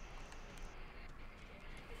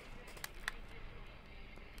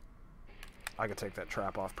 I could take that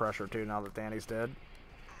trap off pressure too now that Danny's dead.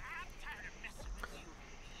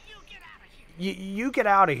 You get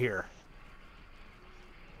out of here.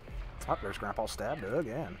 Oh, there's Grandpa stabbed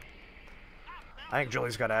again. I think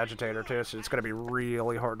Julie's got Agitator too, so it's going to be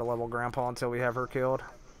really hard to level Grandpa until we have her killed.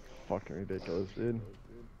 Fucking ridiculous, dude.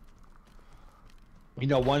 You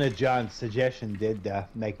know, one of John's suggestions did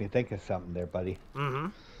make me think of something there, buddy.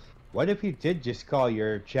 What if you did just call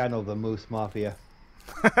your channel the Moose Mafia?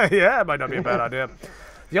 Yeah, it might not be a bad idea.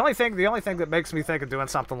 The only thing that makes me think of doing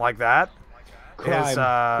something like that is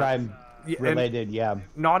crime related, yeah.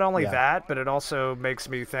 Not only that, but it also makes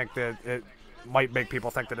me think that it might make people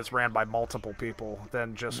think that it's ran by multiple people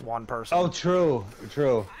than just one person. Oh, true,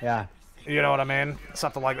 yeah. You know what I mean?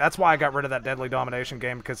 Something like that's why I got rid of that Deadly Domination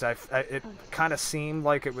game, because it kind of seemed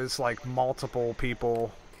like it was like multiple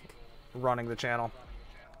people running the channel.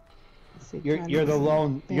 You're the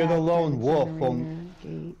lone wolf.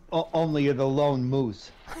 Only you're the lone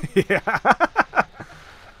moose. Yeah.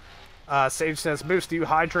 Sage says, Moose, do you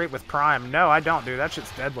hydrate with Prime? No, I don't, dude. That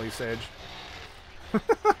shit's deadly, Sage.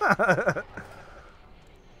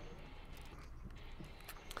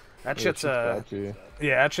 That shit's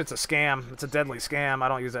that shit's a scam. It's a deadly scam. I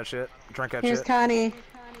don't use that shit. Drink that shit. Here's Connie.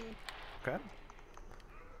 Okay.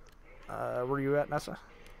 Where are you at, Nessa?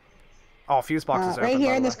 Oh, fuse box is open. Right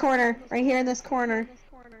here in this corner. Right here in this corner.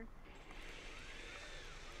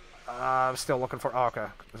 I'm still looking for. Oh, okay.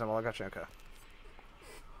 Is that all I got you? Okay.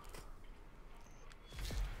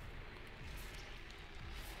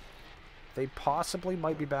 They possibly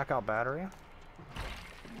might be back out battery.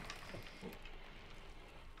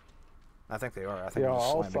 I think they are. I think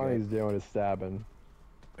all Sonny's doing is stabbing.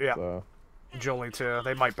 Yeah. So. Julie too.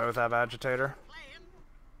 They might both have Agitator.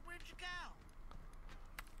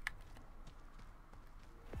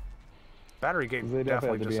 Battery gate they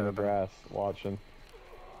definitely have to just be in the opened. grass watching.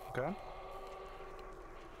 Okay.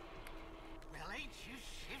 Well, ain't you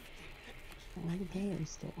shifty? Oh, the battery's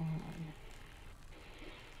still on.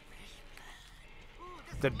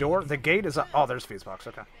 The gate is up. Oh, there's fuse box.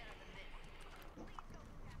 Okay.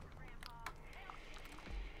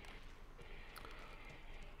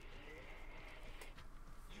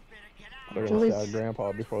 They're gonna stab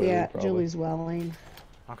Grandpa before they leave, probably. Julie's welling.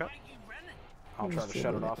 Okay. I'll try to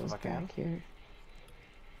shut it off if I can. Here.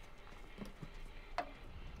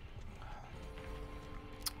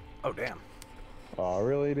 Oh, damn. Oh,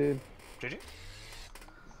 really, dude? Did you?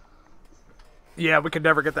 Yeah, we could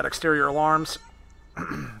never get that exterior alarms.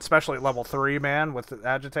 Especially at level 3, man, with the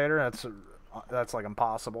Agitator. That's like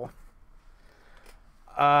impossible.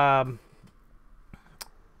 John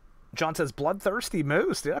says, bloodthirsty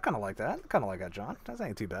moose. Dude, I kind of like that. John. That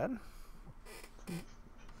ain't too bad. Like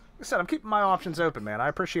I said, I'm keeping my options open, man. I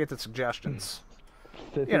appreciate the suggestions.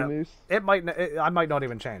 Moose? I might not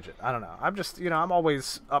even change it. I don't know. I'm just, I'm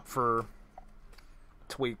always up for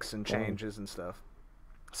tweaks and changes and stuff.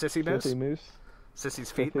 Sissy moose? Sissy moose?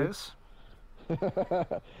 Sissy's feet moose?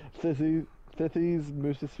 Sissy's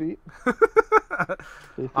moose's feet?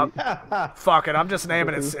 Fuck it, I'm just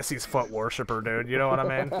naming it Sissy's foot worshiper, dude. You know what I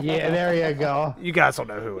mean? Yeah, there you go. You guys will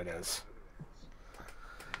know who it is.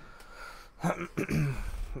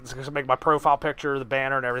 It's gonna make my profile picture, the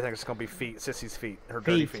banner, and everything. It's gonna be feet, Sissy's feet, her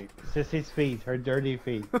dirty feet. Sissy's feet, her dirty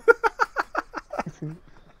feet.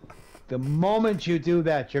 The moment you do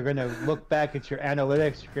that, you're gonna look back at your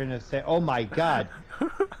analytics. You're gonna say, "Oh my God,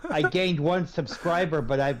 I gained 1 subscriber,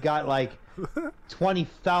 but I've got like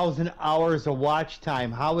 20,000 hours of watch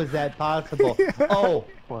time. How is that possible?" Yeah. Oh,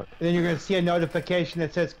 what? And then you're gonna see a notification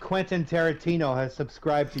that says Quentin Tarantino has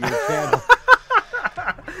subscribed to your channel.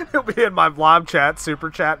 He'll be in my live chat, super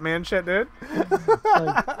chat, man, shit, dude.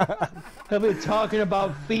 Like, he'll be talking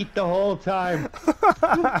about feet the whole time.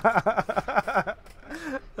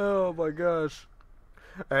 Oh my gosh.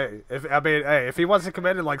 Hey, if he wants to come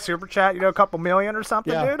in and like super chat, you know, a couple million or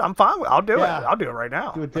something, yeah. dude, I'm fine with it. I'll do it. I'll do it right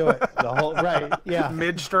now. Do it. The whole right, yeah.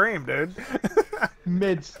 Midstream, dude.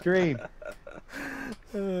 Midstream.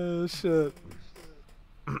 Oh shit.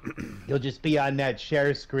 You'll just be on that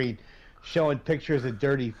share screen showing pictures of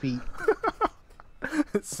dirty feet.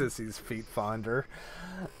 Sissy's feet finder.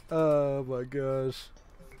 Oh my gosh.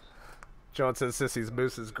 John says Sissy's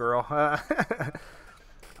Moose's girl.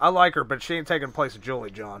 I like her, but she ain't taking the place of Julie,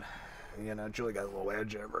 John. You know, Julie got a little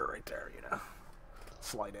edge over her right there, you know.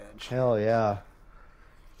 Slight edge. Hell yeah.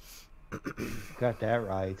 Got that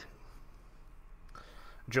right.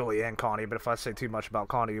 Julie and Connie, but if I say too much about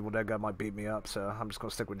Connie, well, that guy might beat me up, so I'm just going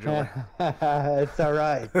to stick with Julie. It's all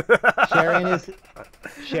right.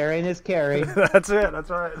 Sharing is caring. That's it. That's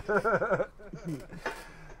right.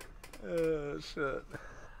 Oh, shit.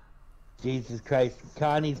 Jesus Christ.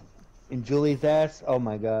 Connie's in Julie's ass? Oh,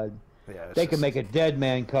 my God. Yeah, they can make a dead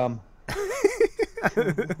man come.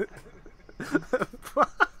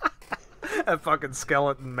 That fucking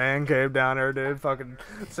skeleton man cave down there, dude. Fucking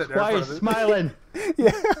sitting there. Why is smiling?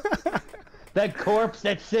 Yeah. That corpse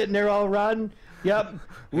that's sitting there all rotten. Yep.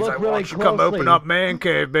 He's Look like, really why don't you closely. come open up man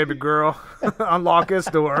cave, baby girl. Unlock this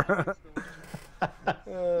door. Hey,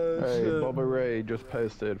 Bubba Ray just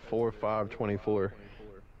posted 4/5/24.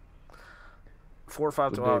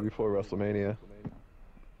 4/5 the day before WrestleMania.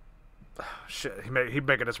 Shit, he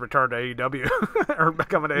making his return to AEW or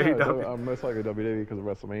coming to AEW. I'm most likely WWE because of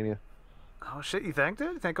WrestleMania. Oh shit, you think,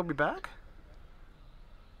 dude? You think he'll be back?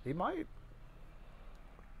 He might.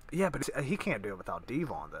 Yeah, but he can't do it without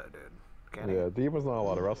Devon, though, dude. Can he? Yeah, Devon's not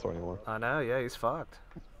allowed to wrestle anymore. I know. Yeah, he's fucked.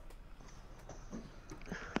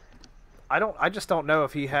 I just don't know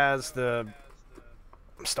if he has the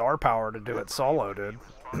star power to do it solo, dude.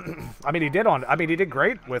 I mean, he did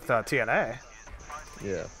great with TNA.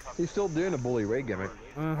 Yeah, he's still doing a Bully Ray gimmick.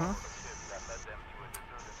 I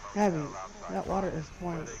mean, that water is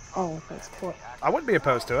pouring. Oh, that's cool. I wouldn't be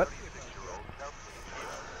opposed to it.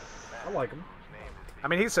 I like him. I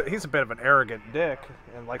mean, he's a bit of an arrogant dick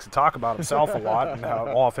and likes to talk about himself a lot and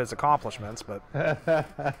all of his accomplishments, but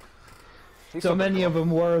so many of them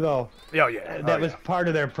were, though. Oh yeah, that was part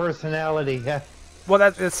of their personality. Well,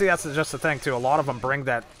 that's just the thing too. A lot of them bring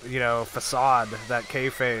that, you know, facade, that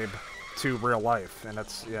kayfabe, to real life, and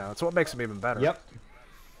it's what makes them even better. Yep.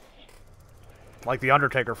 Like the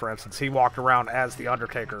Undertaker, for instance, he walked around as the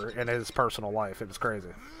Undertaker in his personal life. It was crazy.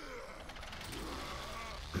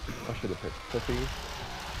 I should have picked Sissy.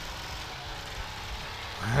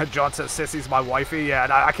 John says Sissy's my wifey. Yeah,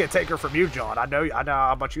 and I can't take her from you, John. I know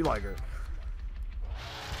how much you like her.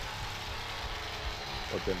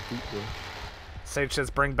 What them feet do? Sage says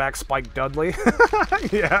bring back Spike Dudley.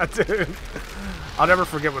 Yeah, dude. I'll never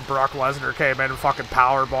forget when Brock Lesnar came in and fucking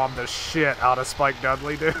powerbombed the shit out of Spike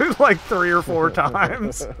Dudley, dude. Like 3 or 4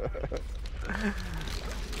 times.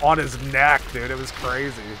 On his neck, dude. It was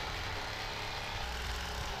crazy.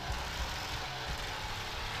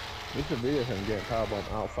 There's a video of him getting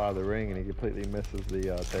powerbombed outside the ring and he completely misses the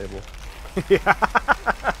table.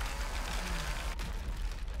 Yeah.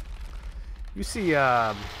 You see,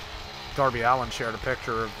 Darby Allin shared a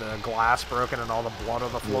picture of the glass broken and all the blood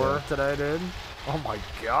on the floor today, dude. Oh my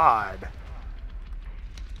god.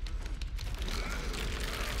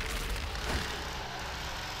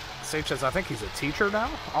 Sage says, I think he's a teacher now.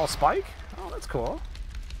 Oh, Spike? Oh, that's cool.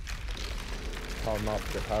 How not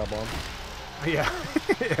to get powerbombed. Yeah.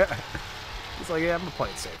 Yeah. He's like, yeah, I'm gonna play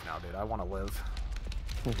it safe now, dude. I want to live.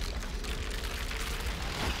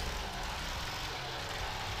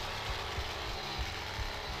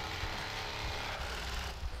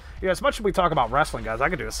 Yeah, as much as we talk about wrestling, guys, I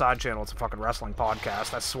could do a side channel. It's a fucking wrestling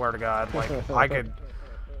podcast. I swear to God, like I could.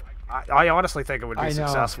 I honestly think it would be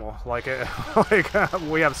successful. Like,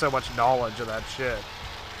 we have so much knowledge of that shit.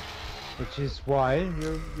 Which is why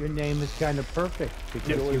your name is kind of perfect,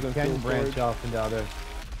 because you can branch off into other.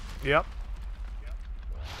 Yep.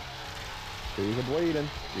 She's a bleeding.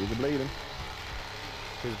 She's a bleeding.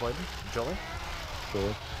 Who's bleeding? Jolie?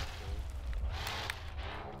 Sure.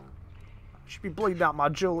 should be bleeding out my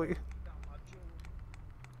Julie.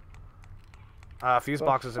 Fuse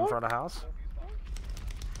box is in front of house.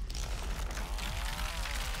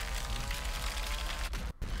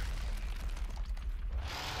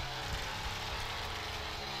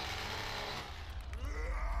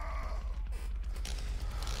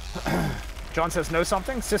 John says, know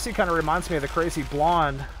something? Sissy kind of reminds me of the crazy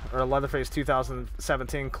blonde, or Leatherface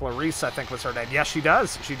 2017 Clarice, I think was her name. Yes, she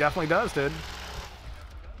does. She definitely does, dude.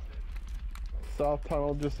 South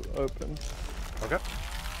tunnel just opened. Okay.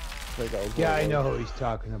 Yeah, I know who he's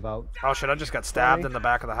talking about. Oh shit, I just got stabbed in the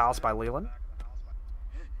back of the house by Leland.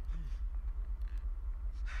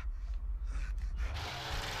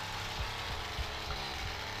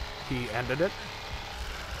 He ended it.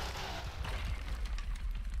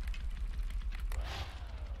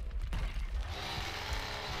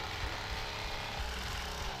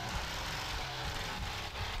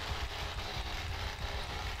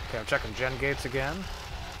 Okay, I'm checking gen gates again.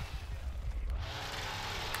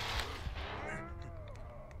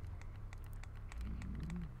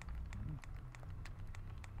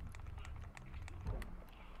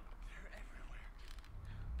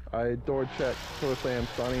 I door checked for Sam,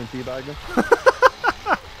 Sonny, and teabagging.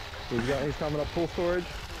 He's coming up full storage.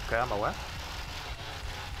 Okay, I'm aware.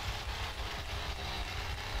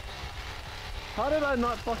 How did I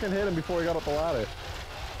not fucking hit him before he got up the ladder?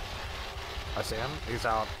 I see him. He's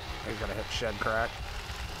out. He's gonna hit shed crack.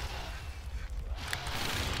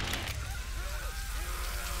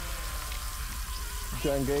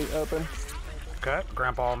 Gen gate open. Okay,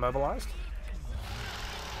 Grandpa immobilized.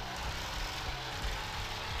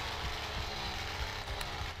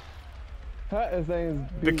 His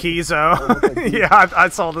name's Big Bezo. Yeah, I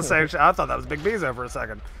saw the same shit. I thought that was Big Bezo for a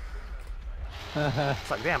second.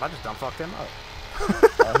 It's like, damn, I just dumb fucked him up.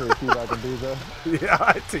 I hear teabagging Bezo. Yeah,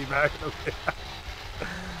 I teabagged him. Yeah.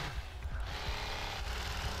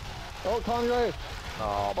 Oh, Connie Ray!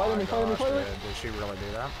 Oh Fight my me, fight me, gosh, fight me. dude. Did she really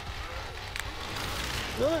do that?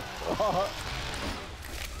 Really?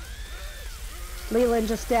 Leland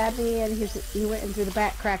just stabbed me, and he went in through the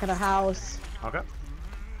back crack of the house. Okay.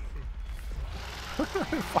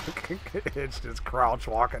 Fucking it's just crouch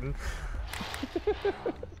walking.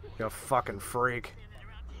 You fucking freak.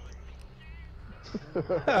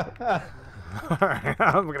 Alright,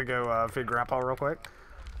 I'm gonna go feed Grandpa real quick.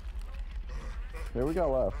 Yeah, we got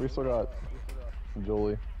left. We still got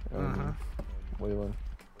Julie and Leland.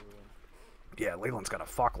 Yeah, Leland's got a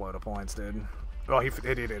fuckload of points, dude. Well, he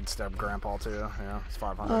did stab Grandpa too. Yeah, it's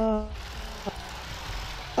 500.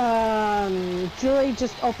 Julie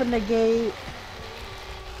just opened the gate.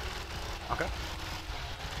 Okay.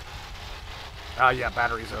 Yeah,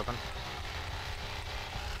 battery's open.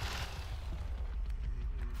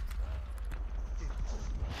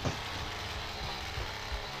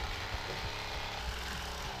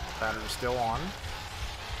 Battery's still on.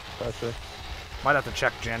 Pressure. Might have to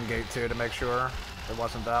check gen gate too to make sure it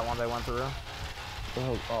wasn't that one they went through.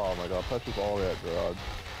 Oh my god, pressure's all the way at garage.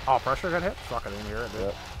 Oh, pressure got hit? Fuck, I didn't hear it, dude.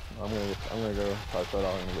 Yep. I'm gonna go touch that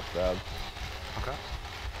out. I'm gonna get stabbed. Okay.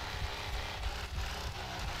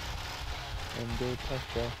 And go touch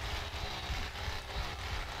that.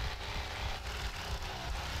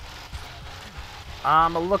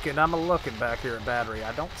 I'm a looking back here at battery.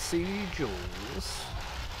 I don't see Jules.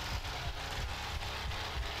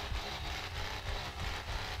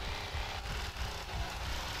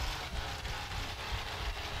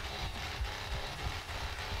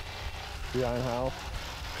 Behind house.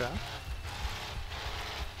 Okay.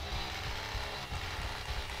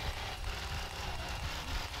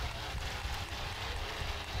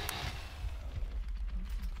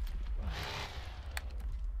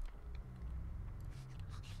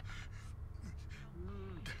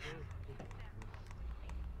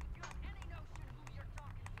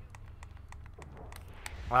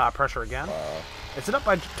 Pressure again. Is it up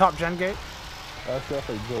by top gen gate? That's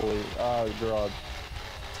definitely Julie. Garage.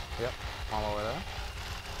 Yep, all the way there.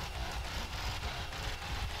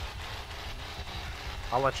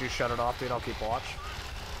 I'll let you shut it off, dude. I'll keep watch.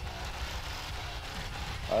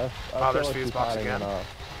 I there's feel fuse he's box hiding again. in,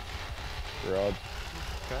 garage.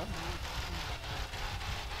 Okay.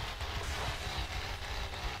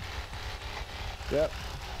 Yep.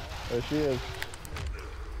 There she is.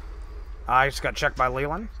 I just got checked by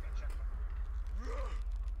Leland.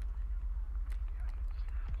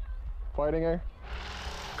 Fighting her.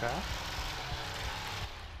 Okay.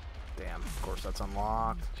 Damn, of course that's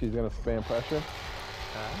unlocked. She's gonna spam pressure.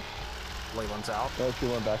 Okay. Leland's out. No, she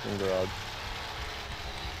went back in the garage.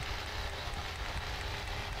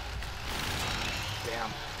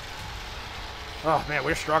 Damn. Oh man,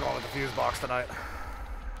 we're struggling with the fuse box tonight.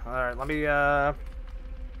 Alright, let me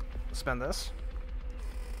spend this.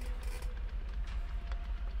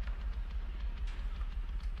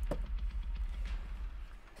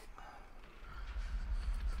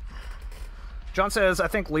 John says, I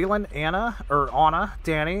think Leland, Anna,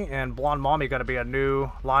 Danny, and Blonde Mommy going to be a new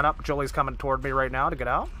lineup. Julie's coming toward me right now to get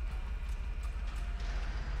out.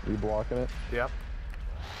 You blocking it? Yep.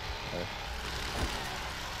 Okay.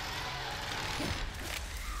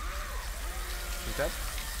 Okay.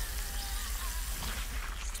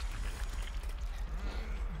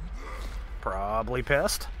 Probably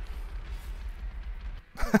pissed.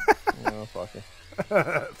 No, fuck it.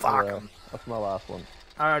 Fuck Yeah, him. that's my last one.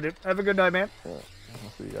 Alright, dude. Have a good night, man. Yeah. I'll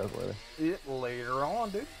see you guys later. Yeah, later on,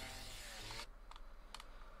 dude.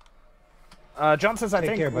 John says, I Take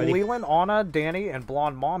think care, buddy. Leland, Anna, Danny, and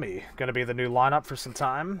Blonde Mommy going to be the new lineup for some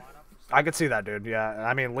time. I could see that, dude. Yeah.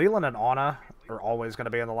 I mean, Leland and Anna are always going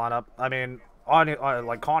to be in the lineup. I mean,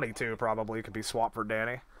 like Connie, too, probably could be swapped for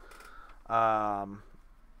Danny.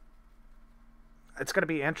 It's going to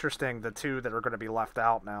be interesting, the two that are going to be left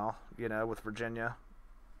out now, you know, with Virginia.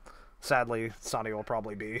 Sadly, Sonny will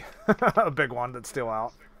probably be a big one that's still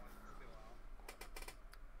out.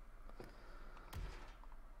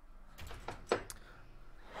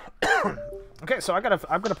 Okay, so I'm gonna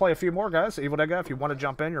play a few more, guys. Evil Dead guy, if you want to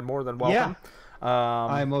jump in, you're more than welcome.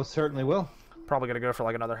 I most certainly will. Probably gonna go for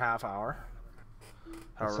like another half hour.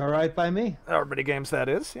 That's all right by me. However many games that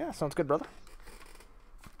is. Yeah, sounds good, brother.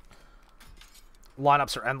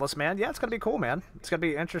 Lineups are endless, man. Yeah, it's gonna be cool, man. It's gonna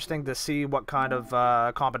be interesting to see what kind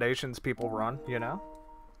of combinations people run, you know,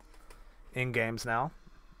 in games now.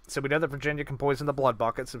 So we know that Virginia can poison the blood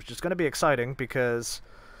buckets, which is gonna be exciting because,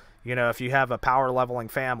 you know, if you have a power leveling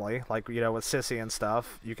family, like, you know, with Sissy and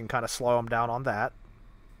stuff, you can kind of slow them down on that.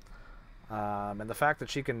 And the fact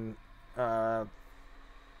that she can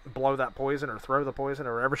blow that poison or throw the poison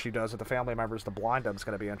or whatever she does with the family members to blind them is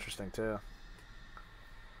going to be interesting, too.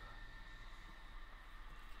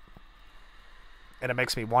 And it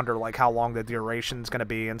makes me wonder, like, how long the duration's going to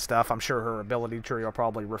be and stuff. I'm sure her ability tree will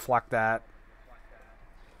probably reflect that.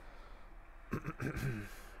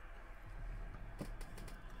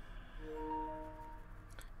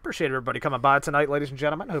 Appreciate everybody coming by tonight, ladies and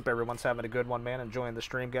gentlemen. Hope everyone's having a good one, man. Enjoying the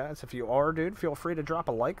stream, guys. If you are, dude, feel free to drop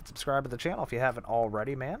a like and subscribe to the channel if you haven't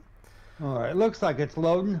already, man. All right, looks like it's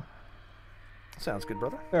loading. Sounds good,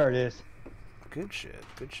 brother. There it is. Good shit.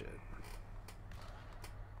 Good shit.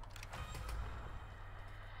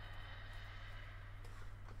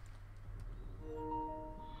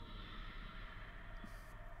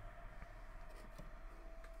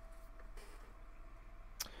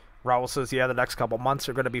 Raul says, yeah, the next couple months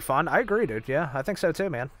are going to be fun. I agree, dude. Yeah, I think so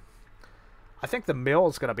too, man. I think the mill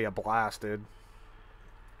is going to be a blast, dude.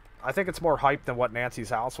 I think it's more hype than what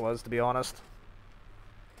Nancy's house was, to be honest.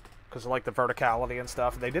 Because of, like, the verticality and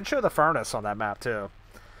stuff. They did show the furnace on that map, too.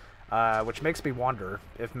 Which makes me wonder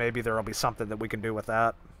if maybe there will be something that we can do with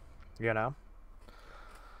that. You know?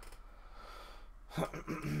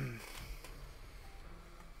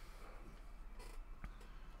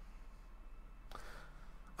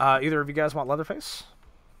 Either of you guys want Leatherface?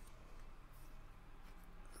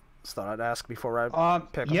 Just thought I'd ask before I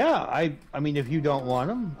pick 'em. Yeah, I mean, if you don't want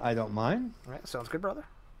them, I don't mind. All right, sounds good, brother.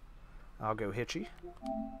 I'll go Hitchy.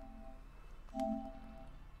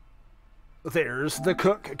 There's the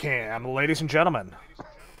cook cam, ladies and gentlemen.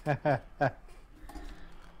 Hell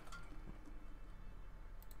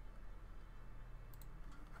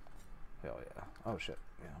yeah. Oh, shit.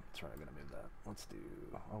 Yeah, that's right. I'm going to move that. Let's do...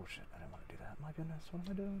 Oh, shit. I didn't want to do that. My goodness. What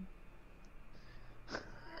am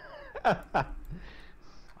I doing?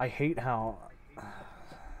 I hate how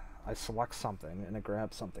I select something and it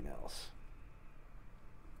grabs something else.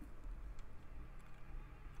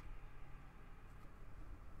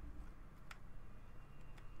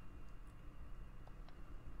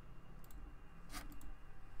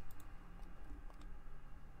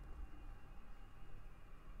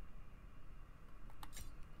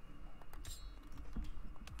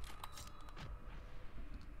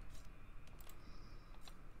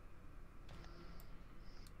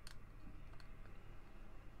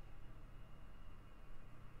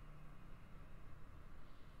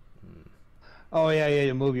 Oh, yeah,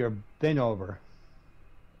 you move your bin over.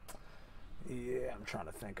 Yeah, I'm trying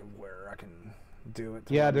to think of where I can do it.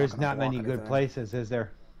 Yeah, I'm there's gonna not block many good anything. places, is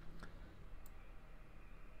there?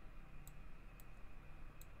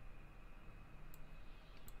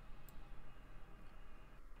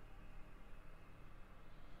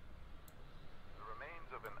 The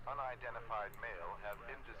remains of an unidentified male have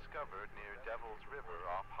been discovered near Devil's River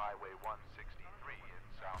off Highway 163 in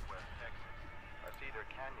southwest Texas. A Cedar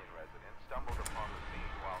Canyon resident stumbled upon the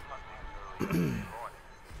scene while hunting early Monday morning.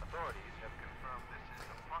 Authorities have confirmed this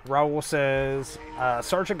is a Raul says,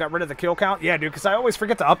 Sergeant got rid of the kill count. Yeah, dude, because I always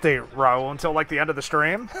forget to update Raul until like the end of the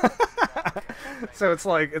stream. So it's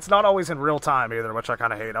like, it's not always in real time either, which I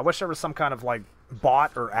kind of hate. I wish there was some kind of like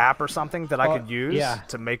bot or app or something that I could use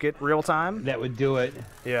to make it real time. That would do it.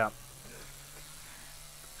 Yeah.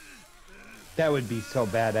 That would be so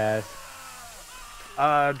badass.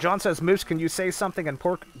 John says, Moose, can you say something in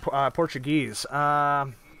Portuguese? I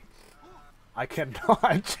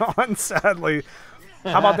cannot, John, sadly.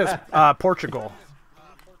 How about this, Portugal?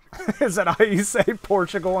 Is that how you say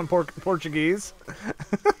Portugal in Portuguese?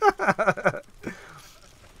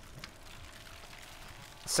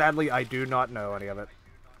 Sadly, I do not know any of it.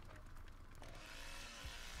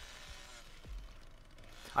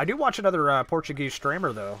 I do watch another Portuguese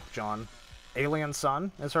streamer, though, John. Alien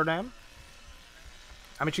Sun is her name.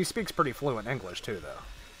 I mean, she speaks pretty fluent English, too, though.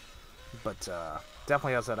 But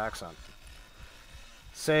definitely has that accent.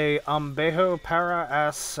 Say, bejo para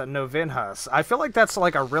as novenas. I feel like that's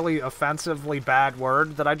like a really offensively bad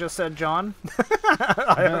word that I just said, John.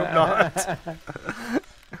 I hope not.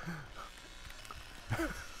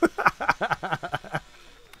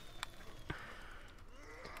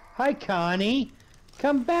 Hi, Connie.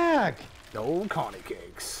 Come back. No Connie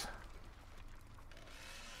cakes.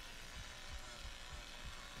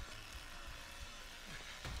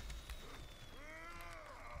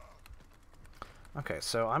 Okay,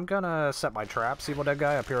 so I'm gonna set my trap. See what that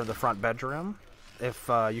guy up here in the front bedroom. If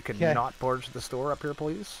you could not barge the store up here,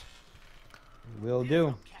 please. Will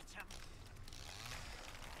do.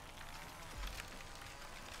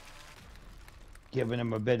 Giving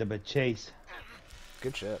him a bit of a chase.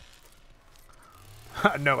 Good shit.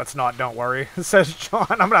 No, it's not. Don't worry. Says John.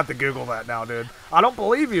 I'm gonna have to Google that now, dude. I don't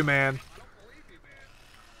believe you, man.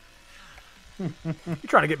 You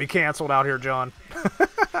trying to get me canceled out here, John?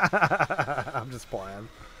 I'm just playing.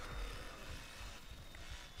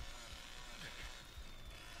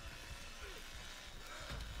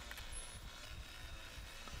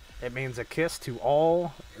 It means a kiss to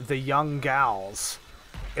all the young gals.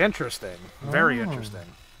 Interesting. Very interesting.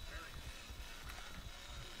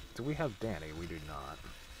 Do we have Danny? We do not.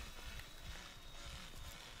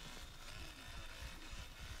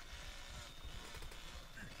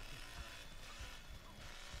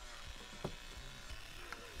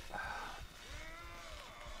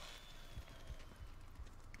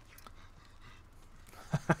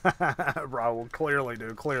 Raul, clearly,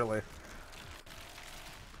 dude, clearly.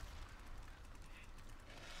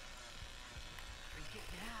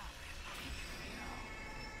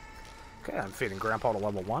 Okay, I'm feeding Grandpa to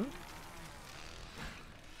level 1.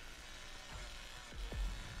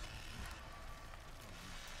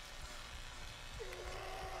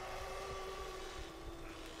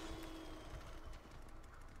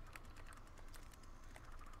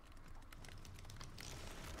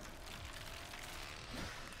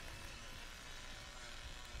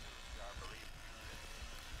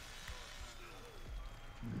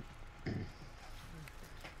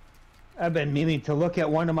 I've been meaning to look at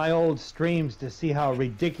one of my old streams to see how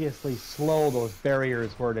ridiculously slow those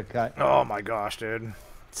barriers were to cut. Oh my gosh, dude.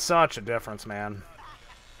 Such a difference, man.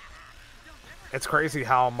 It's crazy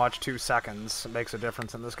how much 2 seconds makes a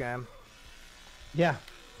difference in this game. Yeah.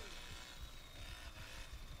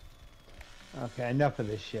 Okay, enough of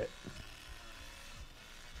this shit.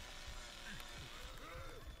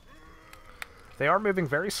 They are moving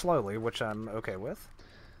very slowly, which I'm okay with.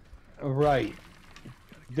 Right.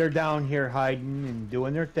 They're down here hiding and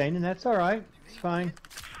doing their thing, and that's alright. It's fine.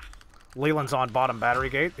 Leland's on bottom battery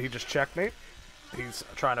gate. He just checked me. He's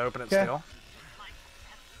trying to open it still.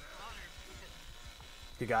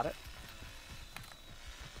 You got it?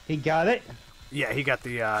 He got it? Yeah, he got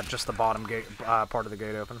the just the bottom gate part of the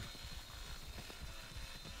gate open.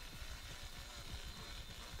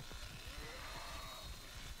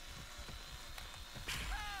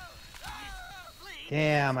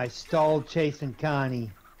 Damn, I stalled chasing Connie.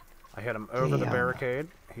 I hit him over the barricade.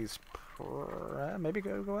 He's maybe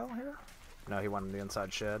go out here? No, he went in the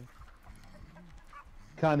inside shed.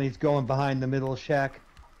 Connie's going behind the middle shack.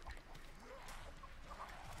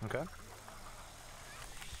 Okay.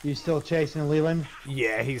 You still chasing Leland?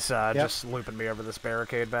 Yeah, he's just looping me over this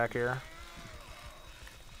barricade back here.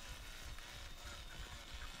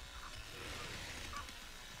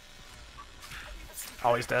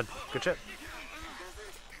 Oh, he's dead. Good shit.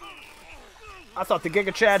 I thought the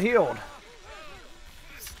Giga Chad healed.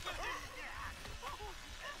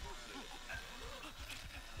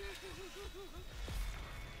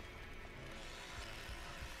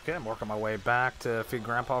 Okay, I'm working my way back to feed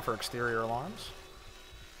Grandpa for exterior alarms.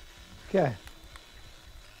 Okay.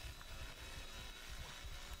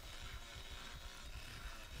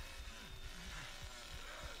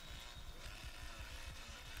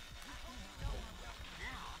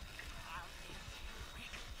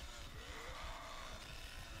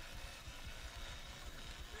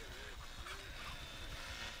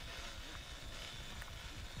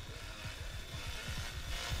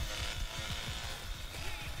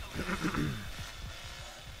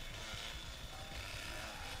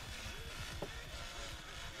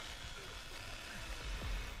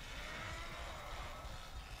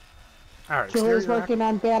 All right, Julie's exterior. working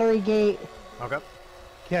on battery gate. Okay.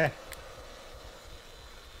 Okay.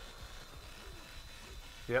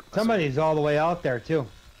 Yep. I see. Somebody's all the way out there too.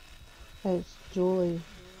 It's Julie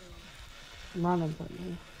running for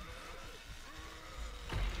me.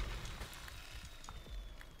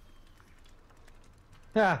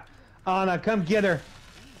 Yeah. Anna, come get her.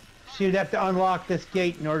 She'd have to unlock this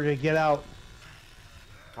gate in order to get out.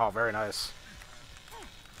 Oh, very nice.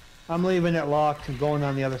 I'm leaving it locked and going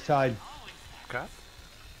on the other side. Okay.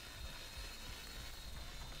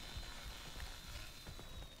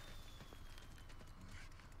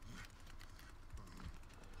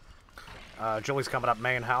 Julie's coming up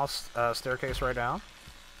main house staircase right now.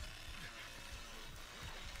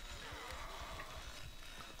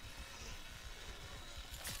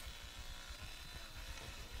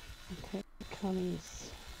 Okay,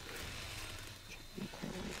 Connie's.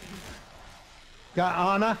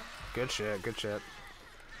 Got Anna? Good shit. Good shit.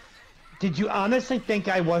 Did you honestly think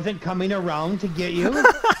I wasn't coming around to get you?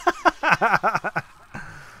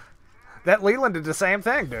 That Leland did the same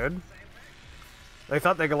thing, dude. They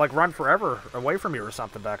thought they could like run forever away from you or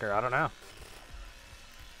something back here. I don't know.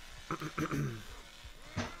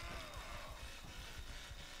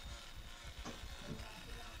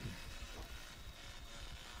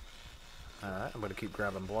 Alright, I'm gonna keep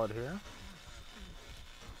grabbing blood here.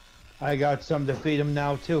 I got some to feed him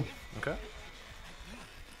now too. Okay.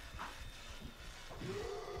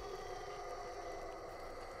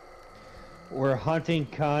 We're hunting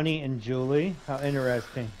Connie and Julie. How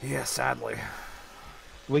interesting. Yeah, sadly.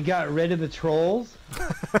 We got rid of the trolls.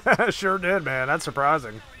 Sure did, man. That's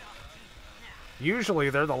surprising. Usually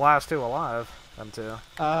they're the last two alive. Them two.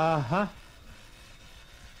 Uh-huh.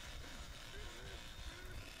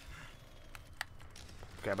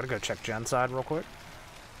 Okay, I'm gonna go check Jen's side real quick. I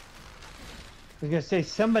was gonna say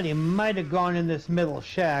somebody might have gone in this middle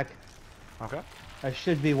shack. Okay. I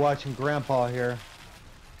should be watching Grandpa here.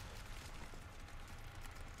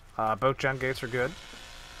 Both gen gates are good.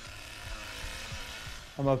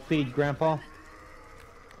 I'm gonna feed Grandpa.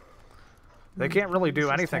 They can't really do This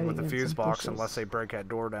is anything with the hiding in fuse some box bushes. unless they break that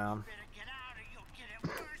door down. Better get out or you'll get it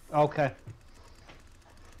worse. Okay.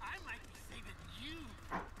 I might be saving you,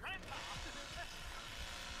 Grandpa.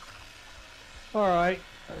 All right.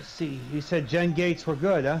 Let's see. You said gen gates were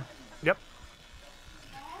good, huh? Yep.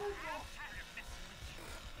 I'm tired of messing with you.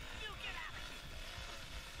 You get out of here.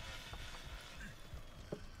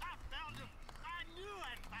 I found him. I knew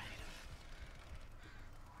I'd find him.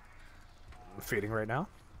 I'm feeding right now.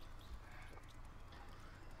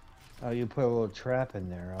 Oh, you put a little trap in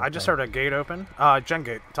there. I just okay. heard a gate open. Gen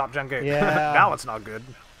gate. Top gen gate. Yeah. Now it's not good.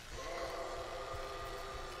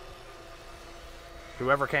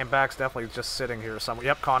 Whoever came back's definitely just sitting here somewhere.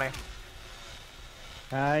 Yep, Connie.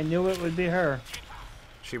 I knew it would be her.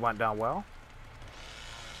 She went down well.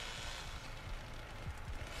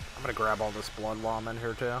 I'm gonna grab all this blood while I'm in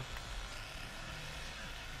here too.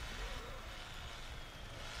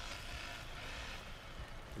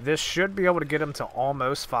 This should be able to get him to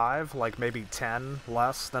almost 5, like maybe 10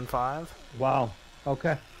 less than 5. Wow. Okay.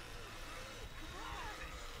 Let's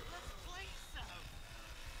play some.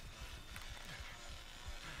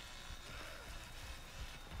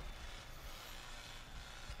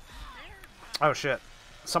 Oh shit.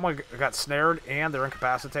 Someone got snared and they're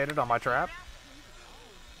incapacitated on my trap.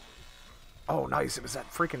 Oh nice, it was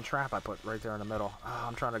that freaking trap I put right there in the middle. Oh,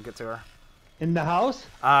 I'm trying to get to her. In the house?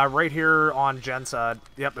 Right here on Jen's side.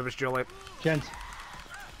 Yep, it was Julie. Gents.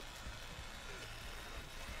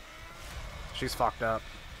 She's fucked up.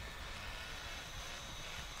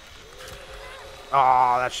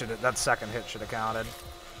 Oh, that second hit should have counted.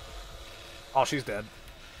 Oh, she's dead.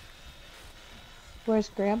 Where's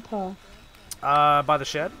Grandpa? By the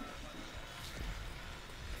shed.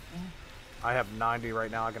 I have 90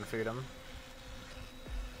 right now. I can feed him.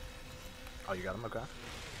 Oh, you got him? Okay.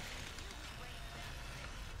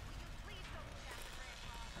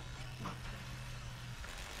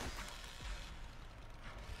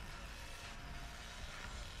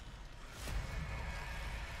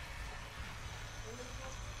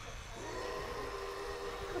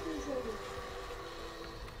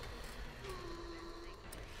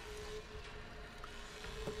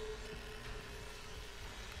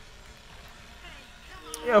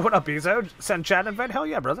 Yo, what up, Bezo? Send chat invite? Hell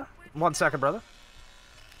yeah, brother. 1 second, brother.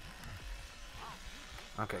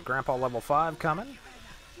 Okay, Grandpa level 5 coming.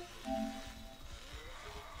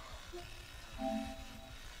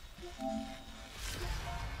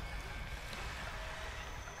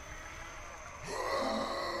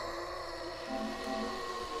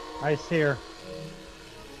 Ice here.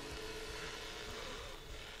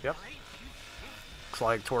 Yep. Looks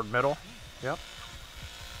like toward middle. Yep.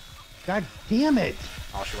 God damn it!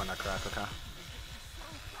 Oh, she went that crack, okay.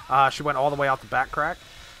 She went all the way out the back crack.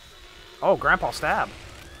 Oh, Grandpa stab.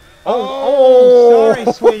 Oh,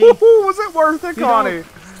 sorry, sweetie. Was it worth it, Connie?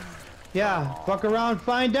 Yeah, fuck around,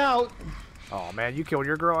 find out. Oh, man, you killed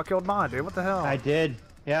your girl, I killed mine, dude. What the hell? I did.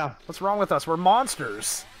 Yeah. What's wrong with us? We're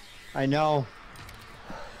monsters. I know.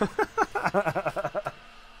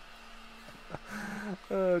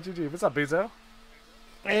 GG. What's up, Bezo?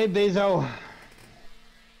 Hey, Bezo.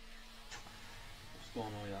 What's going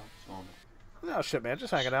on, y'all? What's going on? Oh, shit, man.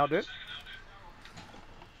 Just hanging out, dude.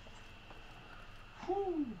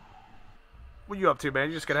 What you up to, man?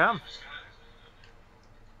 You just get home?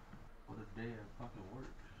 What a day of fucking work.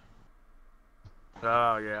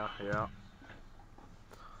 Oh, yeah, yeah.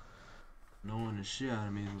 Knowing the shit out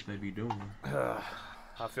of me is what they be doing. I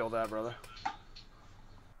feel that, brother.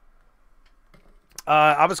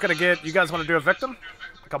 I was gonna get. You guys want to do a victim?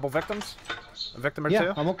 A couple victims? A victim or two?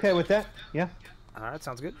 Yeah, I'm okay with that. Yeah. Alright,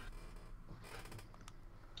 sounds good.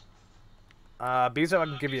 Bezo, I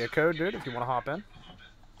can give you a code, dude, if you want to hop in.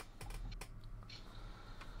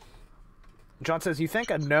 John says, you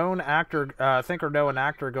think a known actor, think or know an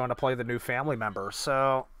actor going to play the new family member?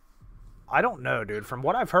 So, I don't know, dude. From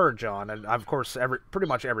what I've heard, John, and of course, pretty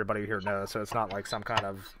much everybody here knows, so it's not like some kind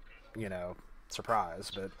of, you know,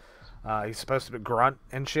 surprise, but he's supposed to be grunt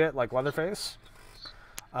and shit, like Leatherface.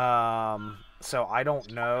 So I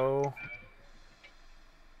don't know,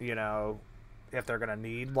 you know, if they're gonna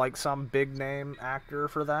need like some big name actor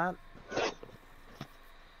for that,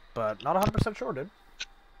 but not 100% sure, dude.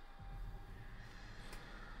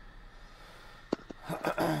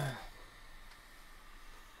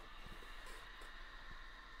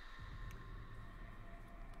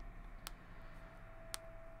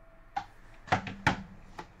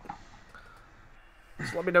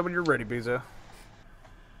 Just let me know when you're ready, Bezo.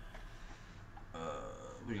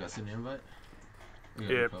 We got send an invite? We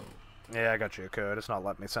got Yeah. the code. Yeah, I got you a code. It's not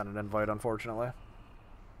letting me send an invite, unfortunately.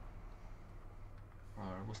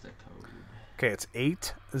 Alright, what's that code? Okay, it's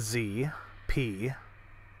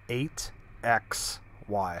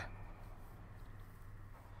 8ZP8XY.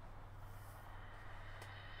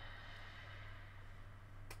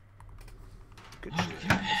 Good shit. Let's do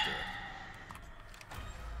it.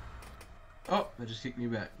 Oh, they just kicked me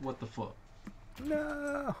back. What the fuck?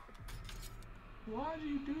 No. Why'd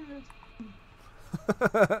you do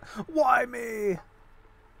Why me? that?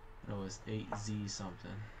 No, it's 8Z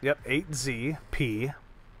something. Yep,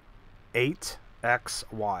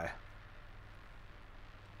 8ZP8XY.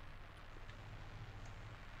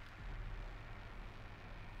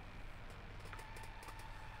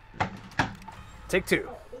 Take two.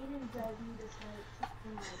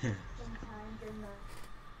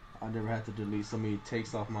 I never had to delete so many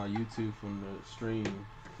takes off my YouTube from the stream.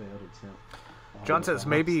 Failed attempt. John says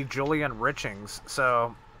maybe Julian Richings.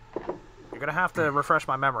 So you're gonna have to refresh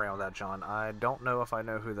my memory on that, John. I don't know if I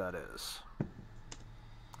know who that is.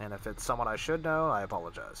 And if it's someone I should know, I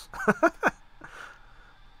apologize.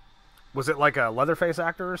 Was it like a Leatherface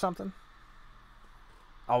actor or something?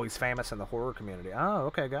 Oh, he's famous in the horror community. Oh,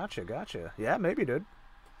 okay, gotcha. Yeah, maybe, dude.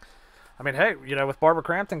 I mean, hey, you know, with Barbara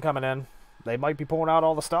Crampton coming in, they might be pulling out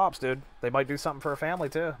all the stops, dude. They might do something for a family,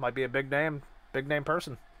 too. Might be a big name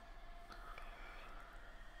person.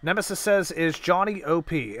 Nemesis says, is Johnny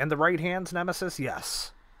OP? In the right hands, Nemesis?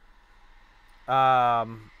 Yes. For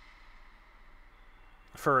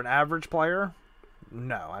an average player?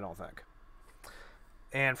 No, I don't think.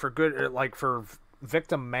 And for good, like for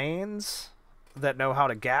victim mains that know how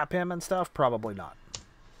to gap him and stuff, probably not.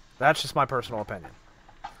 That's just my personal opinion.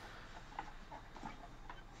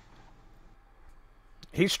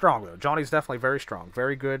 He's strong, though. Johnny's definitely very strong.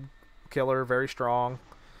 Very good killer, very strong.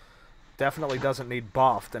 Definitely doesn't need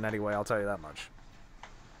buffed in any way, I'll tell you that much.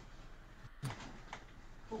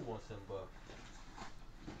 Who wants him buff?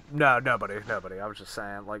 No, nobody. I was just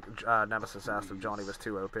saying, like, Nemesis asked if Johnny was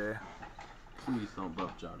too OP. Please don't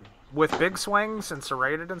buff Johnny. With big swings and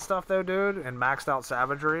serrated and stuff, though, dude, and maxed out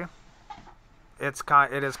savagery, it is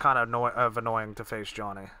kind of annoying to face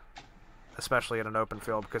Johnny. Especially in an open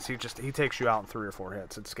field, because he takes you out in 3 or 4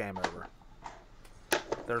 hits. It's game over.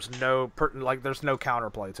 There's no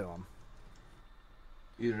counterplay to him.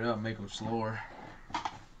 Either that or make him slower.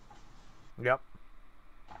 Yep.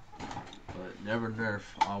 But never nerf,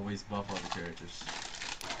 always buff other characters.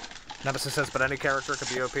 Nemesis says, but any character could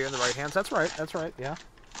be OP in the right hands. That's right. That's right. Yeah.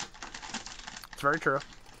 It's very true.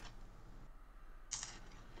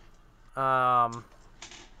 I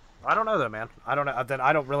don't know though, man. I don't know. Then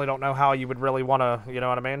I don't know how you would really want to. You know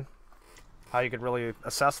what I mean? How you could really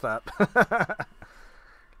assess that.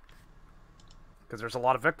 Because there's a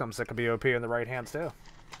lot of victims that could be OP in the right hands too.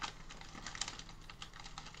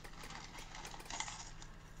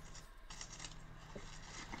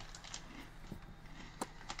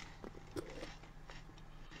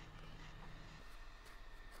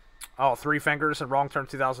 Oh, Three Fingers and Wrong Turn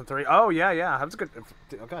 2003. Oh, yeah, yeah. That was a good...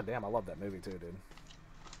 Oh, God damn, I love that movie, too, dude.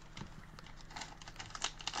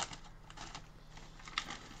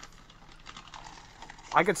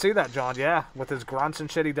 I could see that, John, yeah. With his grunts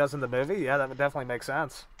and shit he does in the movie, yeah, that would definitely make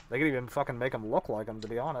sense. They could even fucking make him look like him, to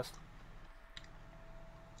be honest.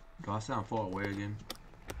 Do I sound far away again?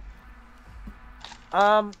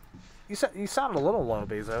 You sounded a little low,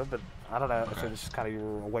 Bezo, but I don't know if it was just kind of you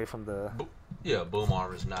were away from the... Yeah, boom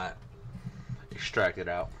armor's not extracted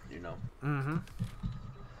out, you know. Mm-hmm.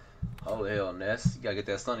 Oh, hell, Ness. You gotta get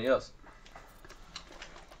that Sonny else.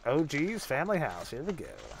 Oh, geez, Family House. Here we go.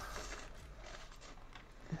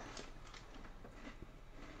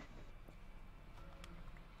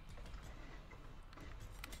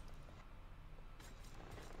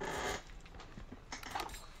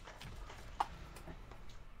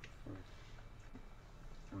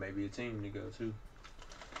 Maybe a team to go too.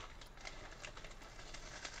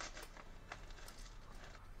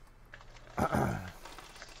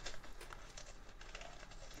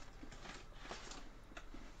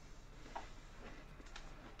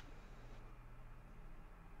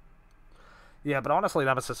 Yeah, but honestly,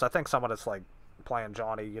 Nemesis, I think someone that's like playing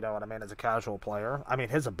Johnny, you know what I mean, as a casual player, I mean,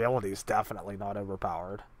 his ability's definitely not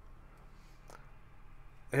overpowered.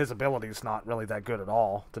 His ability's not really that good at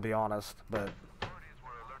all, to be honest, but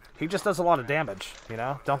he just does a lot of damage, you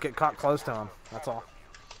know? Don't get caught close to him, that's all.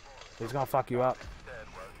 He's gonna fuck you up.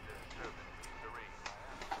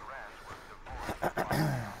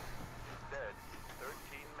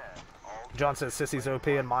 John says, Sissy's OP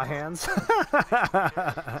in my hands.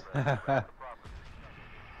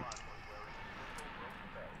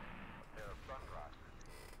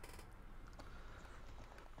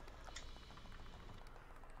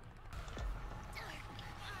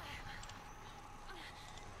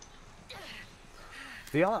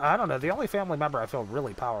 I don't know. The only family member I feel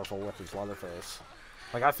really powerful with is Leatherface.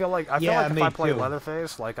 Like I feel like if I play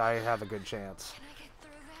Leatherface, like I have a good chance.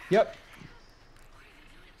 Yep.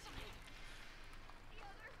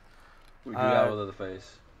 We do have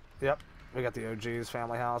Leatherface. Yep. We got the OG's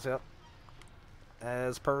Family House. Yep.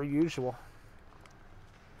 As per usual.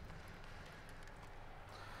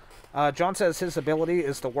 John says his ability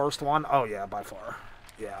is the worst one. Oh yeah, by far.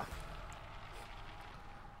 Yeah.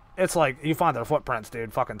 It's like you find their footprints,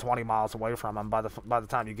 dude, fucking 20 miles away from them. By the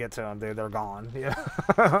time you get to them, dude, they're gone. Yeah,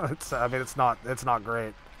 I mean, it's not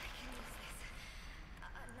great.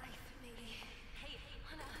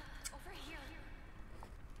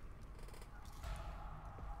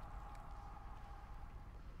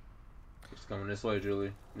 He's coming this way,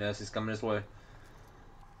 Julie. Yes, he's coming this way.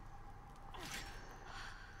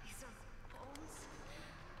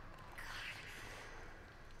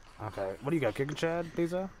 Okay, what do you got, Kick and Chad,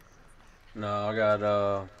 Pizza? No, I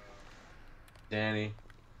got Danny.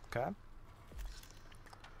 Okay.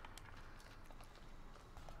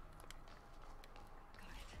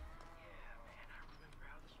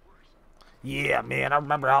 Yeah, man, I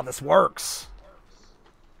remember how this works.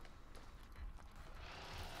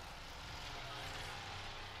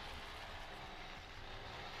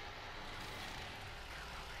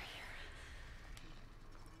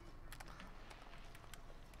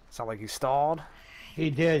 Sound like he stalled. He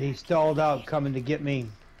did. He stalled out coming to get me.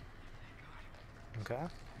 Okay.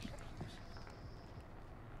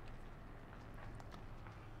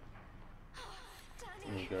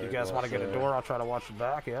 You guys want to get a door? I'll try to watch the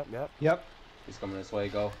back. Yep, yep. Yep. He's coming this way.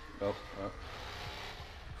 Go, go. Go.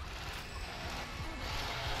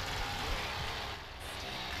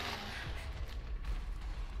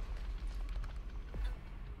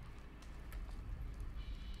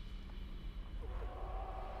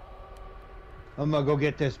 I'm gonna go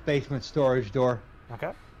get this basement storage door.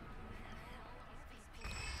 Okay.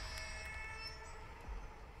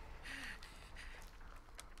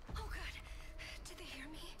 Oh God, did they hear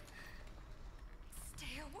me?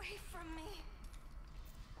 Stay away from me.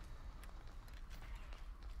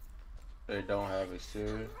 They don't have a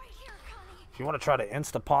series. If you want to try to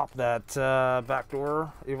insta-pop that back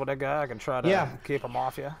door, Evil Dead guy, I can try to keep him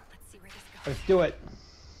off you. Let's see where this goes. Let's do it.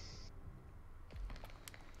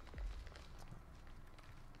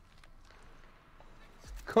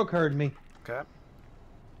 Cook heard me. Okay.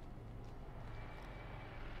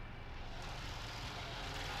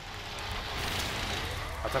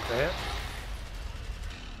 I took the hit.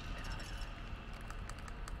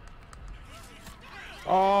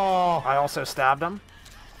 Oh, I also stabbed him.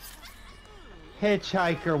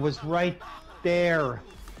 Hitchhiker was right there.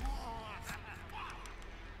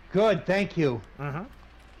 Good, thank you. Mm-hmm.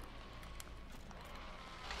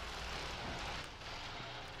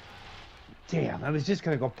 Damn, I was just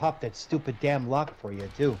gonna go pop that stupid damn lock for you,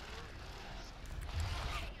 too.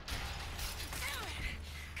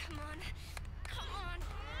 Come on. Come on.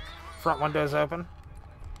 Front window's open.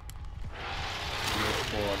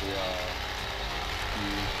 For the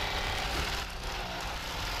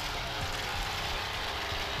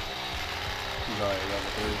he's already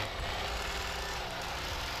level 3.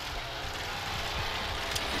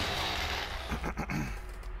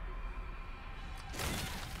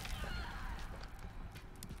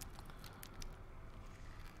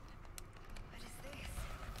 What is this?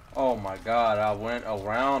 Oh my god, I went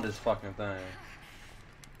around this fucking thing.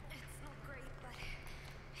 It's not great, but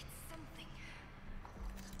it's something.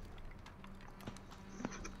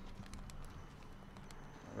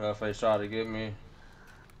 If they try to get me.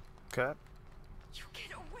 Okay. You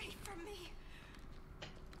get away from me.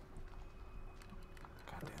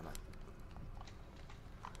 God damn it.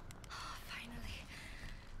 Oh, finally.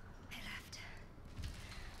 They left.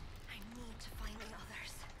 I need to find the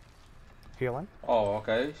others. Healing. Oh,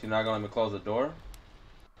 okay. She's not gonna let me close the door?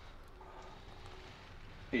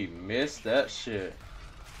 He missed that shit.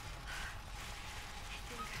 I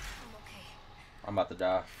think I'm okay I'm about to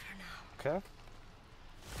die. for now. Okay.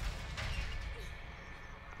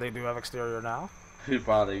 They do have exterior now. He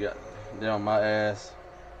probably got down my ass.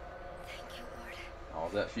 Thank you, Lord. Oh,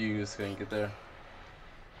 that fuse couldn't get there. It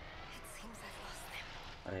seems I've lost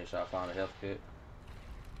them. I need to try to find a health kit.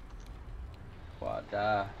 Before I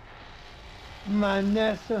die.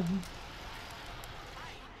 Manessa.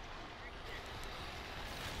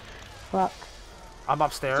 Fuck. I'm See,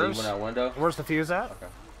 upstairs. you went out window? Where's the fuse at? Okay.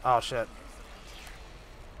 Oh shit.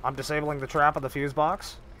 I'm disabling the trap of the fuse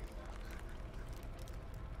box.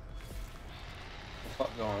 What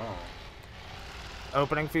the fuck going on?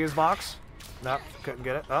 Opening fuse box. Nope, couldn't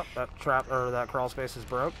get it. Oh, that trap or that crawl space is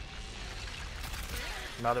broke.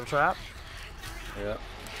 Another trap. Yep.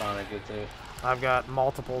 Trying to get to it. I've got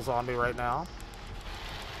multiples on me right now.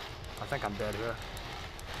 I think I'm dead here.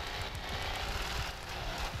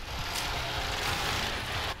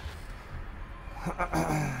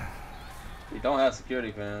 We don't have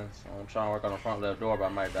security fans. I'm trying to work on the front left door, but I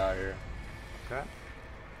might die here. Okay.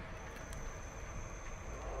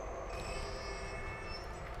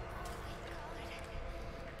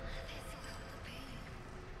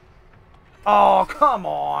 Oh, come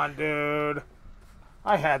on, dude.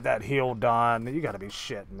 I had that heal done. You gotta be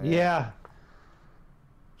shitting me. Yeah.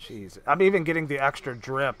 Jeez. I'm even getting the extra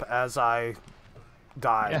drip as I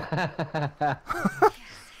die.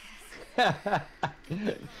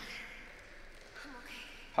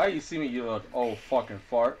 How you see me, you little old fucking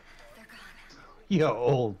fart? You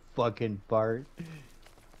old fucking fart.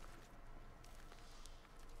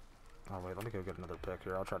 Oh wait, let me go get another pick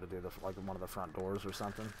here. I'll try to do the like one of the front doors or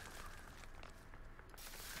something.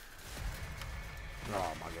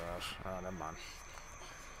 Oh my gosh. Oh, never mind.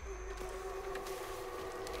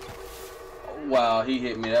 Oh, wow, he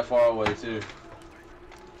hit me that far away too.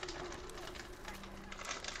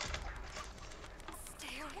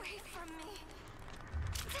 Stay away from me.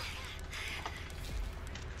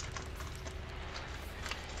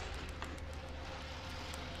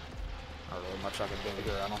 Not really much I can do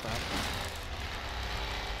here, I don't think.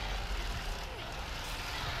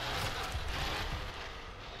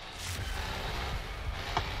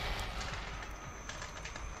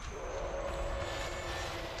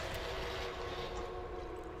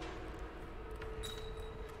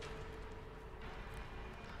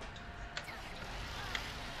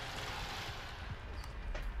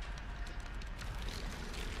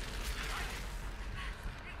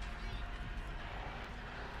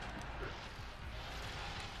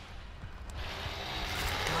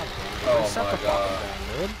 Oh Set the my fucking god.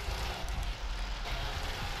 thing, dude.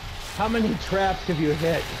 How many traps have you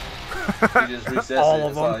hit? He just resets All it.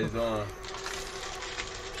 of That's all them. he's doing.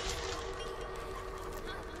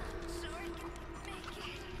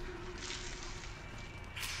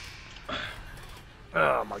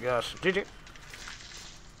 Oh my gosh. GG.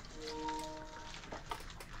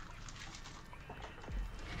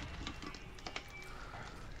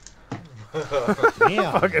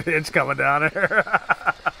 Yeah. Fucking Hitch coming down here.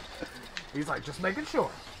 He's like, just making sure.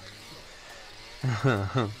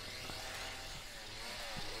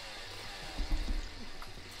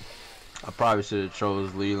 I probably should have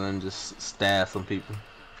chose Leland, just stab some people.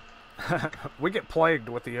 We get plagued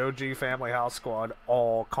with the OG Family House Squad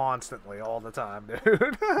constantly, all the time,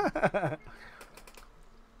 dude.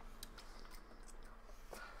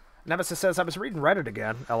 Nemesis says, I was reading Reddit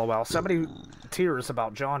again, lol. So many tears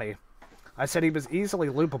about Johnny. I said he was easily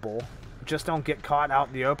loopable. Just don't get caught out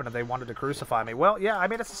in the open if they wanted to crucify me. Well, yeah, I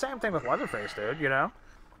mean, it's the same thing with Leatherface, dude, you know?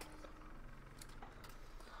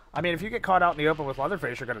 I mean, if you get caught out in the open with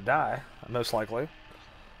Leatherface, you're going to die, most likely.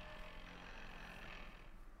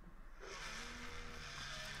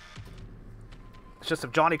 It's just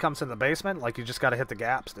if Johnny comes in the basement, like, you just got to hit the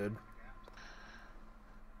gaps, dude.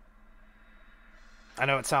 I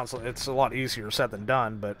know it's a lot easier said than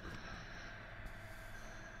done, but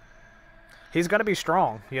he's going to be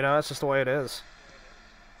strong, you know? That's just the way it is.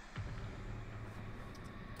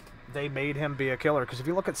 They made him be a killer, because if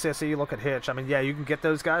you look at Sissy, you look at Hitch, I mean, yeah, you can get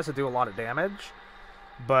those guys to do a lot of damage,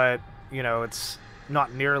 but, you know, it's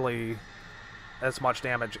not nearly as much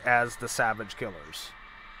damage as the Savage killers.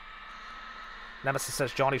 Nemesis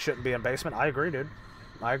says Johnny shouldn't be in basement. I agree, dude.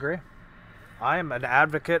 I agree. I am an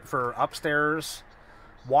advocate for upstairs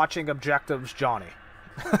watching objectives Johnny.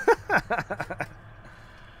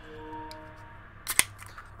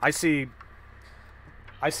 I see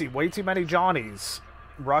way too many Johnnies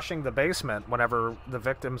rushing the basement whenever the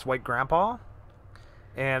victims wake Grandpa,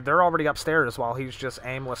 and they're already upstairs while he's just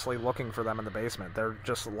aimlessly looking for them in the basement. They're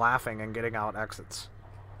just laughing and getting out exits.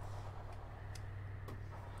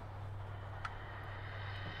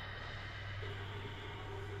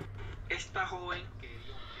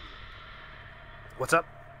 What's up?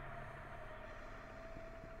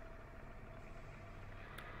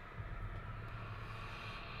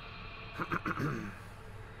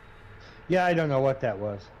 Yeah, I don't know what that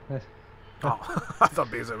was. Oh, I thought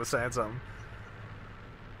Bezo was saying something.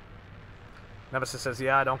 Nemesis says,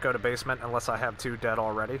 yeah, I don't go to basement unless I have 2 dead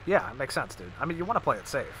already. Yeah, it makes sense, dude. I mean, you want to play it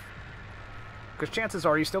safe. Because chances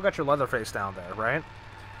are you still got your Leatherface down there, right?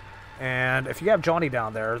 And if you have Johnny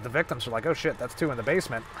down there, the victims are like, oh shit, that's 2 in the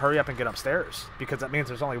basement. Hurry up and get upstairs. Because that means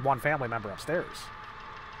there's only 1 family member upstairs.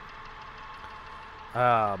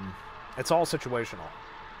 It's all situational.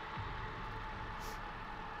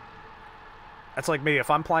 That's like me. If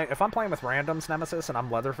I'm playing with randoms, Nemesis, and I'm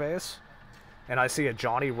Leatherface, and I see a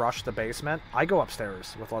Johnny rush the basement, I go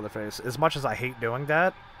upstairs with Leatherface. As much as I hate doing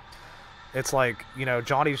that, it's like, you know,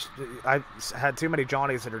 I've had too many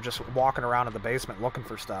Johnnies that are just walking around in the basement looking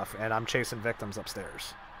for stuff, and I'm chasing victims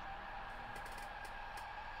upstairs.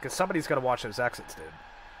 Because somebody's got to watch those exits, dude.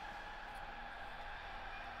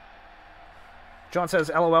 John says,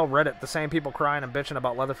 LOL Reddit, the same people crying and bitching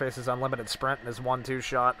about Leatherface's unlimited sprint and his 1-2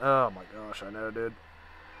 shot. Oh my gosh, I know, dude.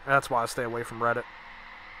 That's why I stay away from Reddit.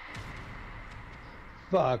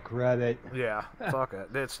 Fuck Reddit. Yeah, fuck it.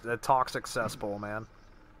 It's a toxic cesspool, man.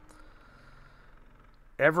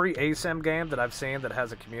 Every ASIM game that I've seen that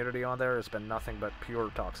has a community on there has been nothing but pure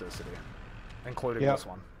toxicity. Including this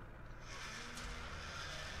one.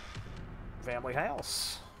 Family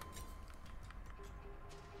House.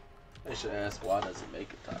 They should ask, why does it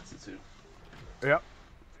make it toxic too? Yep.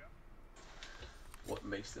 What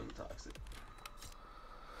makes them toxic?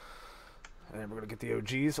 And we're going to get the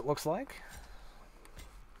OGs, it looks like.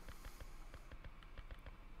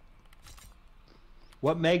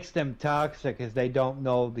 What makes them toxic is they don't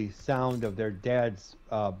know the sound of their dad's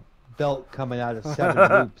belt coming out of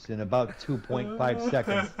 7 loops in about 2.5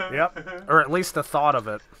 seconds. Yep. Or at least the thought of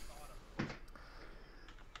it.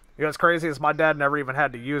 You know what's crazy is my dad never even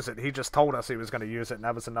had to use it. He just told us he was going to use it, and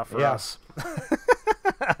that was enough for us. If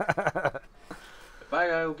I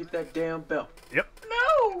gotta go get that damn belt. Yep.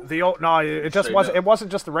 No! It just wasn't. It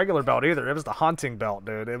wasn't just the regular belt either. It was the hunting belt,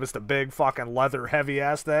 dude. It was the big fucking leather heavy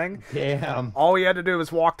ass thing. Damn. All we had to do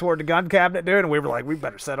was walk toward the gun cabinet, dude, and we were like, we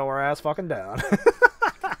better settle our ass fucking down.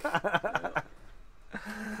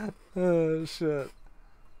 Oh shit.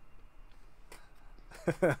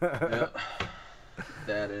 Yep.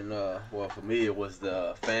 That and well, for me it was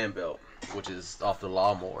the fan belt, which is off the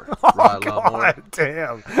lawnmower. Oh god,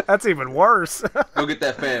 damn, that's even worse. Go get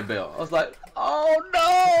that fan belt. I was like, oh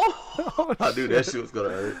no! Oh, I knew that shit was gonna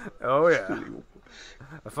hurt. Oh yeah,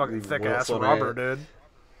 a fucking thick ass rubber, dude.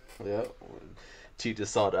 Yep. She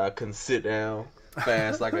just saw that I couldn't sit down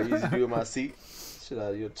fast like I usually do in my seat. Shit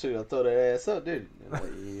out of you too. I throw that ass up, didn't you? I'm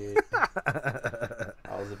like, yeah.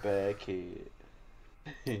 I was a bad kid.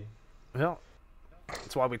 Well,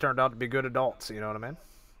 that's why we turned out to be good adults, you know what I mean?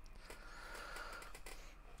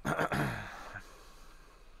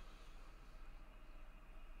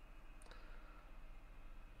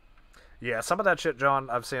 Yeah, some of that shit,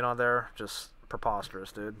 John, I've seen on there, just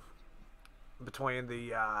preposterous, dude. Between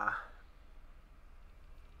the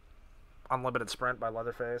unlimited sprint by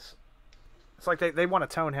Leatherface, it's like they want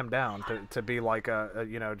to tone him down to be like a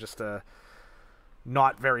you know, just a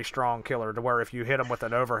not very strong killer, to where if you hit him with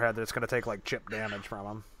an overhead, it's going to take like chip damage from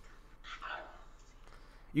him.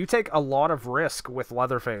 You take a lot of risk with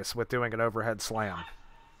Leatherface with doing an overhead slam.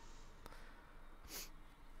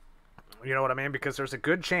 You know what I mean? Because there's a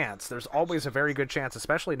good chance, there's always a very good chance,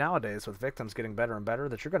 especially nowadays with victims getting better and better,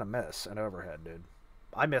 that you're going to miss an overhead, dude.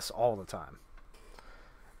 I miss all the time.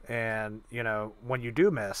 And, you know, when you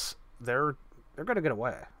do miss, they're going to get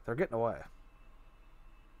away. They're getting away.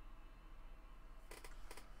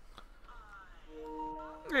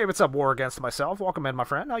 Hey, what's up, War Against Myself? Welcome in, my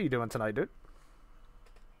friend. How you doing tonight, dude?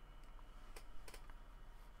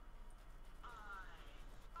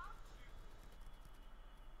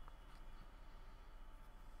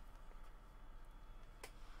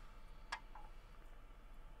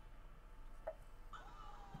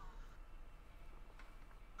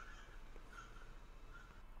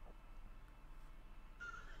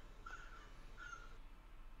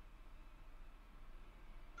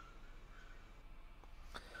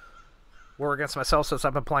 War Against Myself says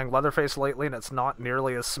I've been playing Leatherface lately and it's not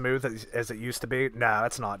nearly as smooth as it used to be. Nah,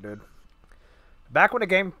 it's not, dude. Back when the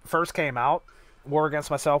game first came out, War Against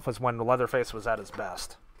Myself was when Leatherface was at his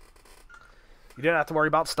best. You didn't have to worry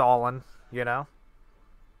about stalling, you know?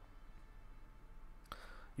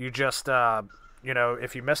 You just, you know,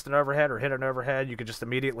 if you missed an overhead or hit an overhead, you could just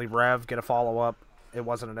immediately rev, get a follow-up. It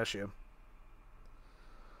wasn't an issue.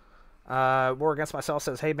 War Against Myself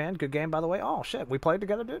says, hey, man, good game, by the way. Oh, shit, we played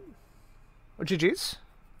together, dude? Oh, GG's.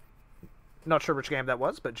 Not sure which game that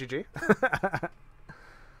was, but GG.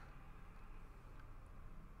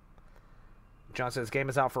 John says, game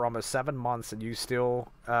is out for almost 7 months and you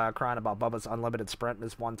still crying about Bubba's unlimited sprint and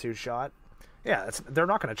his 1-2 shot. Yeah, they're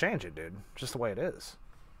not going to change it, dude. Just the way it is.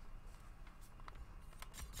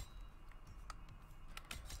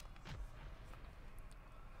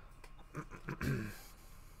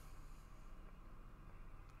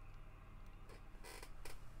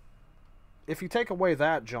 If you take away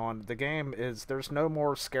that, John, the game is... There's no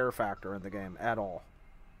more scare factor in the game at all.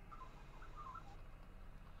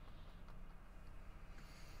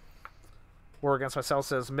 War Against Myself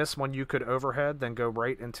says, miss when you could overhead, then go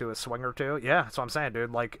right into a swing or two. Yeah, that's what I'm saying,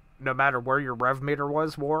 dude. Like, no matter where your rev meter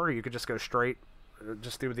was, War, you could just go straight,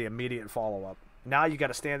 just do the immediate follow-up. Now you got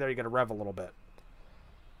to stand there, you got to rev a little bit.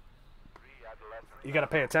 You got to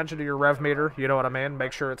pay attention to your rev meter, you know what I mean?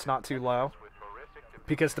 Make sure it's not too low.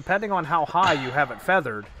 Because depending on how high you have it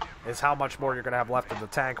feathered is how much more you're going to have left in the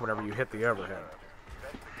tank whenever you hit the overhead.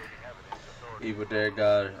 Evil Dead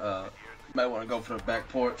guy, might want to go for the back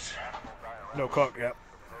porch. No cook, yep.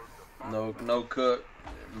 No cook.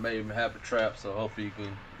 May even have a trap, so hopefully you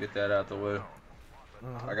can get that out the way.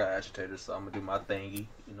 I got agitators, so I'm going to do my thingy.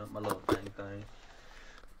 You know, my little thing.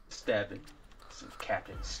 Stabbing. Some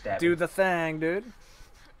captain stabbing. Do the thing, dude.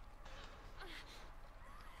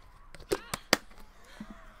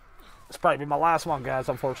 This probably be my last one, guys,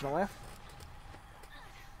 unfortunately.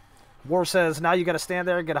 War says, now you got to stand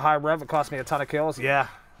there and get a high rev. It cost me a ton of kills. Yeah,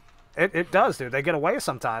 it does, dude. They get away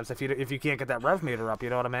sometimes if you can't get that rev meter up. You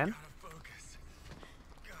know what I mean?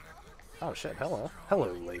 Oh shit! Hello,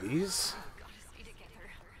 ladies.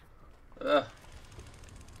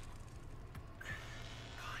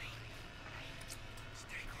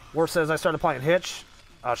 War says I started playing Hitch.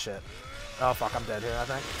 Oh shit! Oh fuck! I'm dead here. I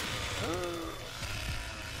think.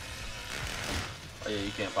 Oh yeah,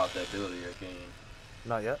 you can't pop that ability here, can you?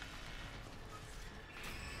 Not yet.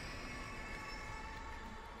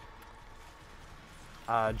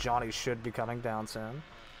 Johnny should be coming down soon.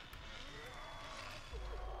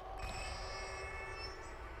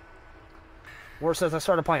 War says I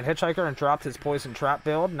started playing Hitchhiker and dropped his poison trap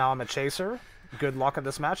build. Now I'm a chaser. Good luck in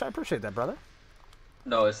this match. I appreciate that, brother.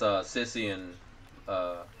 No, it's Sissy and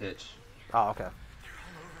Hitch. Oh, okay.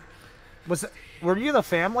 Were you the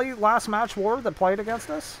family last match, War, that played against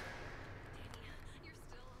us?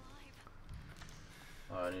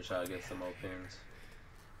 Alright, I need to try to get some more pins.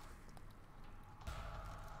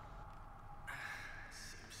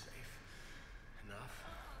 Seems safe enough.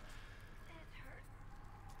 It hurt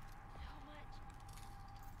so much.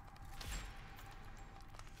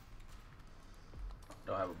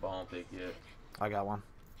 Don't have a bomb pick yet. I got one.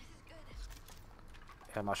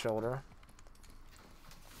 Hit my shoulder.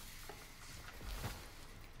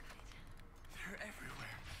 They're everywhere.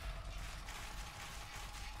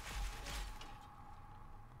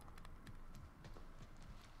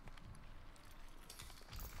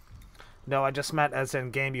 No, I just meant as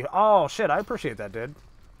in game you... Oh, shit, I appreciate that, dude.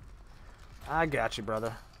 I got you,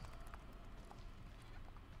 brother.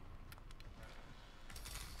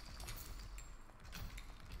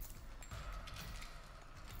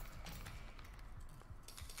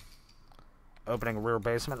 Opening rear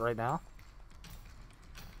basement right now.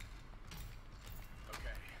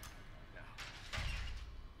 Okay. Now,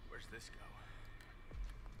 where's this go?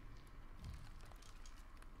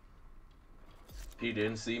 He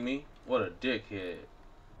didn't see me? What a dickhead.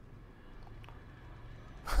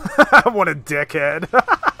 What a dickhead.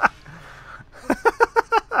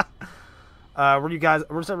 Where you guys...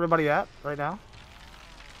 Where's everybody at right now?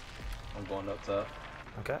 I'm going up top.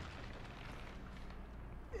 Okay.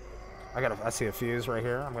 I see a fuse right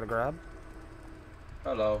here. I'm gonna grab.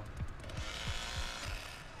 Hello.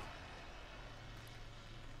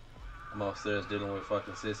 I'm upstairs dealing with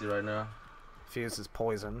fucking Sissy right now. Fuse is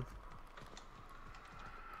poison.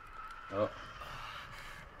 Oh.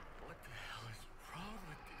 What the hell is wrong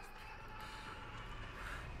with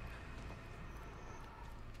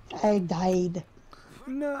these? I died.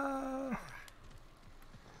 No.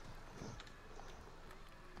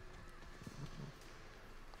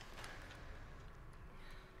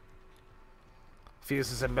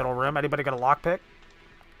 Fuse is in middle room. Anybody got a lockpick?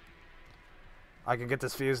 I can get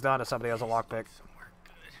this fuse done if somebody has a lockpick. Somewhere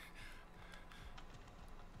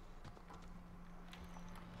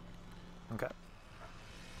good. Okay.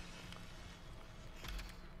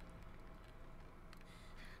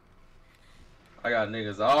 I got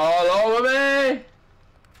niggas all over me!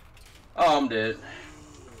 Oh, I'm dead.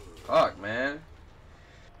 Fuck, man.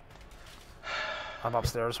 I'm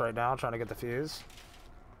upstairs right now trying to get the fuse.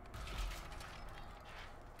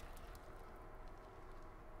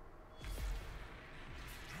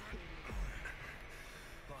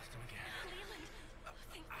 Lost him again.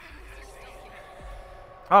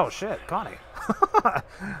 Oh shit, Connie.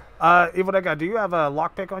 Evil Dead Guy, do you have a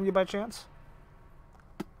lockpick on you by chance?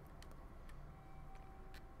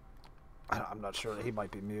 I'm not sure. He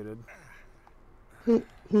might be muted.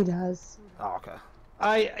 He does. Oh, okay.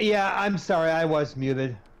 Yeah, I'm sorry, I was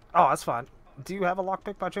muted. Oh, that's fine. Do you have a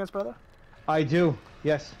lockpick by chance, brother? I do,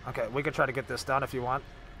 yes. Okay, we can try to get this done if you want.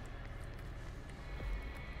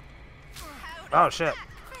 Oh shit.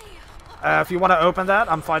 If you want to open that,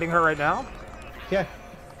 I'm fighting her right now. Yeah,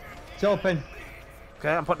 it's open.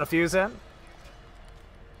 Okay, I'm putting a fuse in.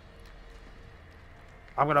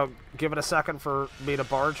 I'm gonna give it a second for me to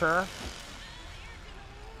barge her.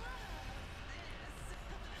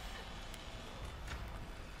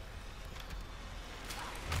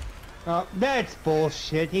 That's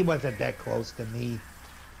bullshit. He wasn't that close to me.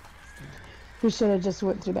 We should have just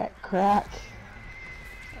went through that crack.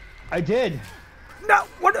 I did. No,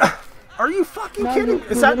 what? Are you fucking No, kidding? you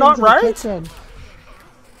Is that went not into the right? kitchen.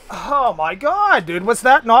 Oh my god, dude, was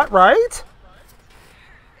that not right?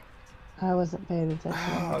 I wasn't paying attention.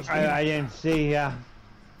 I didn't see,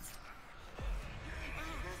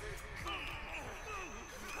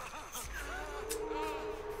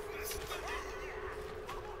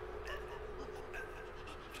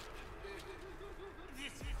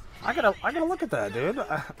 I gotta look at that, dude.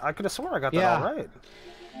 I could have swore I got that Yeah. all right.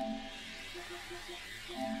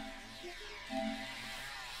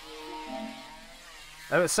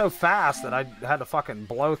 It was so fast that I had to fucking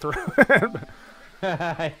blow through it.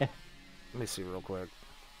 Let me see real quick.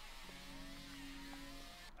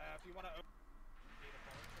 If you wanna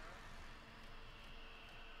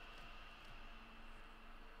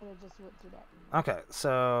Just went through that. Okay,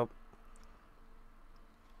 so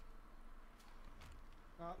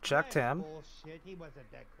checked That's him. bullshit. He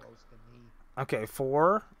wasn't that close to me. Okay,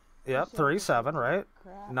 4. Yep, 3, 7, right?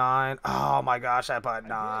 9. Oh my gosh, I put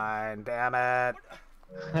 9. Damn it.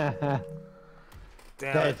 Damn it.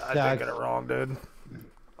 That I did get sucks. it wrong, dude.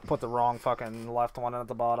 I put the wrong fucking left one at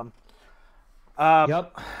the bottom.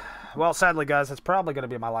 Yep. Well, sadly, guys, it's probably going to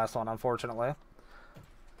be my last one, unfortunately.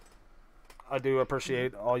 I do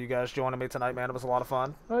appreciate all you guys joining me tonight, man. It was a lot of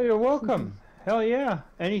fun. Oh, you're welcome. Hell yeah.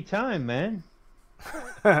 Anytime, man.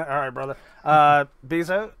 All right, brother.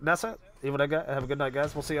 Bezo, Nessa, Evil Dead Guy, have a good night,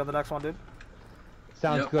 guys. We'll see you on the next one, dude.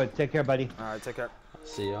 Sounds Yep. good. Take care, buddy. All right, take care.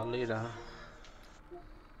 See y'all later.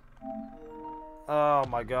 Oh,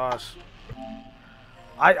 my gosh.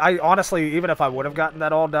 I honestly, even if I would have gotten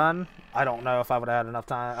that all done, I don't know if I would have had enough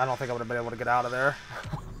time. I don't think I would have been able to get out of there.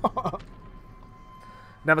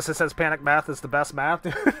 Nemesis says panic math is the best math.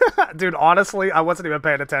 Dude, honestly, I wasn't even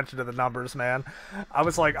paying attention to the numbers, man. I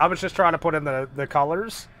was just trying to put in the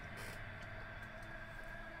colors.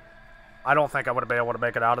 I don't think I would have been able to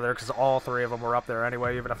make it out of there because all 3 of them were up there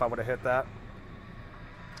anyway, even if I would have hit that.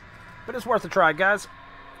 But it's worth a try, guys.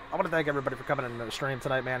 I want to thank everybody for coming into the stream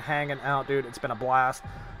tonight, man. Hanging out, dude. It's been a blast.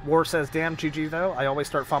 War says, damn, GG, though. I always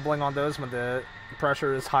start fumbling on those when the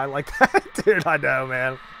pressure is high like that. Dude, I know,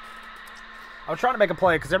 man. I was trying to make a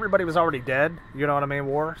play because everybody was already dead. You know what I mean,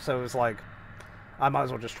 War? So it was like, I might as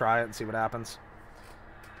well just try it and see what happens.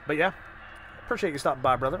 But yeah, appreciate you stopping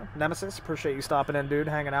by, brother. Nemesis, appreciate you stopping in, dude.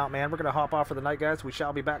 Hanging out, man. We're going to hop off for the night, guys. We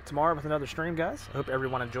shall be back tomorrow with another stream, guys. I hope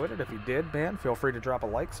everyone enjoyed it. If you did, man, feel free to drop a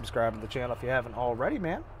like. Subscribe to the channel if you haven't already,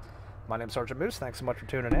 man. My name's Sergeant Moose. Thanks so much for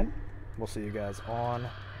tuning in. We'll see you guys on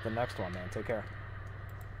the next one, man. Take care.